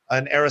 from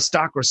an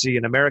aristocracy,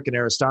 an American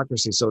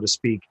aristocracy, so to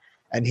speak.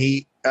 And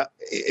he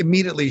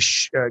immediately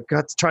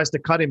tries to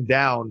cut him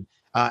down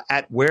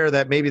at where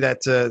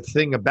that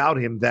thing about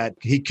him that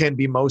he can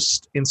be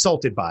most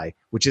insulted by,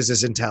 which is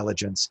his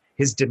intelligence,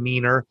 his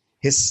demeanor,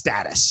 his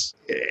status.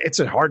 It's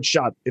a hard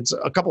shot. It's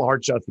a couple of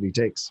hard shots that he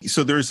takes.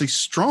 So there's a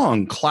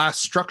strong class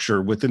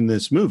structure within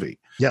this movie.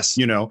 Yes.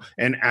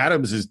 And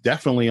Adams is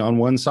definitely on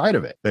one side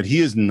of it, that he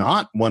is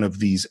not one of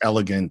these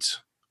elegant,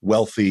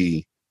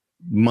 wealthy,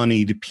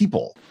 moneyed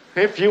people.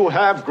 If you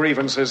have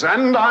grievances,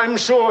 and I'm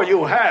sure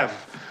you have,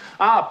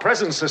 our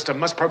present system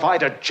must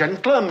provide a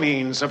gentler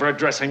means of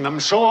redressing them,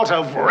 short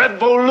of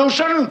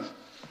revolution,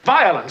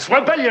 violence,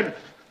 rebellion,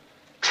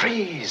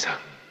 treason.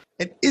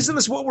 And isn't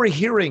this what we're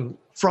hearing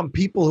from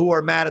people who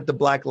are mad at the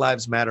Black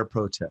Lives Matter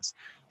protests?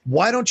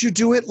 Why don't you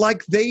do it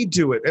like they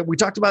do it? And we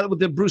talked about it with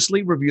the Bruce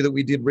Lee review that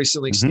we did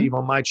recently, Steve,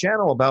 on my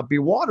channel about Be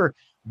Water.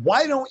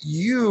 Why don't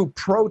you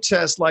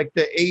protest like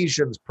the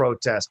Asians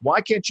protest?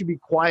 Why can't you be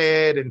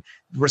quiet and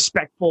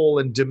respectful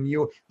and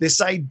demure? This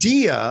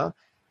idea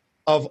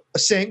of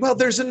saying, well,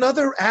 there's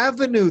another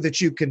avenue that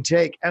you can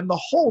take. And the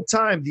whole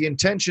time the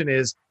intention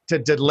is to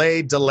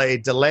delay,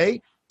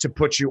 to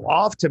put you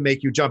off, to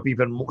make you jump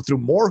even through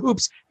more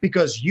hoops,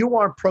 because you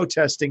aren't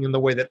protesting in the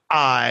way that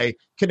I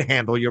can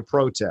handle your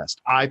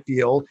protest. I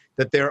feel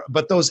that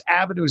but those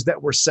avenues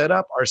that were set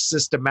up are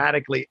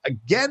systematically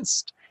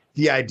against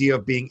the idea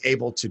of being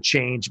able to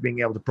change,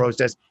 being able to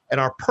protest, and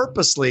are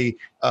purposely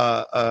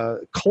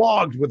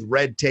clogged with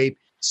red tape.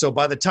 So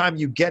by the time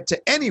you get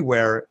to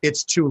anywhere,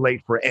 it's too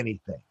late for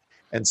anything.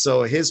 And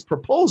so his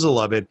proposal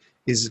of it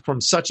is from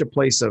such a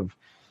place of,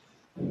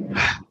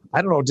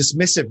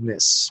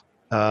 dismissiveness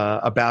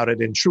about it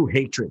and true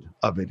hatred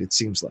of it, it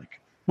seems like.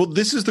 Well,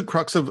 this is the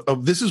crux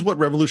of this is what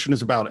revolution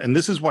is about. And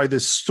this is why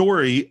this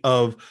story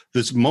of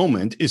this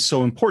moment is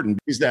so important,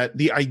 is that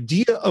the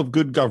idea of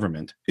good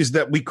government is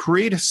that we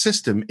create a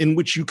system in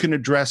which you can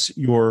address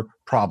your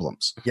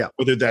problems. Yeah.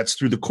 Whether that's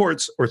through the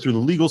courts or through the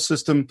legal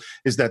system,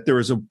 is that there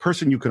is a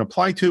person you can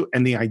apply to.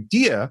 And the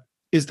idea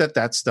is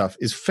that stuff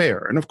is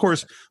fair. And of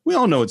course, we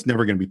all know it's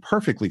never going to be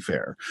perfectly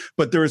fair,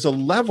 but there is a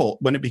level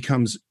when it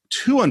becomes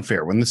too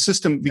unfair, when the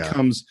system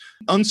becomes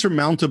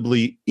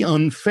unsurmountably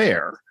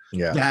unfair,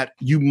 that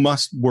you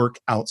must work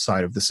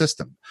outside of the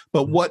system.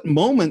 But what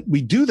moment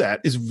we do that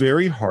is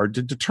very hard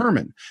to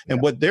determine. And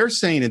what they're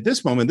saying at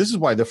this moment, this is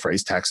why the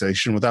phrase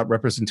taxation without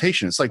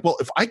representation, it's like, well,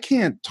 if I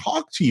can't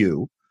talk to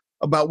you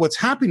about what's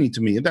happening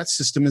to me, that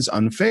system is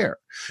unfair.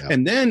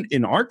 And then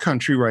in our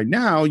country right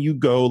now, you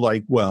go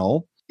like,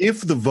 well,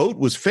 if the vote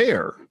was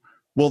fair,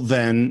 well,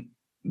 then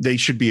they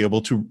should be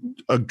able to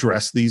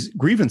address these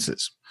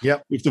grievances.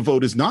 Yep. If the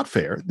vote is not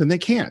fair, then they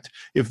can't.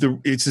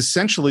 It's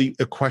essentially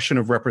a question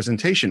of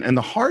representation. And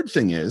the hard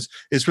thing is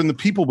from the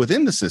people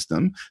within the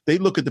system, they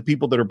look at the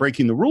people that are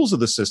breaking the rules of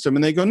the system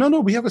and they go, no,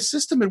 we have a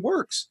system. It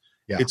works.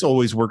 Yeah. It's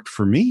always worked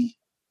for me.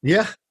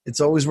 Yeah.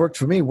 It's always worked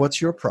for me.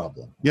 What's your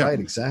problem? Yeah. Right.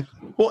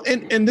 Exactly. Well,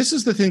 and this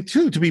is the thing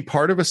too, to be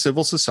part of a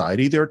civil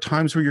society, there are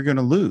times where you're going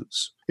to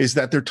lose. Is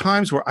that there are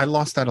times where I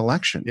lost that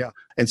election. Yeah.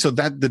 And so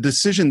that the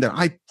decision that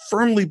I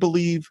firmly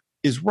believe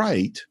is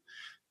right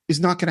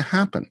is not going to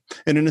happen.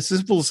 And in a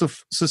civil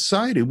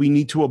society, we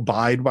need to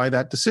abide by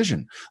that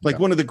decision. Like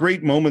one of the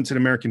great moments in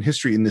American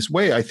history in this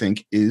way, I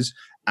think, is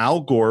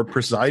Al Gore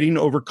presiding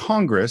over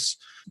Congress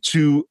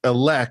to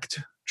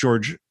elect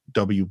George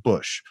W.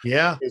 Bush.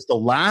 Yeah. Is the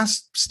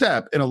last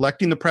step in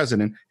electing the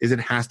president is it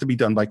has to be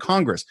done by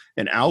Congress.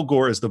 And Al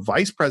Gore, as the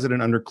vice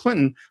president under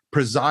Clinton,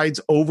 presides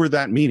over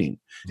that meeting.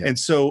 Yeah. And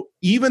so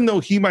even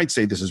though he might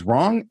say this is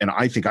wrong and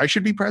I think I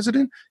should be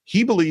president,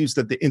 he believes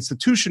that the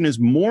institution is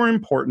more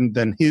important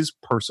than his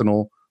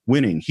personal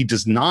winning. He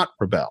does not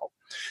rebel.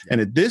 Yeah. And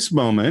at this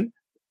moment,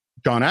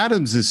 John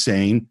Adams is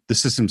saying the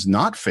system's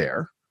not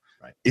fair.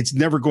 Right. It's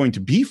never going to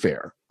be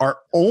fair. Our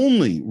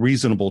only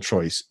reasonable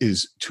choice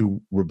is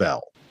to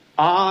rebel.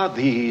 Are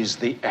these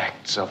the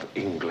acts of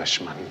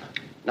Englishmen?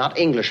 Not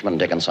Englishmen,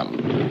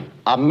 Dickinson.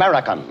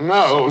 American.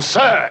 No,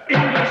 sir.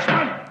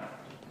 Englishman.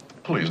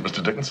 Please,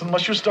 Mr. Dickinson,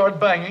 must you start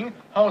banging?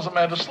 How is a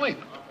man to sleep?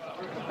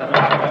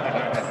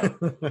 I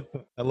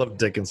love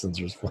Dickinson's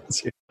response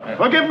here.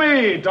 Forgive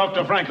me,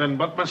 Dr. Franklin,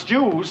 but must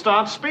you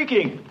start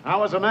speaking?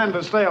 How is a man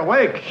to stay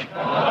awake?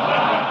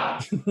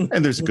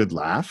 And there's a good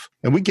laugh.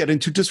 And we get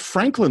into, does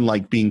Franklin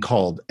like being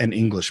called an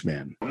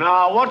Englishman?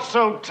 Now, what's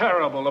so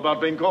terrible about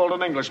being called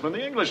an Englishman?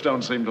 The English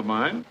don't seem to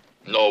mind.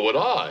 Nor would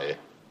I,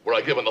 were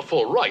I given the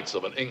full rights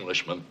of an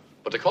Englishman.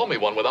 But to call me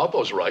one without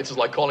those rights is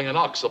like calling an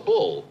ox a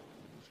bull.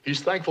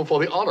 He's thankful for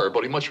the honor,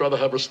 but he'd much rather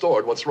have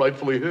restored what's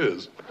rightfully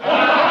his.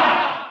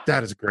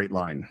 That is a great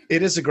line.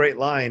 It is a great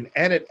line,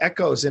 and it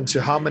echoes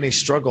into how many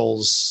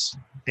struggles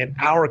in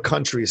our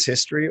country's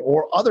history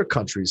or other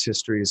countries'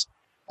 histories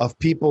of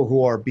people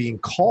who are being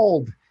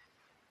called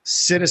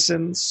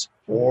citizens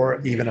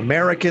or even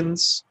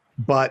Americans,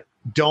 but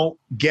don't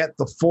get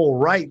the full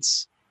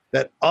rights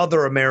that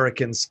other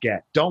Americans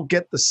get, don't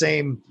get the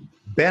same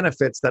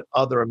benefits that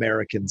other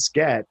Americans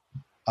get.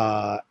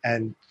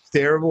 And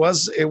there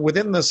was,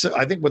 within the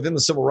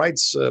civil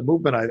rights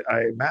movement,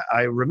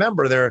 I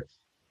remember there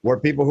were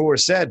people who were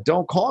said,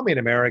 don't call me an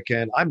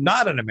American. I'm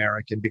not an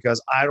American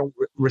because I don't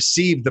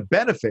receive the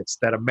benefits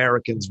that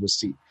Americans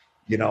receive.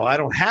 You know, I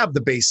don't have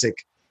the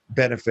basic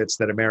benefits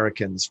that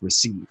Americans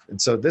receive.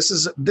 And so this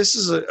is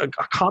a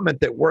comment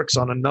that works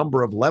on a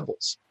number of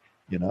levels,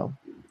 you know.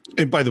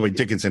 And by the way,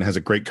 Dickinson has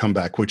a great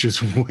comeback, which is,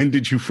 when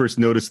did you first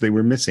notice they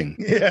were missing?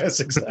 Yes,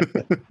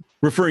 exactly.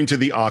 Referring to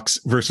the ox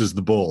versus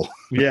the bull.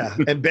 Yeah,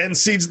 and Ben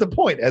cedes the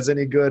point, as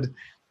any good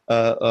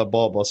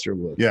ball buster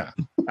would. Yeah,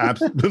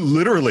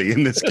 literally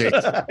in this case,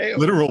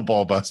 literal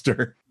ball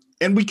buster.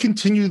 And we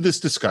continue this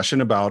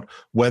discussion about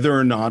whether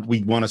or not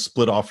we want to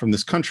split off from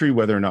this country,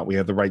 whether or not we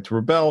have the right to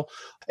rebel.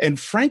 And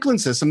Franklin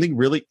says something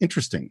really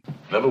interesting.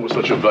 Never was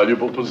such a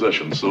valuable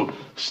possession so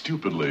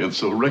stupidly and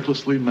so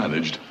recklessly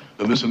managed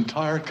than this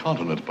entire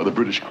continent by the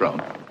British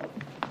Crown.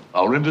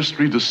 Our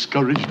industry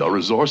discouraged, our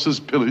resources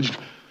pillaged.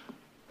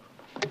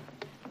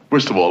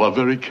 Worst of all, our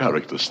very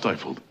character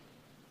stifled.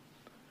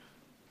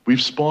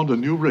 We've spawned a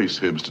new race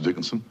here, Mr.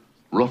 Dickinson.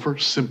 Rougher,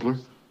 simpler,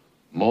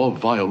 more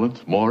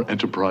violent, more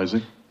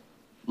enterprising,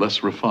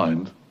 less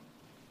refined.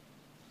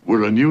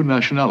 We're a new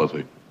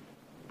nationality.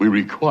 We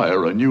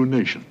require a new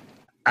nation.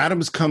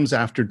 Adams comes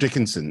after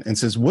Dickinson and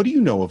says, what do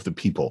you know of the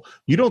people?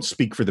 You don't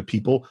speak for the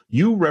people.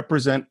 You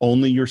represent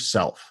only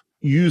yourself.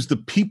 Use the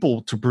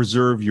people to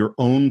preserve your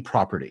own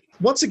property.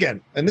 Once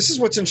again, and this is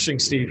what's interesting,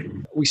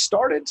 Steve, we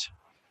started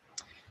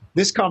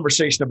this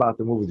conversation about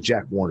the movie with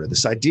Jack Warner,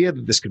 this idea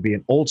that this could be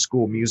an old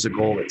school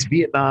musical. It's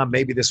Vietnam.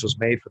 Maybe this was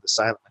made for the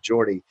silent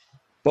majority.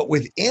 But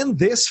within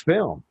this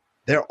film,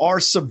 there are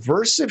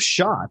subversive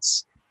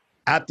shots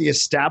at the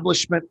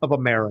establishment of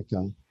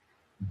America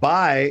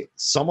by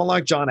someone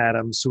like John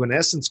Adams, who in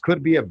essence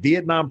could be a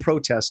Vietnam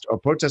protester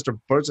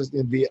protesting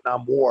in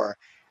Vietnam War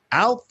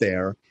out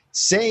there,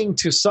 saying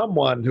to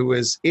someone who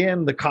is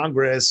in the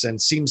Congress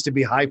and seems to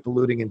be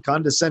highfalutin and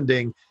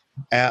condescending,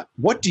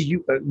 what do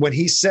you, when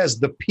he says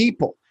the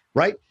people,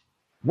 right?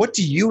 What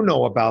do you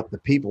know about the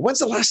people? When's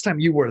the last time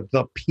you were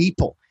the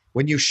people?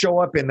 When you show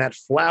up in that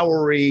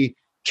flowery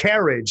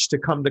carriage to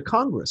come to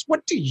Congress,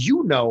 what do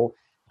you know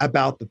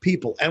about the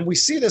people? And we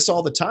see this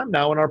all the time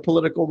now in our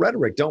political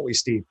rhetoric, don't we,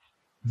 Steve?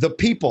 The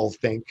people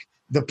think,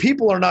 the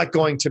people are not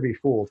going to be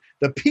fooled.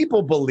 The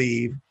people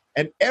believe,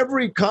 and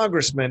every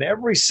congressman,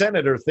 every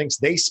senator thinks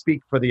they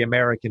speak for the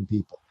American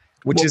people,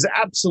 which is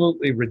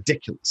absolutely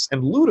ridiculous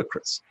and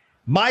ludicrous.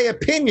 My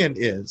opinion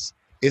is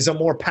a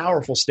more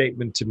powerful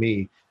statement to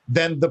me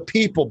than the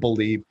people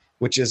believe,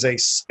 which is a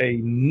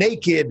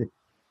naked,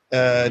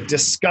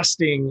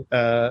 disgusting,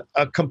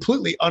 a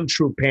completely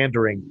untrue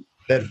pandering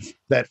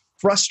that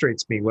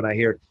frustrates me when I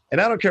hear,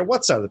 and I don't care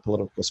what side of the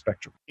political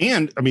spectrum.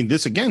 And I mean,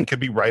 this again could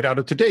be right out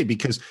of today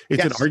because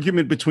it's an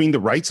argument between the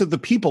rights of the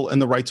people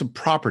and the rights of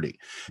property.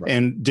 Right.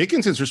 And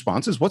Dickinson's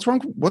response is, what's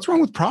wrong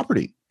with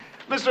property?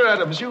 Mr.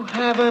 Adams, you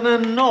have an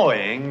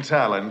annoying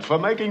talent for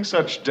making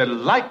such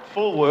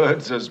delightful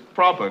words as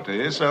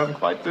property sound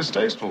quite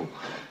distasteful.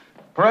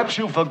 Perhaps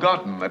you've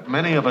forgotten that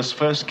many of us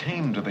first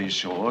came to these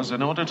shores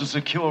in order to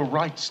secure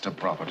rights to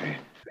property.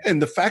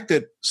 And the fact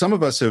that some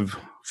of us have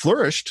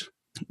flourished,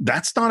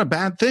 that's not a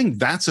bad thing.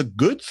 That's a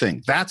good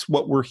thing. That's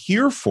what we're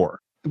here for.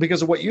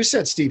 Because of what you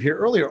said, Steve, here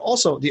earlier.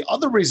 Also, the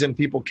other reason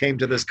people came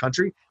to this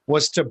country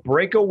was to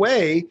break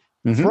away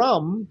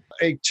from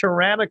a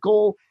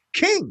tyrannical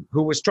king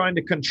who was trying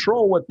to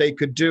control what they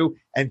could do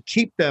and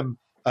keep them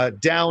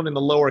down in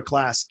the lower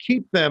class,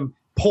 keep them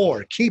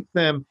poor, keep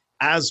them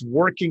as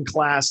working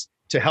class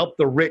to help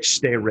the rich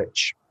stay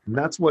rich. And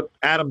that's what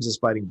Adams is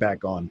fighting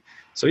back on.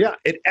 So, yeah,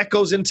 it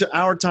echoes into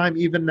our time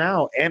even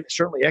now, and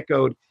certainly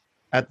echoed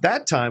at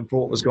that time for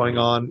what was going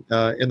on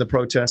in the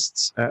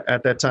protests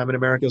at that time in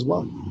America as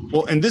well.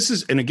 Well, and this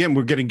is, and again,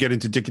 we're going to get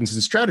into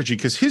Dickinson's strategy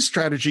because his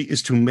strategy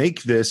is to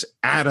make this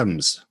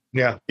Adams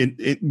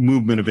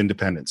movement of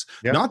independence,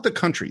 not the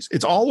countries.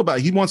 It's all about,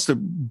 he wants to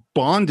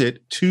bond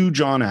it to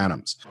John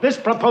Adams. This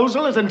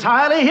proposal is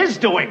entirely his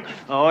doing.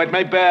 Oh, it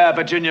may bear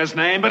Virginia's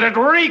name, but it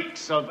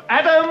reeks of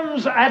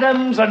Adams,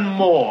 Adams, and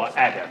more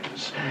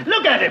Adams.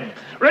 Look at him,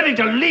 ready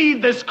to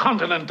lead this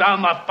continent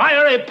down the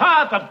fiery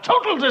path of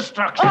total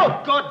destruction.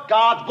 Oh, good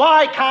God,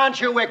 why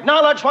can't you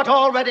acknowledge what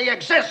already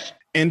exists?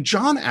 And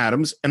John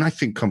Adams, and I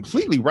think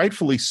completely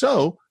rightfully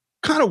so,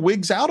 kind of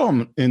wigs out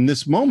on in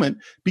this moment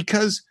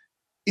because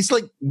it's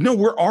like, no,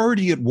 we're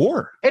already at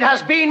war. It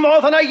has been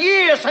more than a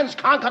year since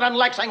Concord and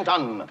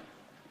Lexington.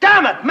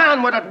 Damn it,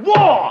 man, we're at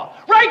war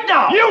right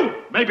now. You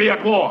may be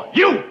at war.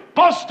 You,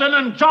 Boston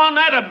and John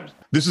Adams.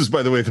 This is,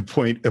 by the way, the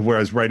point of where I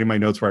was writing my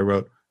notes where I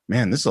wrote,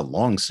 man, this is a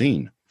long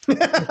scene.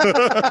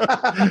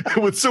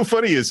 What's so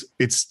funny is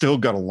it's still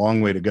got a long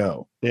way to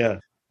go. Yeah.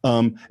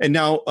 And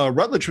now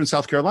Rutledge from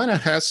South Carolina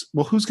has,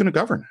 well, who's going to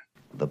govern?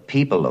 The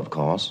people, of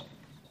course.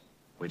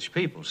 Which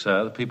people,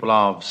 sir? The people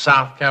of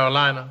South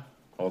Carolina?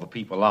 Or the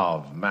people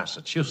of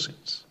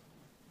Massachusetts?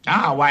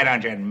 Why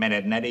don't you admit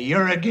it, Nettie?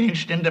 You're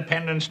against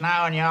independence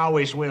now, and you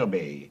always will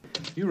be.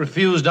 You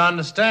refuse to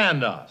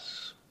understand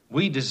us.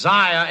 We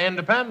desire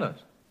independence.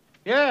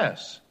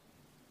 Yes.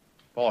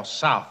 For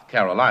South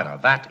Carolina,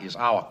 that is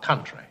our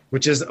country.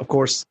 Which is, of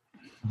course,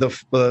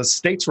 the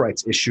states'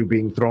 rights issue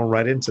being thrown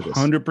right into this.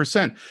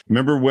 100%.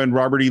 Remember when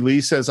Robert E.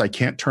 Lee says, I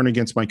can't turn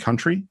against my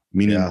country?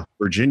 Meaning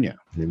Virginia.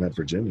 He meant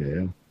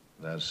Virginia,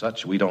 As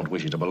such, we don't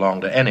wish you to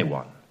belong to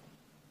anyone.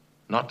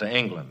 Not to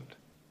England,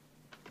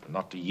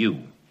 not to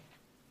you.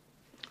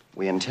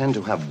 We intend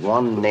to have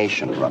one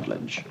nation,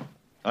 Rutledge.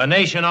 A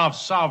nation of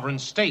sovereign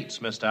states,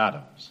 Mr.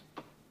 Adams.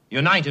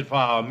 United for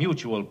our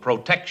mutual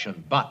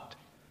protection, but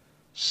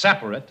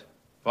separate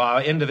for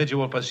our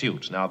individual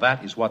pursuits. Now,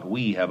 that is what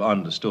we have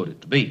understood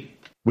it to be.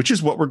 Which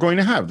is what we're going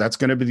to have. That's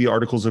going to be the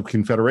Articles of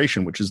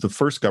Confederation, which is the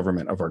first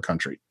government of our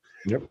country.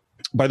 Yep.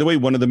 By the way,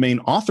 one of the main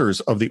authors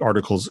of the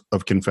Articles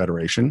of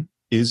Confederation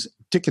is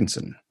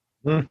Dickinson.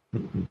 The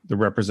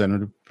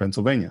representative of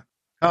Pennsylvania.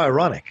 How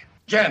ironic.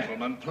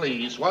 Gentlemen,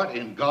 please, what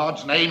in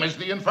God's name is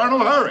the infernal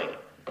hurry?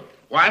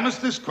 Why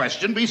must this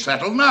question be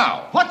settled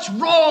now? What's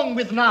wrong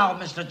with now,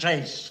 Mr.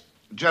 Chase?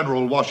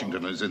 General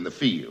Washington is in the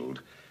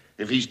field.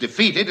 If he's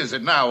defeated, as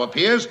it now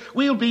appears,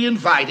 we'll be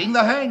inviting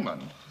the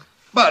hangman.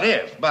 But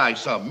if, by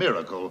some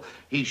miracle,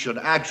 he should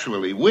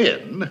actually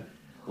win,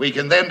 we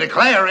can then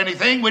declare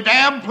anything we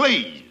damn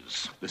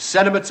please. The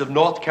sentiments of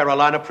North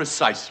Carolina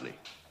precisely.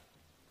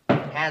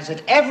 Has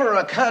it ever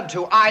occurred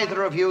to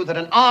either of you that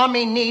an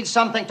army needs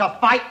something to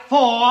fight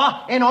for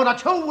in order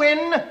to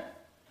win?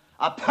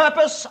 A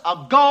purpose,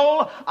 a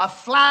goal, a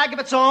flag of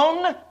its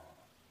own?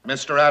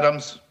 Mr.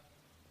 Adams,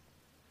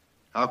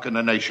 how can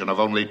a nation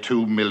of only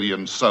 2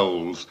 million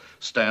souls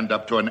stand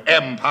up to an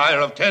empire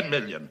of 10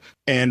 million?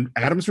 And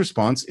Adams'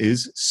 response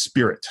is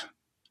spirit.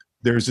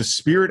 There's a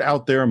spirit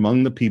out there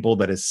among the people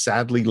that is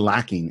sadly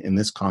lacking in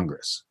this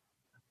Congress.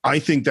 I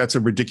think that's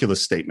a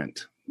ridiculous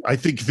statement. I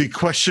think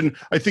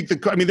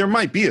there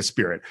might be a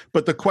spirit,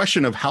 but the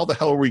question of how the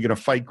hell are we going to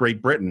fight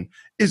Great Britain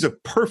is a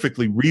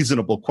perfectly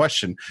reasonable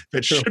question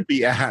that should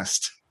be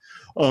asked.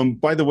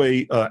 By the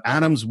way,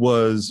 Adams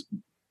was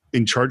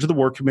in charge of the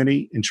War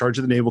Committee, in charge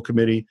of the Naval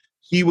Committee.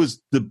 He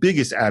was the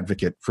biggest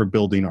advocate for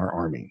building our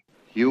army.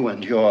 You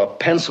and your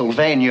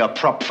Pennsylvania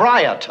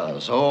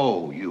proprietors,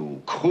 oh,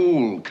 you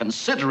cool,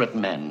 considerate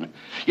men.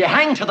 You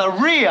hang to the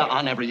rear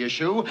on every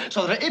issue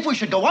so that if we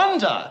should go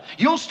under,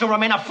 you'll still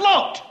remain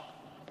afloat.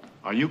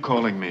 Are you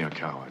calling me a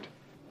coward?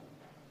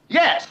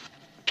 Yes,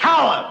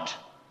 coward.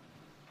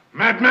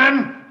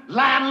 Madman?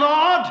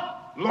 Landlord?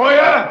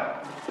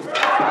 Lawyer?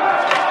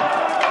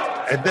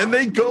 And then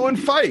they go and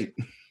fight.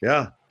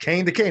 Yeah,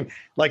 cane to cane.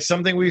 Like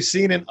something we've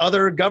seen in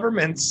other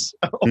governments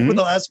over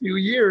the last few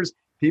years.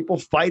 People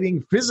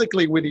fighting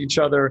physically with each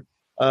other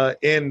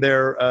in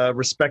their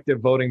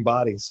respective voting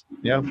bodies.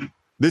 Yeah.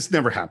 This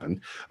never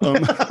happened.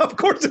 Of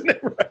course it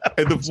never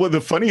happened. And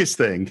the funniest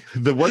thing,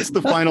 what's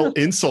the final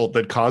insult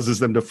that causes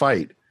them to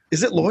fight?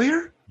 Is it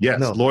lawyer?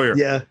 Yes, lawyer.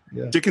 Yeah.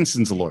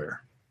 Dickinson's a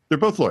lawyer. They're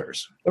both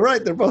lawyers. All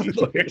right, they're both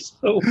lawyers.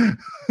 So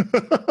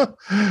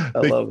I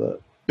love that.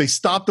 They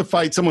stop the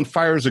fight. Someone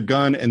fires a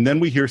gun, and then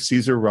we hear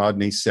Caesar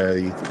Rodney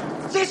say,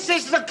 This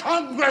is the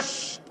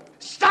Congress.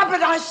 Stop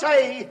it, I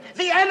say.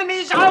 The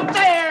enemy's out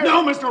there.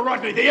 No, Mr.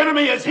 Rodney, the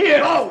enemy is here.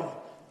 No,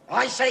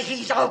 I say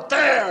he's out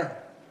there.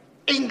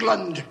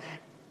 England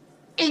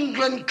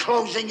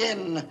closing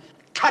in,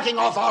 cutting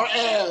off our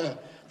air.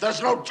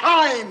 There's no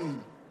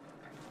time.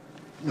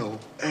 No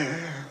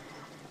air.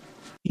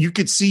 You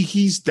could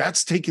see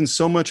that's taken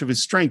so much of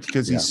his strength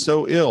because he's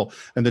so ill.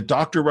 And the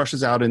doctor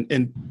rushes out,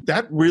 and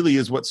that really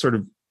is what sort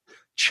of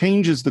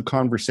changes the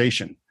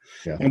conversation.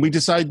 Yeah. And we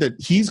decide that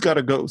he's got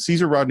to go,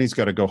 Caesar Rodney's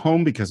got to go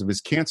home because of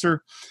his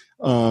cancer.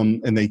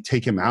 And they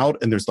take him out,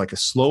 and there's like a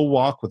slow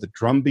walk with a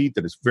drum beat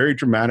that is very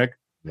dramatic.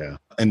 Yeah.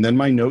 And then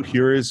my note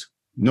here is,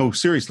 no,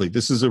 seriously,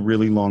 this is a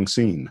really long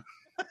scene.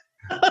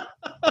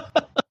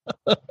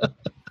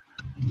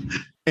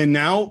 And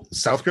now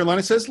South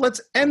Carolina says,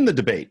 let's end the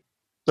debate.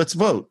 Let's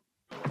vote.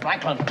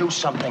 Franklin, do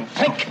something.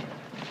 Think.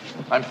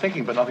 I'm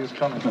thinking, but nothing's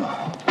coming.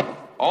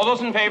 All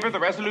those in favor of the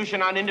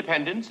resolution on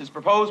independence as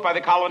proposed by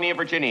the colony of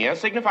Virginia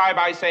signify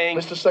by saying...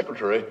 Mr.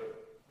 Secretary,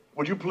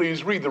 would you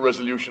please read the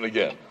resolution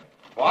again?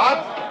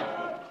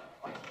 What?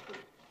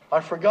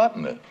 I've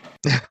forgotten it.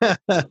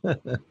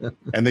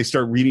 And they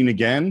start reading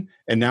again,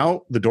 and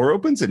now the door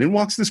opens, and in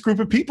walks this group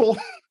of people.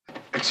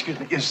 Excuse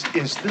me, is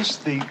this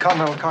the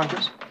Continental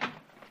Congress?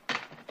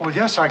 Well,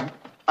 yes, I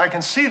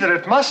can see that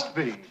it must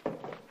be.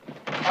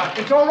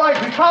 It's all right,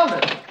 we found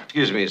it.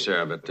 Excuse me,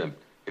 sir, but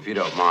if you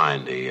don't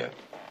mind, the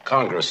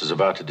Congress is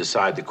about to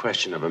decide the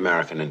question of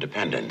American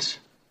independence.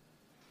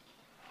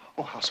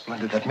 Oh, how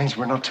splendid! That means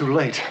we're not too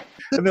late.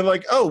 And they're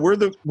like, "Oh, we're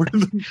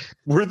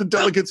the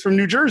delegates from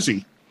New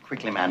Jersey."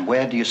 Quickly, man,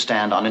 where do you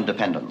stand on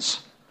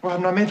independence? Well,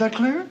 haven't I made that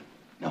clear?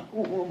 No.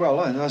 Well,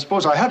 I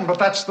suppose I hadn't, but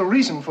that's the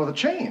reason for the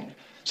change.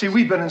 See,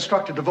 we've been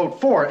instructed to vote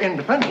for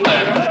independence.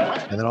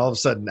 And then all of a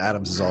sudden,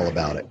 Adams is all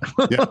about it.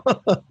 Yeah.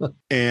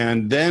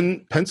 And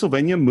then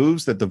Pennsylvania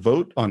moves that the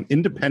vote on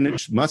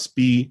independence must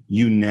be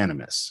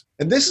unanimous.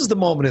 And this is the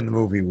moment in the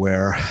movie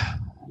where,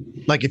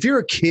 like, if you're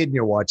a kid and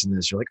you're watching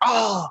this, you're like,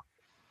 oh,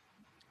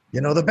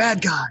 the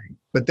bad guy.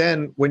 But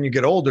then when you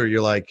get older,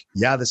 you're like,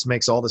 yeah, this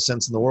makes all the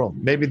sense in the world.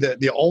 Maybe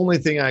the only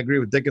thing I agree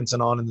with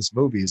Dickinson on in this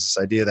movie is this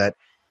idea that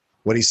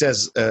what he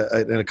says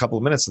in a couple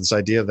of minutes, this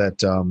idea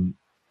that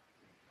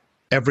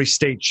every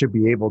state should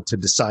be able to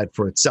decide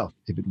for itself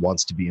if it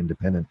wants to be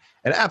independent.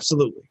 And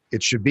absolutely,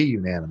 it should be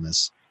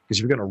unanimous, because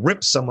if you're going to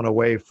rip someone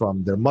away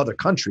from their mother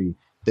country,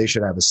 they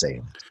should have a say in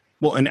it.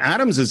 Well, and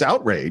Adams is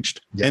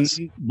outraged. Yes.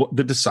 And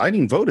the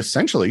deciding vote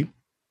essentially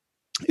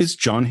is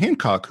John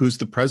Hancock, who's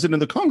the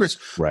president of the Congress,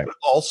 right, but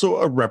also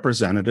a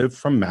representative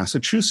from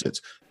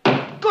Massachusetts.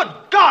 Good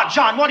God,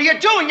 John, what are you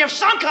doing? You've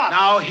sunk us!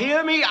 Now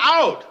hear me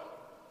out.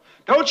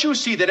 Don't you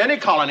see that any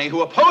colony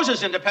who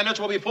opposes independence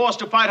will be forced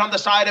to fight on the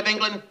side of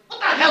England? What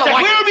the hell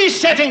that we'll be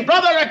setting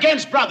brother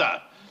against brother.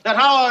 That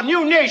our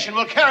new nation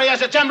will carry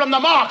as its emblem the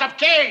mark of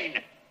Cain.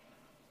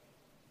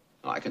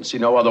 I can see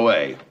no other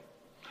way.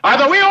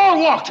 Either we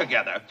all walk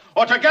together,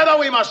 or together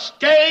we must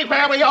stay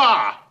where we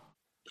are.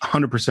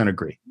 100%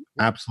 agree.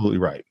 Absolutely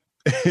right.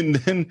 And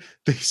then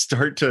they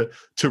start to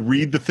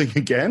read the thing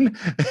again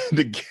and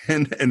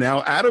again. And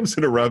now Adams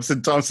interrupts,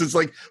 and Thompson's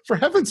like, for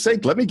heaven's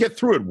sake, let me get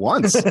through it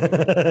once.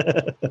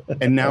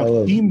 And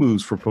now he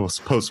moves for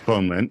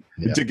postponement.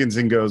 Yeah.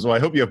 Dickinson goes, well, I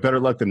hope you have better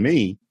luck than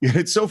me. And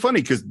it's so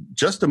funny because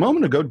just a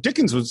moment ago,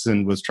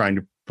 Dickinson was trying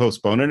to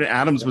postpone it, and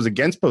Adams was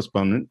against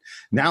postponement.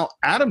 Now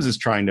Adams is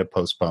trying to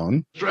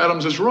postpone. Mr.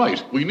 Adams is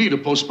right. We need a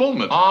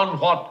postponement. On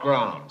what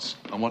grounds?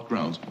 On what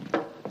grounds?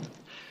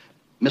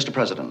 Mr.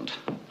 President,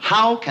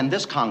 how can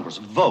this Congress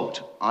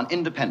vote on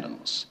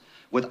independence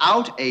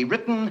without a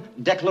written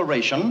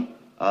declaration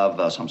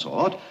of some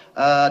sort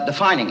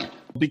defining it?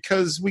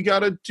 Because we got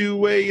to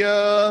do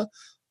a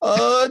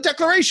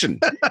declaration.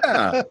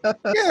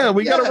 Yeah,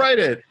 we got to write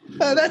it.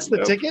 That's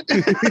the ticket.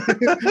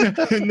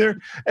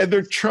 and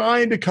they're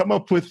trying to come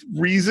up with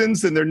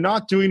reasons, and they're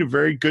not doing a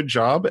very good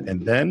job.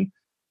 And then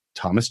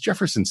Thomas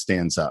Jefferson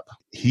stands up.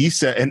 He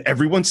said, and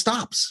everyone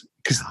stops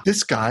because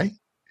this guy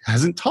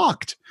hasn't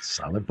talked.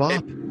 Silent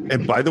Bob.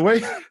 And by the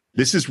way,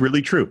 this is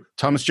really true.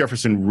 Thomas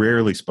Jefferson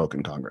rarely spoke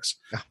in Congress.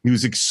 He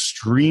was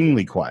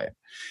extremely quiet.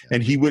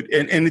 And he would,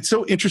 and it's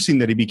so interesting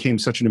that he became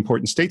such an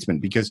important statesman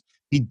because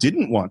he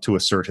didn't want to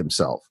assert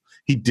himself.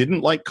 He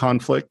didn't like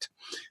conflict,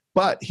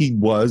 but he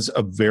was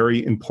a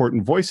very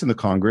important voice in the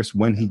Congress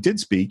when he did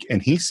speak.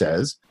 And he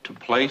says, to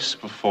place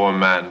before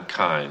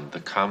mankind the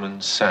common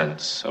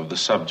sense of the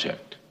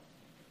subject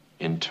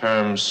in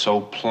terms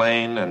so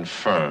plain and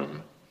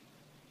firm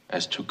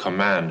as to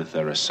command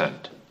their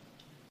assent.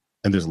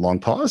 And there's a long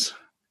pause.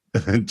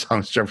 And then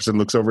Thomas Jefferson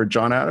looks over at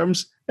John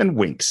Adams and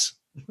winks.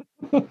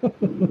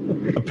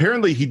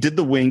 Apparently, he did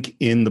the wink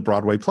in the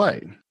Broadway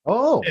play.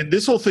 Oh. And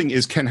this whole thing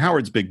is Ken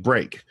Howard's big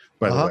break,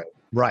 by the way.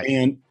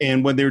 Right.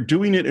 And when they're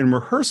doing it in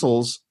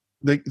rehearsals,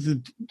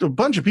 a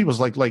bunch of people's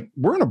like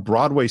we're on a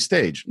Broadway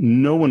stage.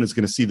 No one is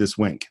going to see this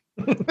wink.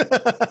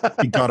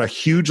 He got a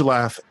huge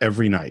laugh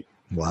every night.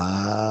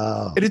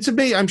 Wow. And it's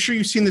amazing. I'm sure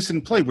you've seen this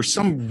in play where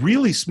some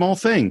really small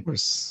thing,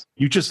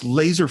 you just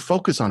laser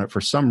focus on it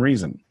for some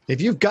reason. If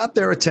you've got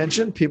their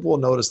attention, people will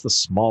notice the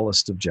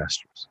smallest of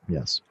gestures.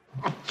 Yes.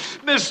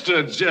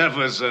 Mr.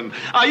 Jefferson,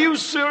 are you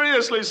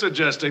seriously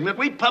suggesting that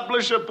we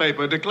publish a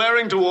paper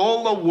declaring to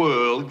all the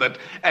world that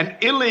an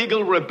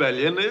illegal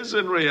rebellion is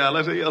in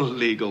reality a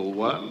legal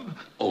one?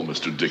 Oh,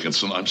 Mr.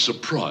 Dickinson, I'm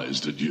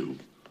surprised at you.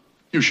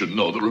 You should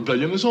know that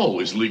rebellion is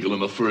always legal in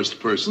the first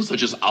person,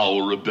 such as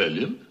our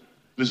rebellion.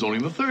 It is only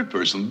in the third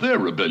person, their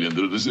rebellion,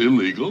 that it is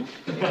illegal.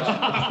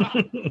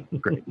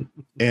 Great.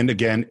 And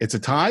again, it's a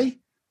tie.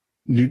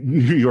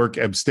 New York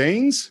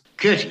abstains.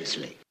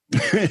 Courteously.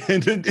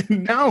 and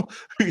now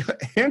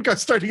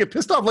Hancock's starting to get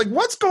pissed off. Like,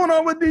 what's going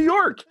on with New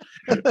York?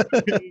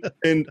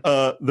 and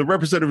the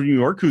representative of New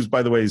York, who's,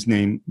 by the way, his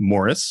name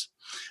Morris,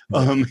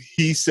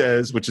 he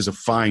says, which is a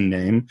fine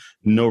name,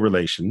 no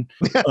relation.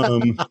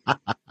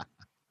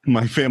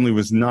 My family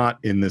was not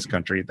in this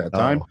country at that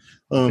time.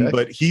 Okay.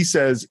 But he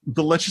says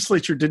the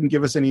legislature didn't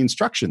give us any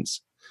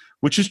instructions,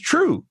 which is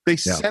true. They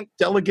sent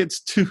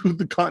delegates to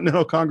the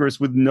Continental Congress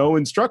with no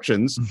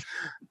instructions.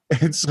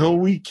 And so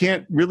we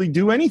can't really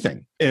do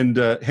anything. And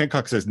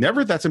Hancock says,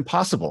 never, that's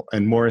impossible.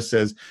 And Morris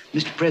says,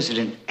 Mr.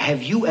 President,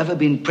 have you ever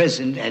been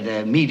present at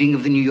a meeting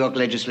of the New York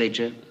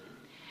legislature?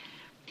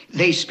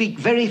 They speak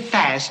very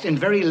fast and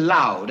very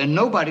loud, and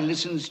nobody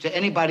listens to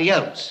anybody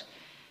else,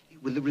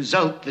 with the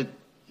result that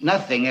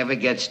nothing ever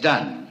gets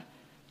done.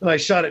 I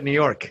shot at New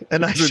York,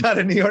 and I shot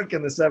at New York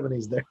in the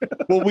 70s there.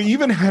 Well, we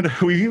even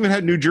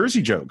had New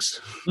Jersey jokes.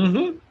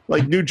 Mm-hmm.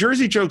 Like New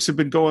Jersey jokes have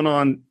been going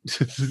on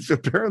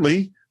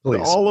apparently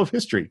all of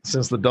history.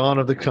 Since the dawn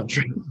of the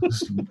country.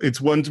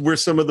 It's one where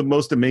some of the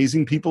most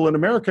amazing people in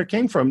America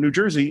came from, New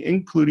Jersey,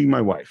 including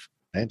my wife.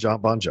 And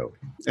John Bon Jovi.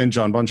 And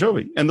John Bon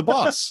Jovi. And the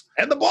boss.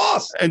 And the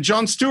boss. And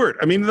Jon Stewart.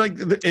 I mean, like,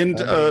 and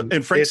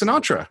Frank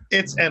Sinatra.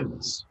 It's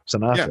endless.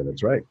 Sinatra,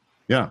 that's right.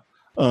 Yeah.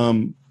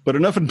 But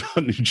enough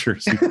about New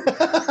Jersey.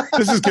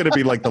 This is going to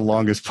be like the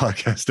longest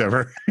podcast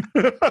ever.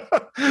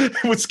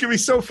 What's going to be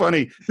so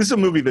funny, this is a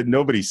movie that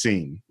nobody's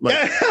seen.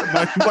 Like,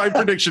 my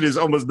prediction is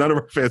almost none of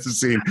our fans have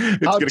seen. It's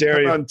going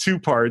to come on 2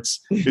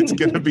 parts. It's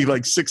going to be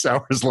like 6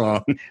 hours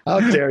long. How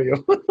dare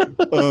you?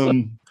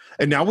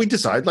 And now we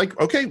decide, like,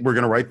 okay, we're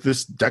going to write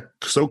this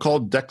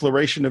so-called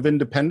Declaration of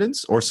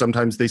Independence, or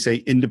sometimes they say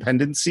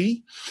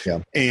independency.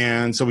 Yeah.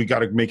 And so we got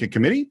to make a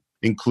committee,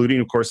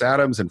 including, of course,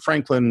 Adams and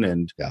Franklin,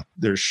 and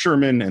there's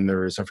Sherman, and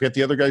there's, I forget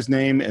the other guy's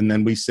name. And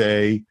then we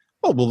say,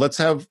 oh, well, let's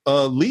have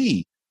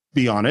Lee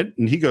be on it.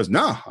 And he goes,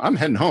 no, I'm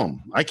heading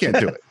home. I can't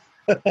do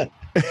it.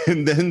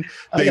 And then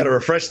I got to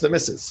refresh the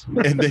missus.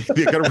 And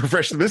they got to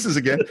refresh the missus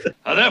again.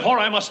 Therefore,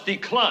 I must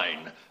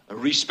decline a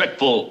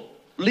respectful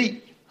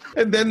Lee.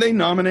 And then they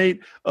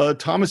nominate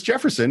Thomas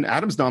Jefferson.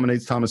 Adams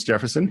nominates Thomas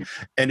Jefferson,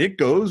 and it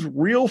goes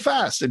real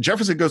fast. And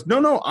Jefferson goes,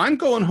 no, I'm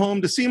going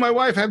home to see my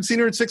wife. I haven't seen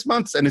her in 6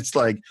 months. And it's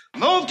like,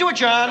 move to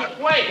adjourn.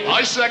 Wait.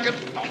 I second.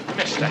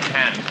 Mr.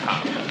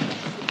 Hancock,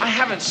 I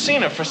haven't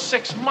seen her for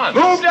 6 months.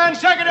 Moved and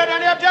seconded.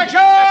 Any objections? If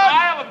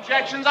I have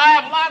objections, I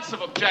have lots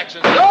of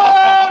objections.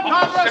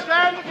 Congress,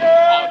 stand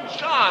again. Oh,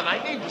 John,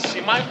 I need to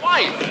see my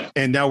wife.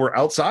 And now we're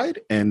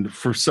outside, and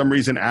for some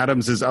reason,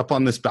 Adams is up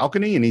on this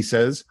balcony, and he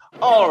says,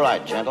 all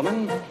right,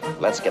 gentlemen,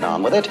 let's get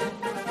on with it.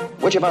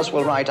 Which of us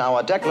will write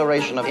our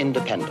Declaration of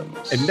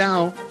Independence? And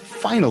now,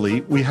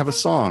 finally, we have a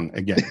song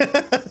again.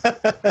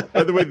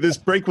 By the way, this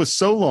break was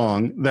so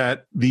long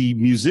that the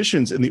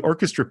musicians in the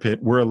orchestra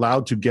pit were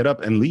allowed to get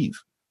up and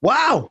leave.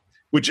 Wow.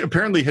 Which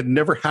apparently had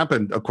never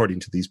happened,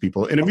 according to these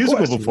people, in a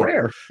musical before.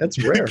 Rare. That's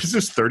rare. Because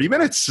it's 30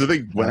 minutes. So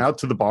they went out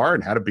to the bar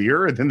and had a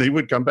beer, and then they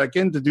would come back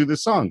in to do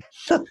this song.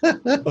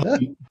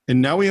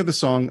 And now we have the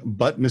song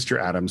 "But Mr.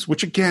 Adams,"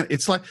 which again,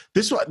 it's like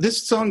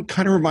this song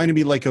kind of reminded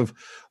me of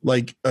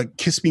a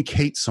 "Kiss Me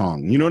Kate"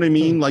 song. You know what I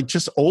mean? Like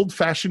just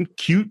old-fashioned,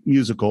 cute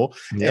musical.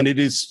 Yep. And it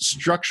is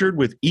structured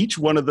with each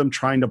one of them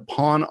trying to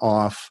pawn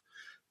off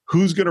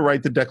who's going to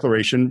write the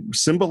declaration,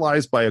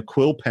 symbolized by a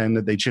quill pen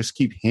that they just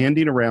keep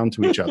handing around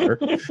to each other.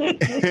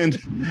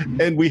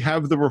 and we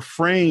have the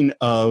refrain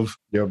of,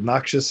 you're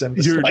obnoxious and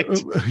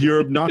disliked.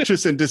 You're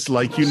obnoxious and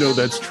disliked. You know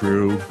that's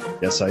true.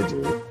 Yes, I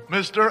do.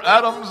 Mr.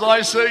 Adams,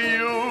 I say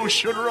you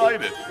should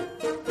write it.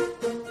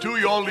 To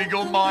your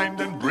legal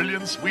mind and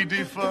brilliance we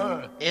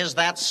defer. Is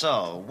that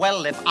so?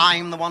 Well, if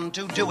I'm the one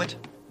to do it,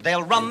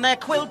 they'll run their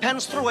quill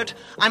pens through it.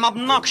 I'm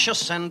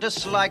obnoxious and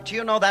disliked.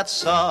 You know that's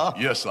so.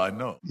 Yes, I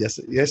know. Yes,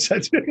 I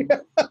do.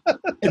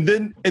 and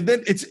then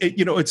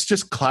it's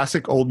just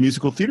classic old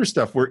musical theater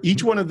stuff where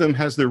each one of them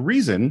has their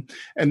reason,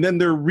 and then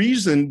their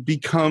reason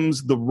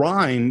becomes the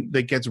rhyme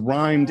that gets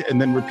rhymed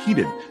and then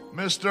repeated.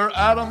 Mr.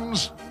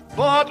 Adams,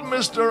 but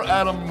Mr.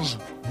 Adams,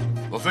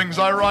 the things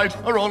I write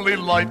are only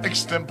light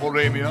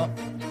extemporanea.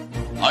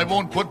 I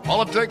won't put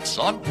politics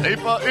on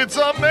paper, it's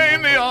a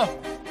mania.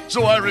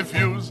 so I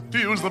refuse to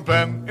use the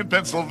pen in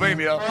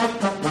Pennsylvania.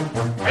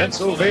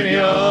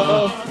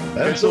 Pennsylvania,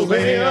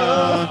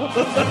 Pennsylvania.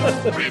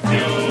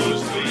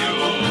 Refuse to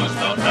use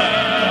the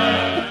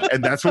pen.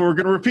 And that's what we're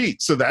going to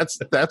repeat. So that's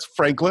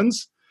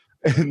Franklin's.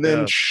 And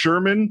then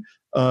Sherman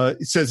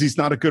says he's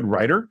not a good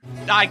writer.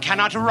 I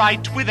cannot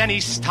write with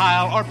any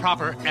style or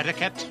proper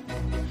etiquette.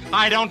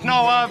 I don't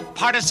know a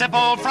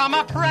participle from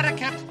a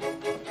predicate.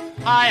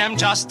 I am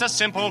just a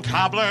simple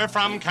cobbler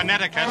from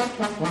Connecticut.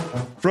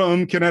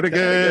 From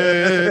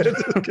Connecticut.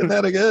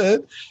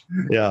 Connecticut.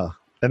 Yeah.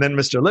 And then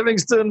Mr.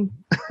 Livingston.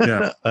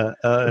 Yeah.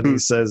 And he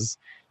says,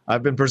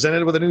 I've been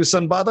presented with a new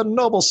son by the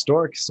noble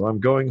stork, so I'm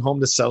going home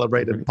to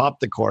celebrate and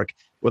pop the cork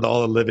with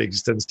all the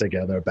Livingstons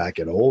together back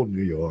in old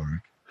New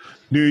York.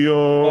 New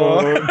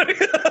York.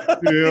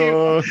 New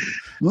York.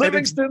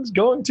 Livingston's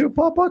going to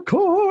pop a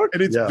cork.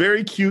 And it's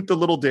very cute, the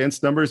little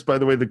dance numbers. By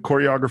the way, the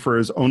choreographer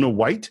is Ona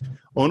White.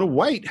 Ona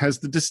White has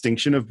the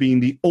distinction of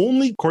being the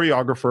only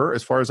choreographer,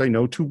 as far as I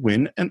know, to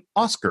win an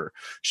Oscar.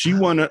 She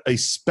won a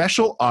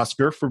special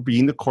Oscar for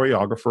being the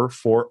choreographer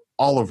for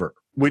Oliver,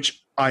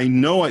 which I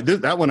know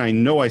that one I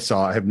know I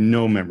saw. I have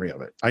no memory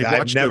of it. I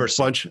watched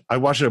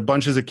it a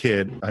bunch as a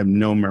kid. I have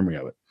no memory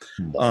of it.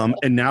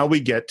 And now we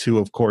get to,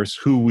 of course,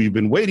 who we've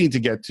been waiting to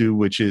get to,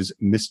 which is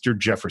Mr.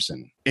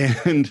 Jefferson.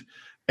 And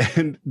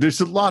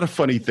there's a lot of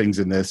funny things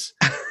in this.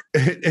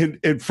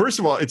 And first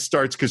of all, it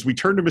starts because we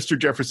turn to Mr.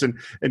 Jefferson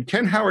and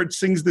Ken Howard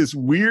sings this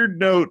weird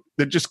note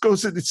that just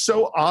goes, it's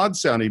so odd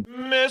sounding.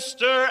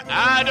 Mr.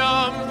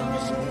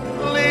 Adams,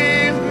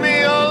 leave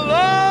me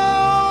alone.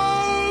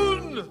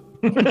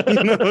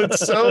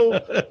 It's so.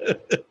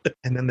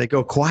 And then they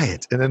go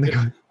quiet. And then they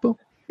go, boom,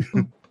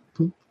 boom,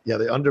 boom. Yeah,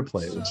 they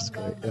underplay it, which is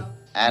great. Yeah.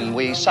 And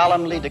we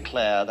solemnly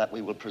declare that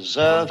we will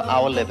preserve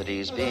our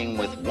liberties, being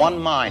with one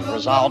mind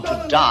resolved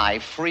to die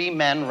free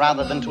men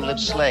rather than to live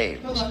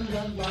slaves.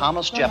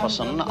 Thomas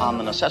Jefferson on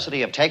the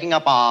necessity of taking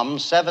up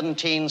arms,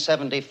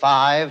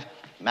 1775,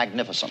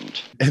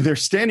 magnificent. And they're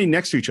standing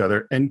next to each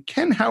other, and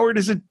Ken Howard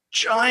is a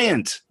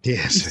giant.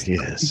 Yes, he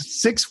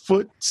is.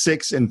 6'6"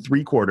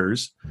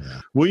 3/4.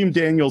 Yeah. William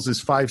Daniels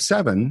is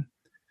 5'7".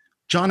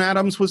 John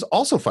Adams was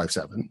also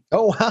 5'7".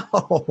 Oh,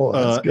 wow.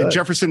 That's good. And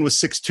Jefferson was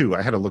 6'2".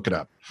 I had to look it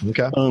up.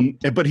 Okay.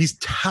 But he's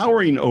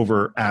towering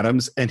over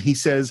Adams, and he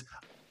says,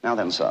 now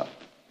then, sir,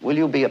 will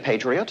you be a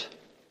patriot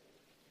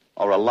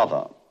or a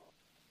lover?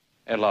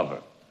 A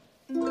lover.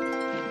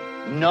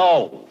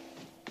 No.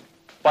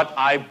 But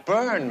I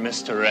burn,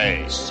 Mr.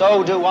 A.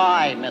 So do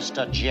I,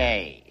 Mr.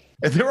 J.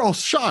 And they're all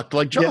shocked.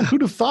 Like, John,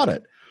 who'd have thought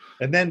it?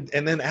 And then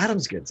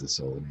Adams gets his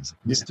soul. And he's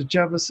like, Mr.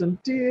 Jefferson,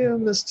 dear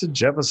Mr.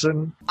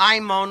 Jefferson.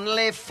 I'm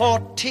only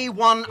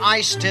 41.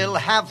 I still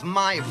have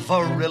my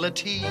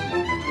virility.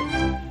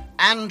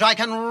 And I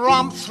can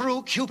romp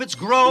through Cupid's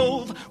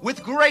Grove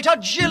with great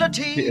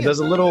agility. It does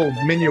a little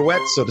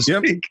minuet, so to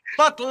speak.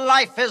 But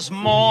life is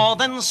more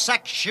than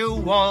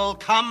sexual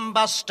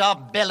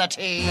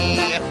combustibility.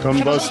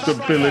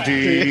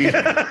 Combustibility.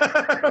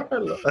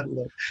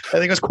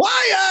 And he goes,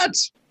 quiet!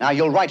 Now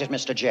you'll write it,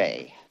 Mr.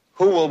 J.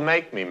 Who will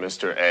make me,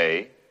 Mr.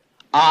 A?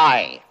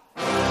 I.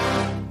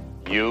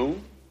 You?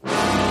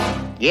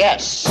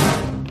 Yes.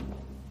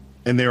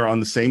 And they're on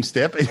the same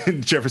step.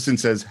 And Jefferson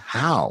says,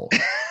 how?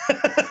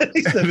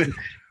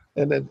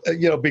 And then,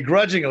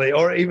 begrudgingly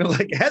or even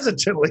like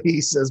hesitantly,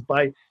 he says,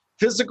 by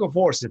physical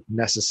force if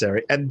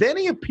necessary. And then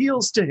he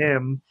appeals to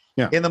him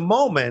in the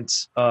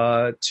moment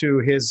to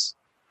his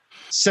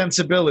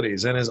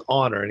sensibilities and his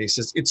honor. And he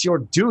says, it's your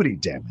duty,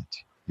 damn it.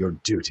 Your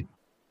duty.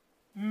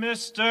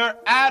 Mr.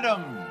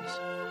 Adams.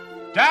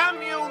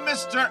 Damn you,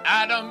 Mr.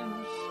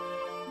 Adams.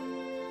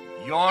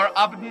 You're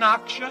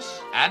obnoxious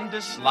and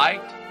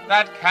disliked,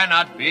 that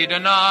cannot be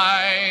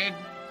denied.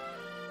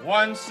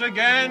 Once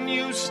again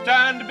you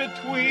stand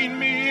between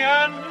me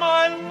and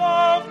my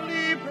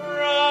lovely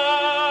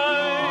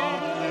bride.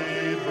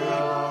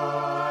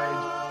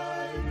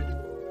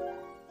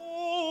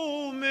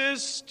 Oh,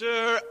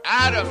 Mr.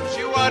 Adams,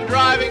 you are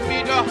driving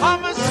me to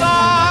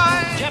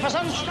homicide.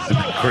 Jefferson,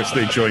 of course,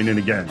 they join in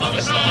again.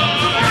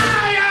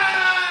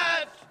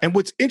 And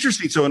what's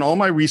interesting, so in all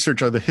my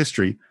research on the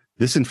history,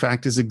 this, in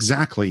fact, is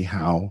exactly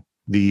how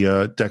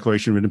the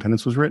Declaration of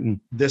Independence was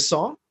written. This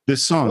song?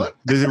 This song. What?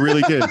 It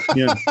really did.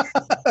 Yeah.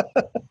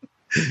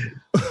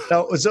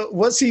 Now, so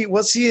was he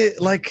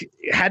like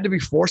had to be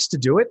forced to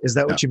do it? Is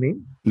that what you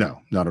mean?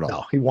 No, not at all.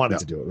 No, he wanted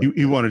to do it. Right?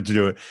 He wanted to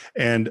do it.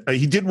 And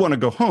he did want to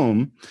go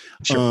home,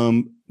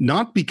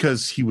 not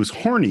because he was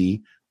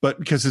horny, but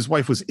because his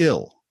wife was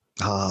ill.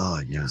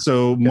 Ah, yeah.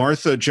 So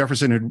Martha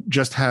Jefferson had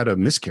just had a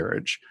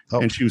miscarriage,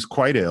 and she was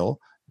quite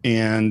ill.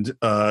 And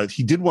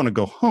he did want to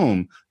go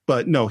home,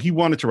 but no, he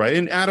wanted to write.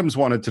 And Adams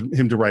wanted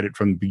him to write it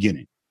from the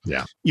beginning.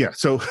 Yeah. Yeah.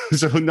 So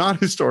not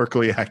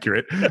historically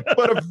accurate,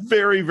 but a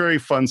very, very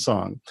fun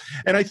song.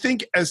 And I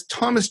think as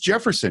Thomas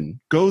Jefferson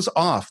goes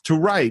off to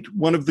write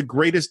one of the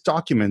greatest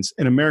documents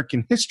in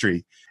American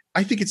history,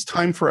 I think it's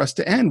time for us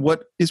to end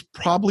what is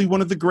probably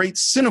one of the great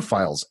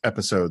Cinephiles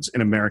episodes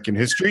in American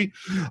history.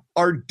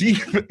 Our deep,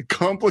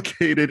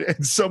 complicated,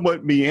 and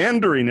somewhat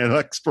meandering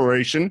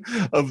exploration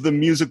of the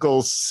musical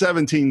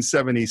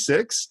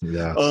 1776.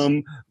 Yeah.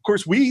 Of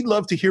course, we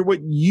love to hear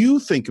what you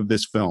think of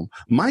this film.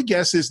 My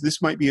guess is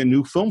this might be a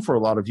new film for a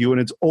lot of you,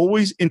 and it's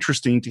always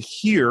interesting to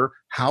hear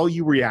how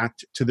you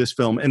react to this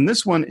film. And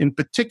this one in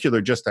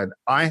particular,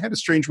 I had a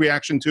strange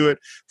reaction to it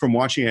from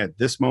watching it at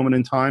this moment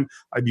in time.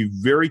 I'd be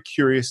very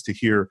curious to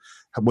hear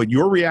what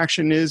your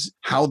reaction is,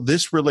 how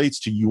this relates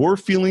to your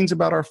feelings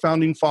about our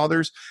founding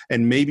fathers,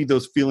 and maybe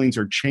those feelings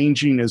are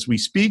changing as we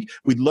speak.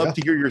 We'd love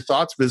to hear your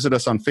thoughts. Visit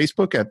us on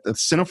Facebook at the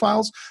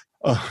Cinephiles.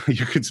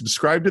 You can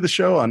subscribe to the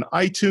show on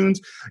iTunes.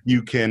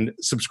 You can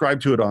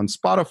subscribe to it on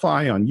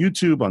Spotify, on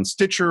YouTube, on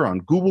Stitcher, on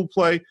Google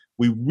Play.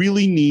 We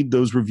really need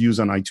those reviews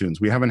on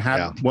iTunes. We haven't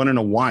had one in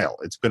a while.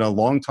 It's been a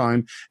long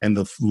time, and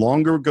the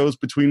longer it goes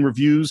between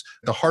reviews,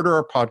 the harder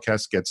our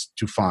podcast gets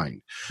to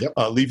find.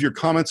 Leave your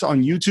comments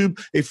on YouTube.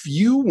 If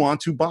you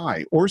want to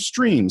buy or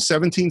stream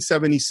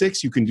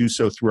 1776, you can do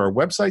so through our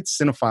website,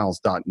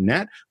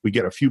 cinephiles.net. We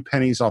get a few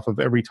pennies off of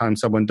every time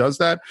someone does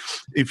that.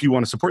 If you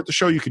want to support the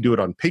show, you can do it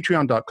on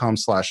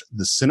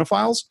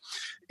patreon.com/thecinephiles.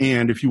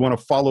 And if you want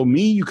to follow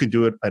me, you can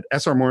do it at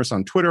SR Morris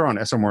on Twitter, on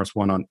SR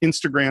Morris1 on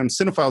Instagram.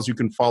 Cinephiles, you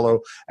can follow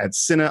at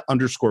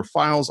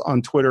Cine_Files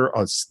on Twitter,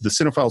 the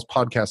Cinephiles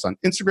podcast on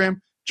Instagram.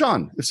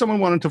 John, if someone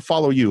wanted to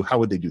follow you, how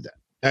would they do that?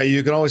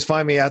 You can always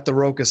find me at The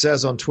Rocha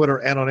Says on Twitter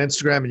and on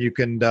Instagram, and you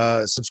can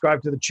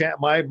subscribe to the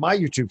my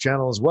YouTube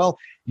channel as well,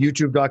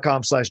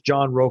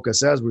 youtube.com/John Rocha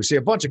Says. We see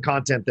a bunch of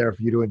content there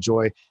for you to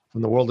enjoy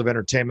from the world of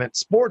entertainment,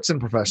 sports, and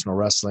professional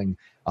wrestling.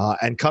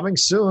 And coming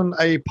soon,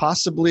 a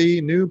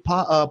possibly new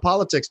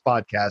politics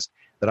podcast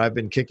that I've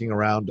been kicking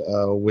around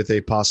with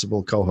a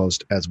possible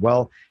co-host as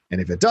well. And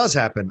if it does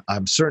happen,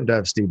 I'm certain to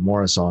have Steve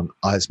Morris on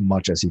as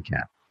much as he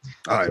can.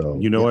 All right. So,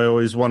 I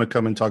always want to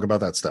come and talk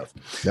about that stuff.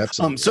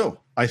 So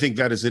I think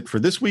that is it for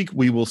this week.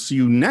 We will see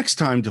you next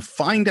time to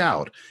find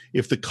out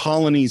if the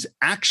colonies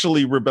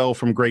actually rebel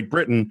from Great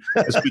Britain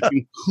as we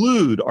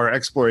conclude our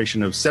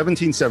exploration of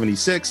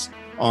 1776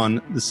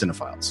 on the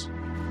Cinephiles.